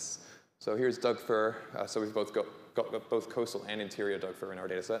like this. So here's Doug-fir. So we've both got both coastal and interior Doug-fir in our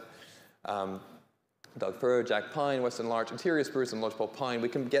data set. Doug-fir, jack pine, western larch, interior spruce, and lodgepole pine, we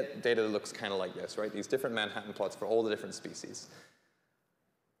can get data that looks kind of like this, right? These different Manhattan plots for all the different species.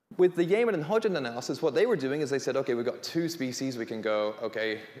 With the Yeaman and Hodgin analysis, what they were doing is they said, okay, we've got 2 species. We can go,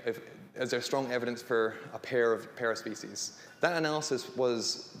 okay, is there strong evidence for a pair of species? That analysis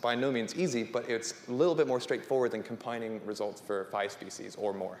was by no means easy, but it's a little bit more straightforward than combining results for 5 species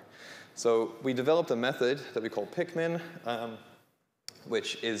or more. So we developed a method that we call PICMIN,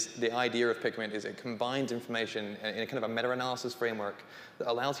 which is the idea of PICMIN is it combines information in a kind of a meta-analysis framework that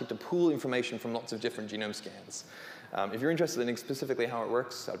allows you to pool information from lots of different genome scans. If you're interested in specifically how it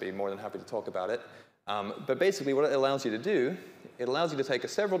works, I'd be more than happy to talk about it. But basically what it allows you to do, it allows you to take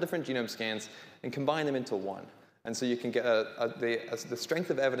several different genome scans and combine them into one. And so you can get the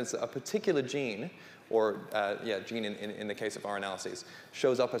strength of evidence that a particular gene, or gene in the case of our analyses,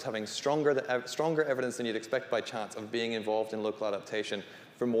 shows up as having stronger evidence than you'd expect by chance of being involved in local adaptation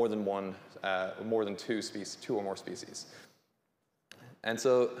for more than two or more species. And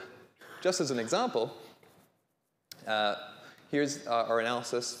so just as an example, here's our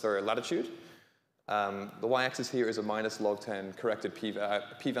analysis for latitude. The y-axis here is a minus log 10 corrected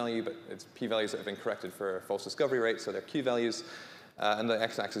p-value, but it's p-values that have been corrected for false discovery rate, so they're q-values. And the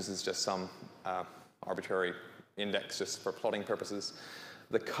x-axis is just some arbitrary index just for plotting purposes.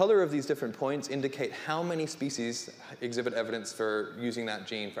 The color of these different points indicate how many species exhibit evidence for using that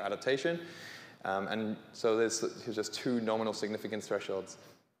gene for adaptation. And so here's just 2 nominal significance thresholds.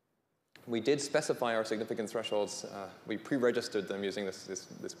 We did specify our significance thresholds. We pre-registered them using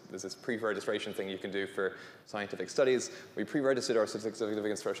this pre-registration thing you can do for scientific studies. We pre-registered our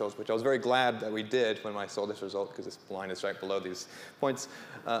significance thresholds, which I was very glad that we did when I saw this result, because this line is right below these points.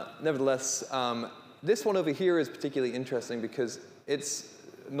 Nevertheless, this one over here is particularly interesting because it's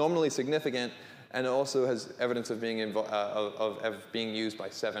nominally significant, and it also has evidence of being used by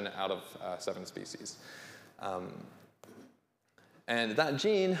 7 out of 7 species. And that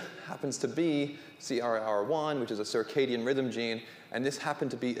gene happens to be CRR1, which is a circadian rhythm gene, and this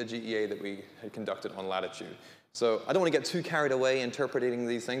happened to be a GEA that we had conducted on latitude. So I don't want to get too carried away interpreting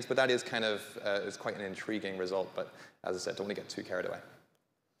these things, but that is kind of is quite an intriguing result. But as I said, don't want to get too carried away.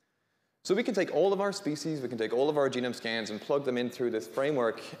 So we can take all of our species, we can take all of our genome scans and plug them in through this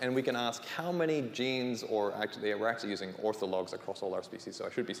framework, and we can ask how many genes, or actually we're actually using orthologs across all our species, so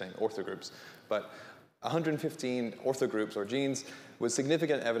I should be saying orthogroups, but 115 orthogroups or genes with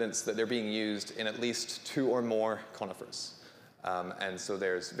significant evidence that they're being used in at least 2 or more conifers. And so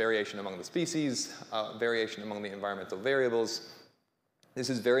there's variation among the species, variation among the environmental variables. This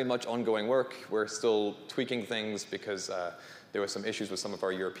is very much ongoing work. We're still tweaking things because there were some issues with some of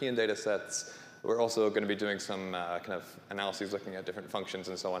our European data sets. We're also going to be doing some kind of analyses looking at different functions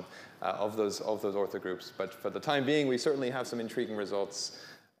and so on of those orthogroups. But for the time being, we certainly have some intriguing results.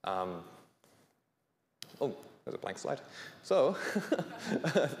 Oh, there's a blank slide. So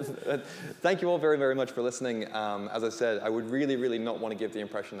thank you all very, very much for listening. As I said, I would really, really not want to give the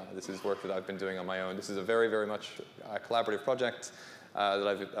impression that this is work that I've been doing on my own. This is a very, very much collaborative project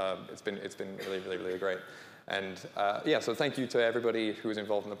that it's been really, really, really great. And yeah, so thank you to everybody who is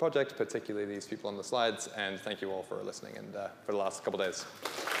involved in the project, particularly these people on the slides, and thank you all for listening and for the last couple days.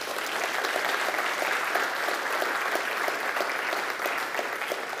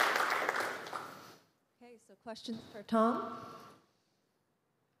 So questions for Tom?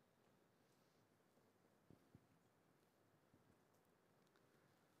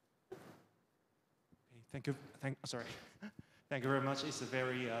 Thank you very much. It's a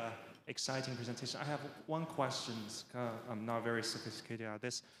very exciting presentation. I have one question. I'm not very sophisticated at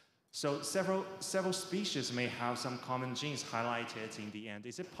this. So several species may have some common genes highlighted in the end.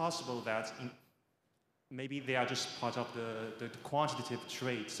 Is it possible that maybe they are just part of the quantitative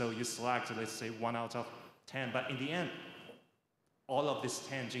trait? So you select, let's say, 1 out of 10, but in the end, all of these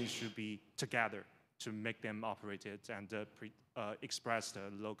 10 genes should be together to make them operated and express the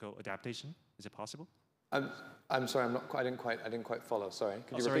local adaptation. Is it possible? I'm sorry, I didn't quite follow. Sorry,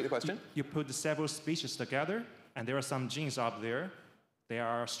 could you repeat the question? You put the several species together, and there are some genes up there. They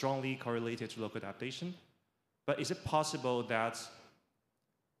are strongly correlated to local adaptation. But is it possible that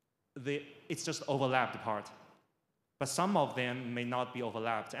it's just overlapped part? But some of them may not be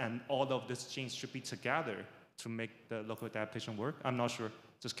overlapped, and all of these genes should be together to make the local adaptation work? I'm not sure.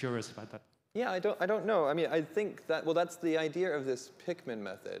 Just curious about that. Yeah, I don't know. I mean, I think that, well, that's the idea of this PICMIN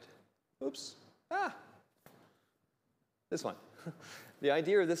method. Oops. This one. The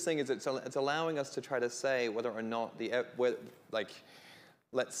idea of this thing is it's allowing us to try to say whether or not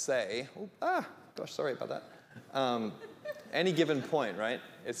let's say, gosh, sorry about that. Any given point, right?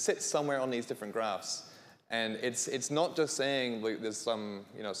 It sits somewhere on these different graphs. And it's not just saying like, there's some,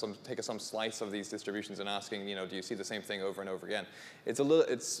 take some slice of these distributions and asking, do you see the same thing over and over again? It's a little,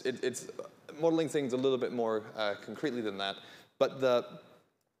 it's modeling things a little bit more concretely than that. But that's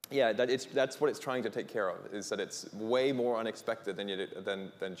what it's trying to take care of, is that it's way more unexpected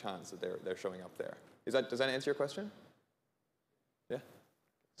than chance that they're showing up there. Does that answer your question? Yeah?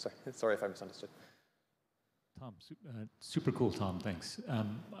 Sorry if I misunderstood. Tom, super cool, Tom, thanks.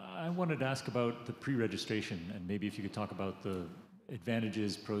 I wanted to ask about the pre-registration, and maybe if you could talk about the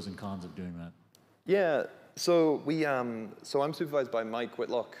advantages, pros and cons of doing that. Yeah, so so I'm supervised by Mike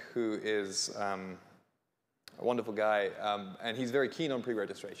Whitlock, who is a wonderful guy, and he's very keen on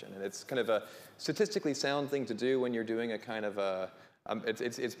pre-registration, and it's kind of a statistically sound thing to do when you're doing a kind of a,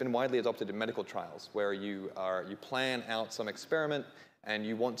 it's been widely adopted in medical trials, where you plan out some experiment, and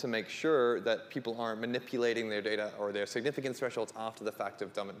you want to make sure that people aren't manipulating their data or their significance thresholds after the fact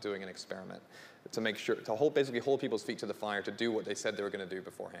of doing an experiment. To make sure, basically hold people's feet to the fire to do what they said they were going to do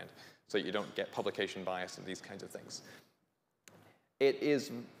beforehand, so you don't get publication bias and these kinds of things. It is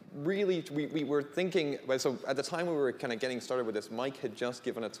really, we were thinking, so at the time we were kind of getting started with this, Mike had just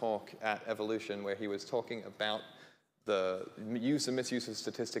given a talk at Evolution where he was talking about the use and misuse of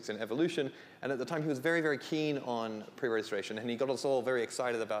statistics in evolution, and at the time he was very, very keen on pre-registration, and he got us all very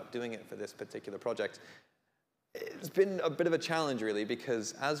excited about doing it for this particular project. It's been a bit of a challenge, really,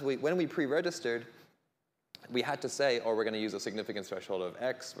 because when we pre-registered, we had to say, oh, we're going to use a significance threshold of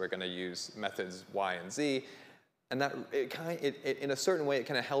X, we're going to use methods Y and Z, and that in a certain way, it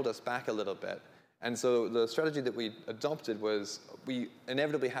kind of held us back a little bit. And so the strategy that we adopted was we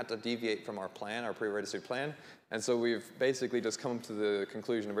inevitably had to deviate from our plan, our pre-registered plan. And so we've basically just come to the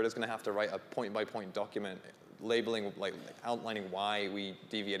conclusion we're just going to have to write a point-by-point document labeling, outlining why we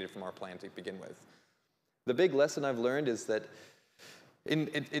deviated from our plan to begin with. The big lesson I've learned is that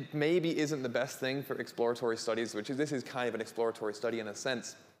it maybe isn't the best thing for exploratory studies, this is kind of an exploratory study in a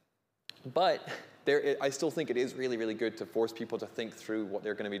sense. But I still think it is really, really good to force people to think through what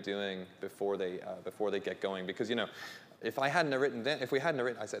they're going to be doing before they get going. Because if I hadn't have written down, if we hadn't have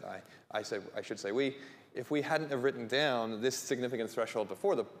written, I should say we, if we hadn't have written down this significance threshold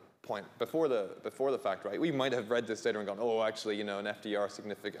before the fact, right? We might have read this data and gone, oh, actually, an FDR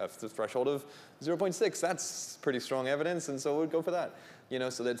threshold of 0.6, that's pretty strong evidence, and so we'll go for that.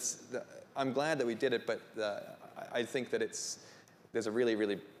 So I'm glad that we did it, but I think that it's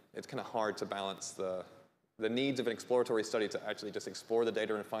kind of hard to balance the needs of an exploratory study to actually just explore the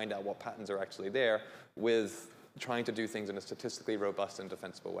data and find out what patterns are actually there with trying to do things in a statistically robust and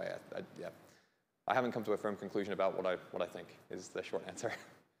defensible way. I haven't come to a firm conclusion about what I think is the short answer.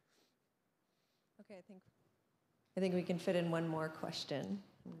 Okay, I think we can fit in one more question.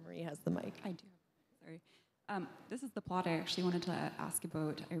 Marie has the mic. I do. Sorry. This is the plot I actually wanted to ask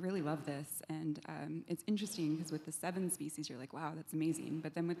about. I really love this, and it's interesting because with the 7 species, you're like, wow, that's amazing.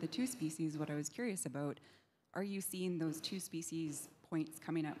 But then with the 2 species, what I was curious about, are you seeing those 2 species points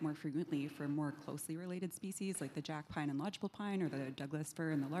coming up more frequently for more closely related species, like the jack pine and lodgepole pine, or the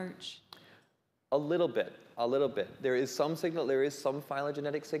Douglas-fir and the larch? A little bit. There is some signal, there is some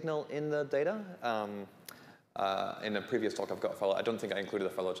phylogenetic signal in the data. In a previous talk, I've got I don't think I included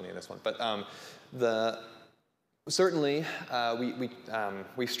the phylogeny in this one, but certainly,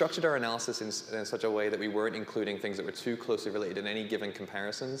 we structured our analysis in such a way that we weren't including things that were too closely related in any given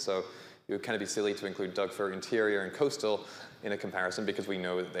comparison. So it would kind of be silly to include Doug-fir interior and coastal in a comparison because we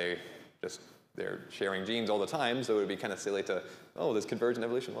know that they're sharing genes all the time. So it would be kind of silly to, oh, there's convergent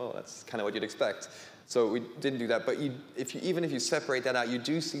evolution. Well, that's kind of what you'd expect. So we didn't do that. But even if you separate that out, you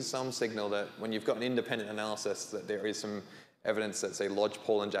do see some signal that when you've got an independent analysis that there is some evidence that, say,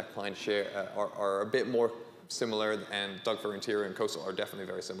 lodgepole and jack pine are a bit more similar, and Doug-fir interior and coastal are definitely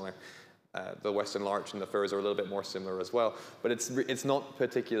very similar. The western larch and the firs are a little bit more similar as well, but it's not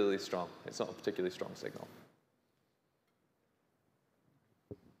particularly strong. It's not a particularly strong signal.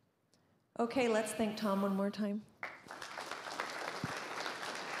 Okay, let's thank Tom one more time.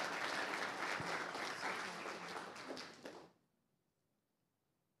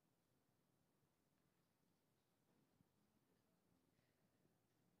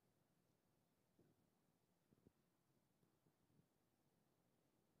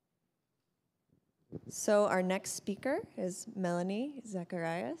 So our next speaker is Melanie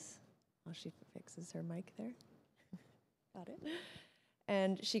Zacharias. While she fixes her mic there. Got it.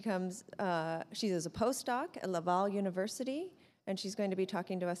 And she is a postdoc at Laval University, and she's going to be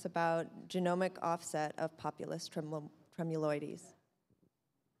talking to us about genomic offset of populus tremuloides.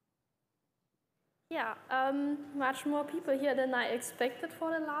 Yeah, much more people here than I expected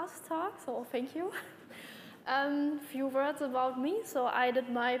for the last talk, so thank you. Few words about me. So I did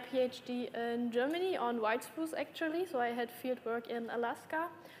my PhD in Germany on white spruce actually. So I had field work in Alaska.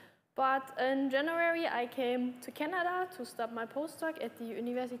 But in January I came to Canada to start my postdoc at the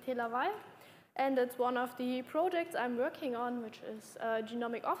Université Laval. And it's one of the projects I'm working on, which is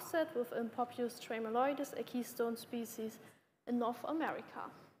genomic offset with Populus tremeloides, a keystone species in North America.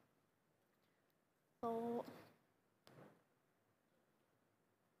 So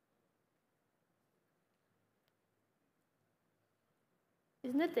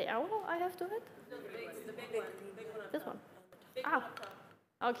isn't it the arrow I have to hit? No, the big one. This one. Ah,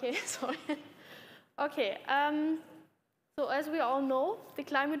 okay, sorry. Okay, so as we all know, the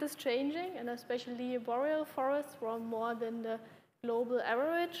climate is changing, and especially boreal forests run more than the global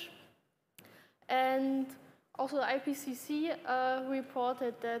average. And also the IPCC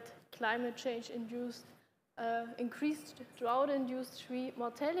reported that climate change increased drought-induced tree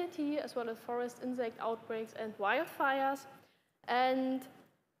mortality, as well as forest insect outbreaks and wildfires. And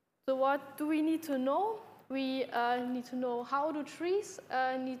so what do we need to know? We need to know how do trees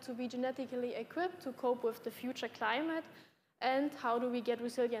need to be genetically equipped to cope with the future climate, and how do we get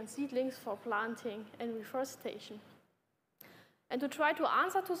resilient seedlings for planting and reforestation. And to try to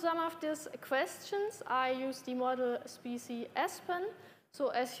answer to some of these questions, I use the model species Aspen. So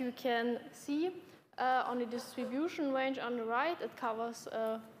as you can see on the distribution range on the right, it covers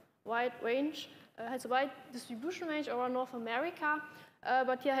a wide range, has a wide distribution range around North America.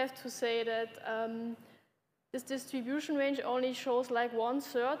 But here I have to say that this distribution range only shows like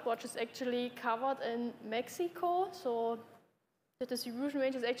 1/3 what is actually covered in Mexico. So the distribution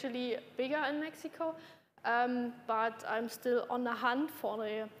range is actually bigger in Mexico. But I'm still on the hunt for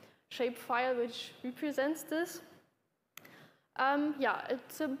the shapefile which represents this. Yeah,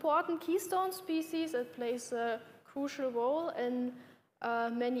 it's an important keystone species. It plays a crucial role in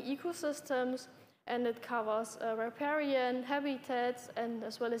many ecosystems, and it covers riparian habitats and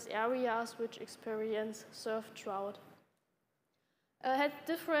as well as areas which experience surf drought. It had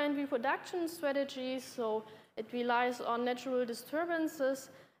different reproduction strategies, so it relies on natural disturbances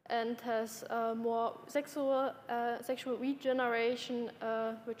and has more sexual regeneration,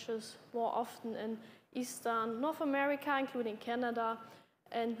 which is more often in eastern North America, including Canada,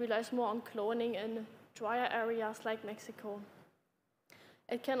 and relies more on cloning in drier areas like Mexico.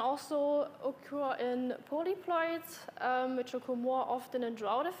 It can also occur in polyploids, which occur more often in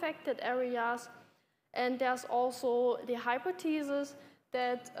drought-affected areas. And there's also the hypothesis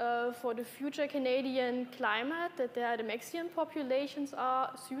that for the future Canadian climate, that the Mexican populations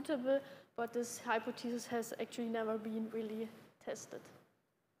are suitable, but this hypothesis has actually never been really tested.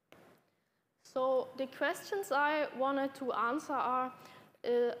 So the questions I wanted to answer are,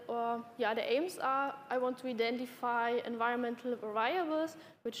 the aims are, I want to identify environmental variables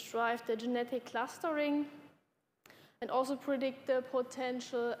which drive the genetic clustering, and also predict the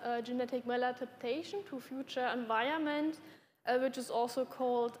potential genetic maladaptation to future environment, which is also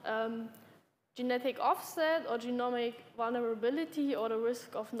called genetic offset or genomic vulnerability or the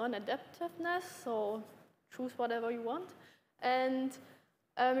risk of non-adaptiveness. So choose whatever you want. And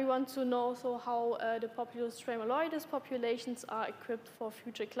we want to know how the Populus tremeloides populations are equipped for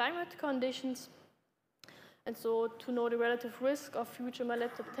future climate conditions. And so to know the relative risk of future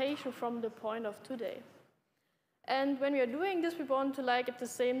maladaptation from the point of today. And when we are doing this, we want to, at the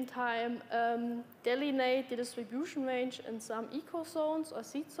same time, delineate the distribution range in some ecozones or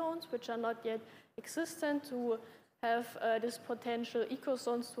seed zones, which are not yet existent, to have this potential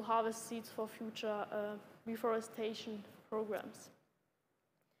ecozones to harvest seeds for future reforestation programs.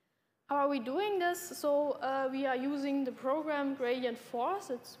 How are we doing this? So we are using the program Gradient Force.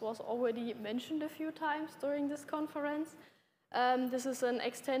 It was already mentioned a few times during this conference. This is an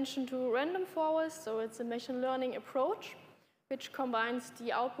extension to random forest, so it's a machine learning approach which combines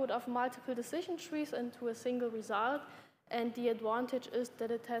the output of multiple decision trees into a single result. And the advantage is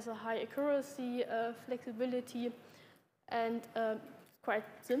that it has a high accuracy, flexibility, and quite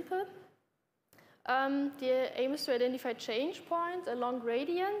simple. The aim is to identify change points along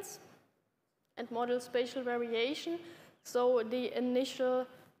gradients and model spatial variation. So the initial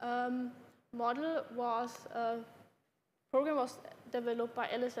program was developed by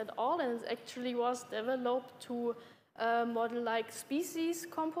Ellis et al. And it actually was developed to model species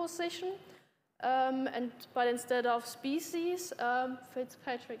composition. But instead of species,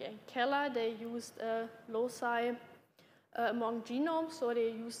 Fitzpatrick and Keller, they used loci among genomes. So they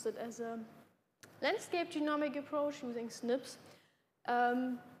used it as a landscape genomic approach using SNPs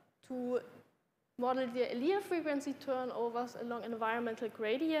to model the allele frequency turnovers along environmental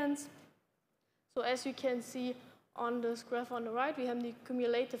gradients. So as you can see on this graph on the right, we have the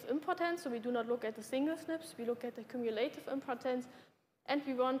cumulative importance. So we do not look at the single SNPs, we look at the cumulative importance. And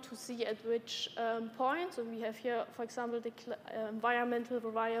we want to see at which point. So we have here, for example, the environmental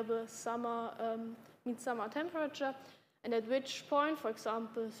variable summer, mid-summer temperature. And at which point, for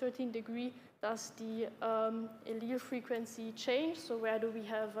example, 13 degrees, does the allele frequency change? So where do we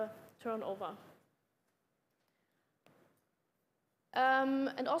have a turnover?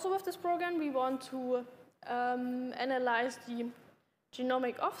 And also with this program, we want to analyze the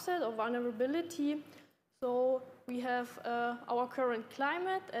genomic offset or vulnerability. So we have our current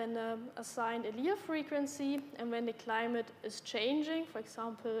climate and assigned allele frequency. And when the climate is changing, for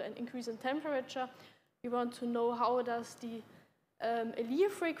example, an increase in temperature, we want to know how does the allele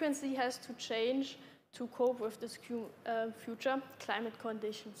frequency has to change to cope with this future climate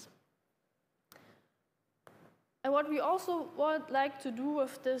conditions. And what we also would like to do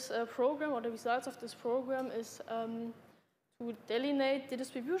with this program, or the results of this program, is to delineate the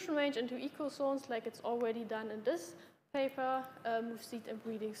distribution range into ecozones like it's already done in this paper with seed and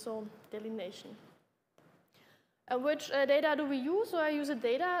breeding zone delineation. And which data do we use? So I use a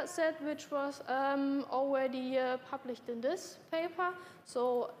data set which was already published in this paper.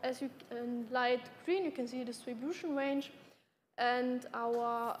 So as you in light green, you can see the distribution range, and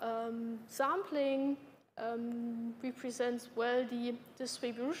our sampling represents well the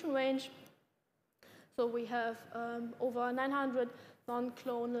distribution range. So we have over 900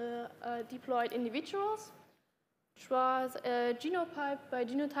 non-clonal diploid individuals, which was genotyped by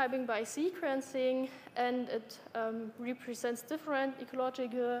genotyping by sequencing, and it represents different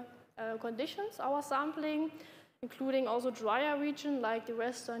ecological conditions, our sampling, including also drier regions like the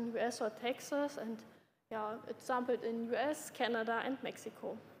western US or Texas, and yeah, it's sampled in US, Canada, and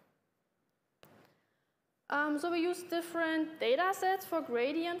Mexico. So we use different data sets for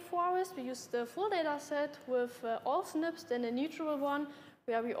gradient forest. We use the full data set with all SNPs, then a neutral one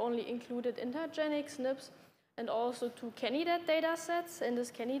where we only included intergenic SNPs, and also two candidate data sets. In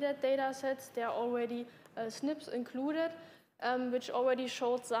this candidate data sets, there are already SNPs included, which already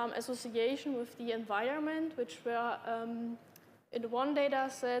showed some association with the environment, which were in one data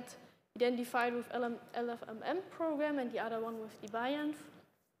set identified with LFMM program and the other one with the BIANF.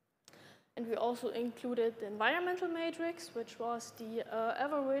 And we also included the environmental matrix, which was the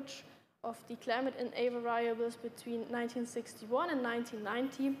average of the climate and A variables between 1961 and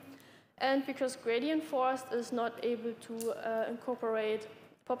 1990. And because gradient forest is not able to incorporate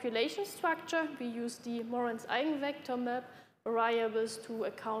population structure, we use the Morans eigenvector map variables to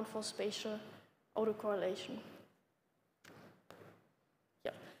account for spatial autocorrelation.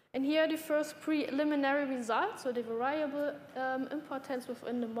 Yeah. And here are the first preliminary results, so the variable importance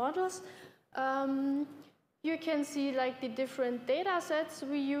within the models. You can see like the different data sets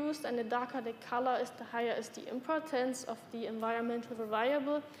we used, and the darker the color is, the higher is the importance of the environmental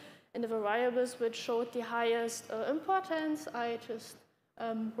variable. And the variables which showed the highest importance, I just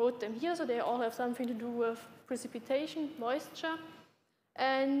wrote them here, so they all have something to do with precipitation, moisture.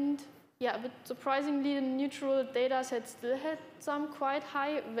 And yeah, but surprisingly, the neutral data set still had some quite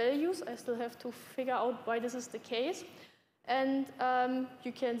high values. I still have to figure out why this is the case. And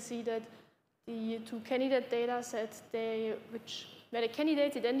you can see that the two candidate data sets, where the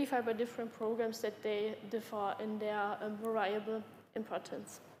candidates identified by different programs, that they differ in their variable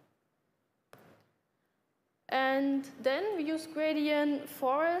importance. And then we use gradient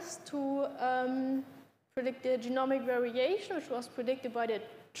forest to predict the genomic variation, which was predicted by the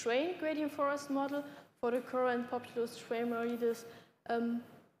trained gradient forest model for the current populus trameroides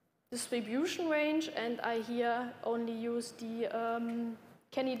distribution range. And I here only use the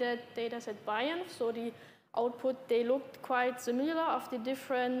candidate dataset BIANF. So the output, they looked quite similar of the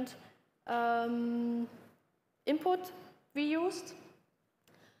different input we used.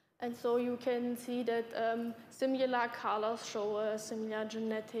 And so you can see that similar colors show a similar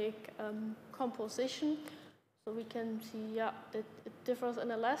genetic composition. So we can see, yeah, that it differs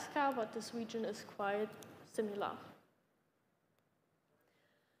in Alaska, but this region is quite similar.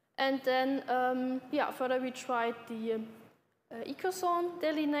 And then, yeah, further we tried the ecozone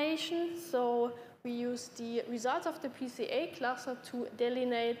delineation. So we used the results of the PCA cluster to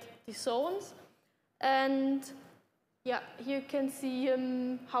delineate the zones. And yeah, here you can see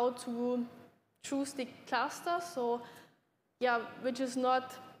how to choose the clusters. So yeah, which is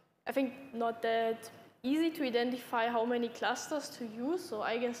not, I think, not that easy to identify how many clusters to use. So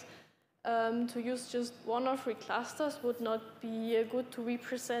I guess to use just 1 or 3 clusters would not be good to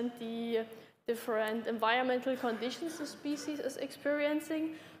represent the different environmental conditions the species is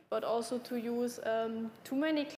experiencing, but also to use too many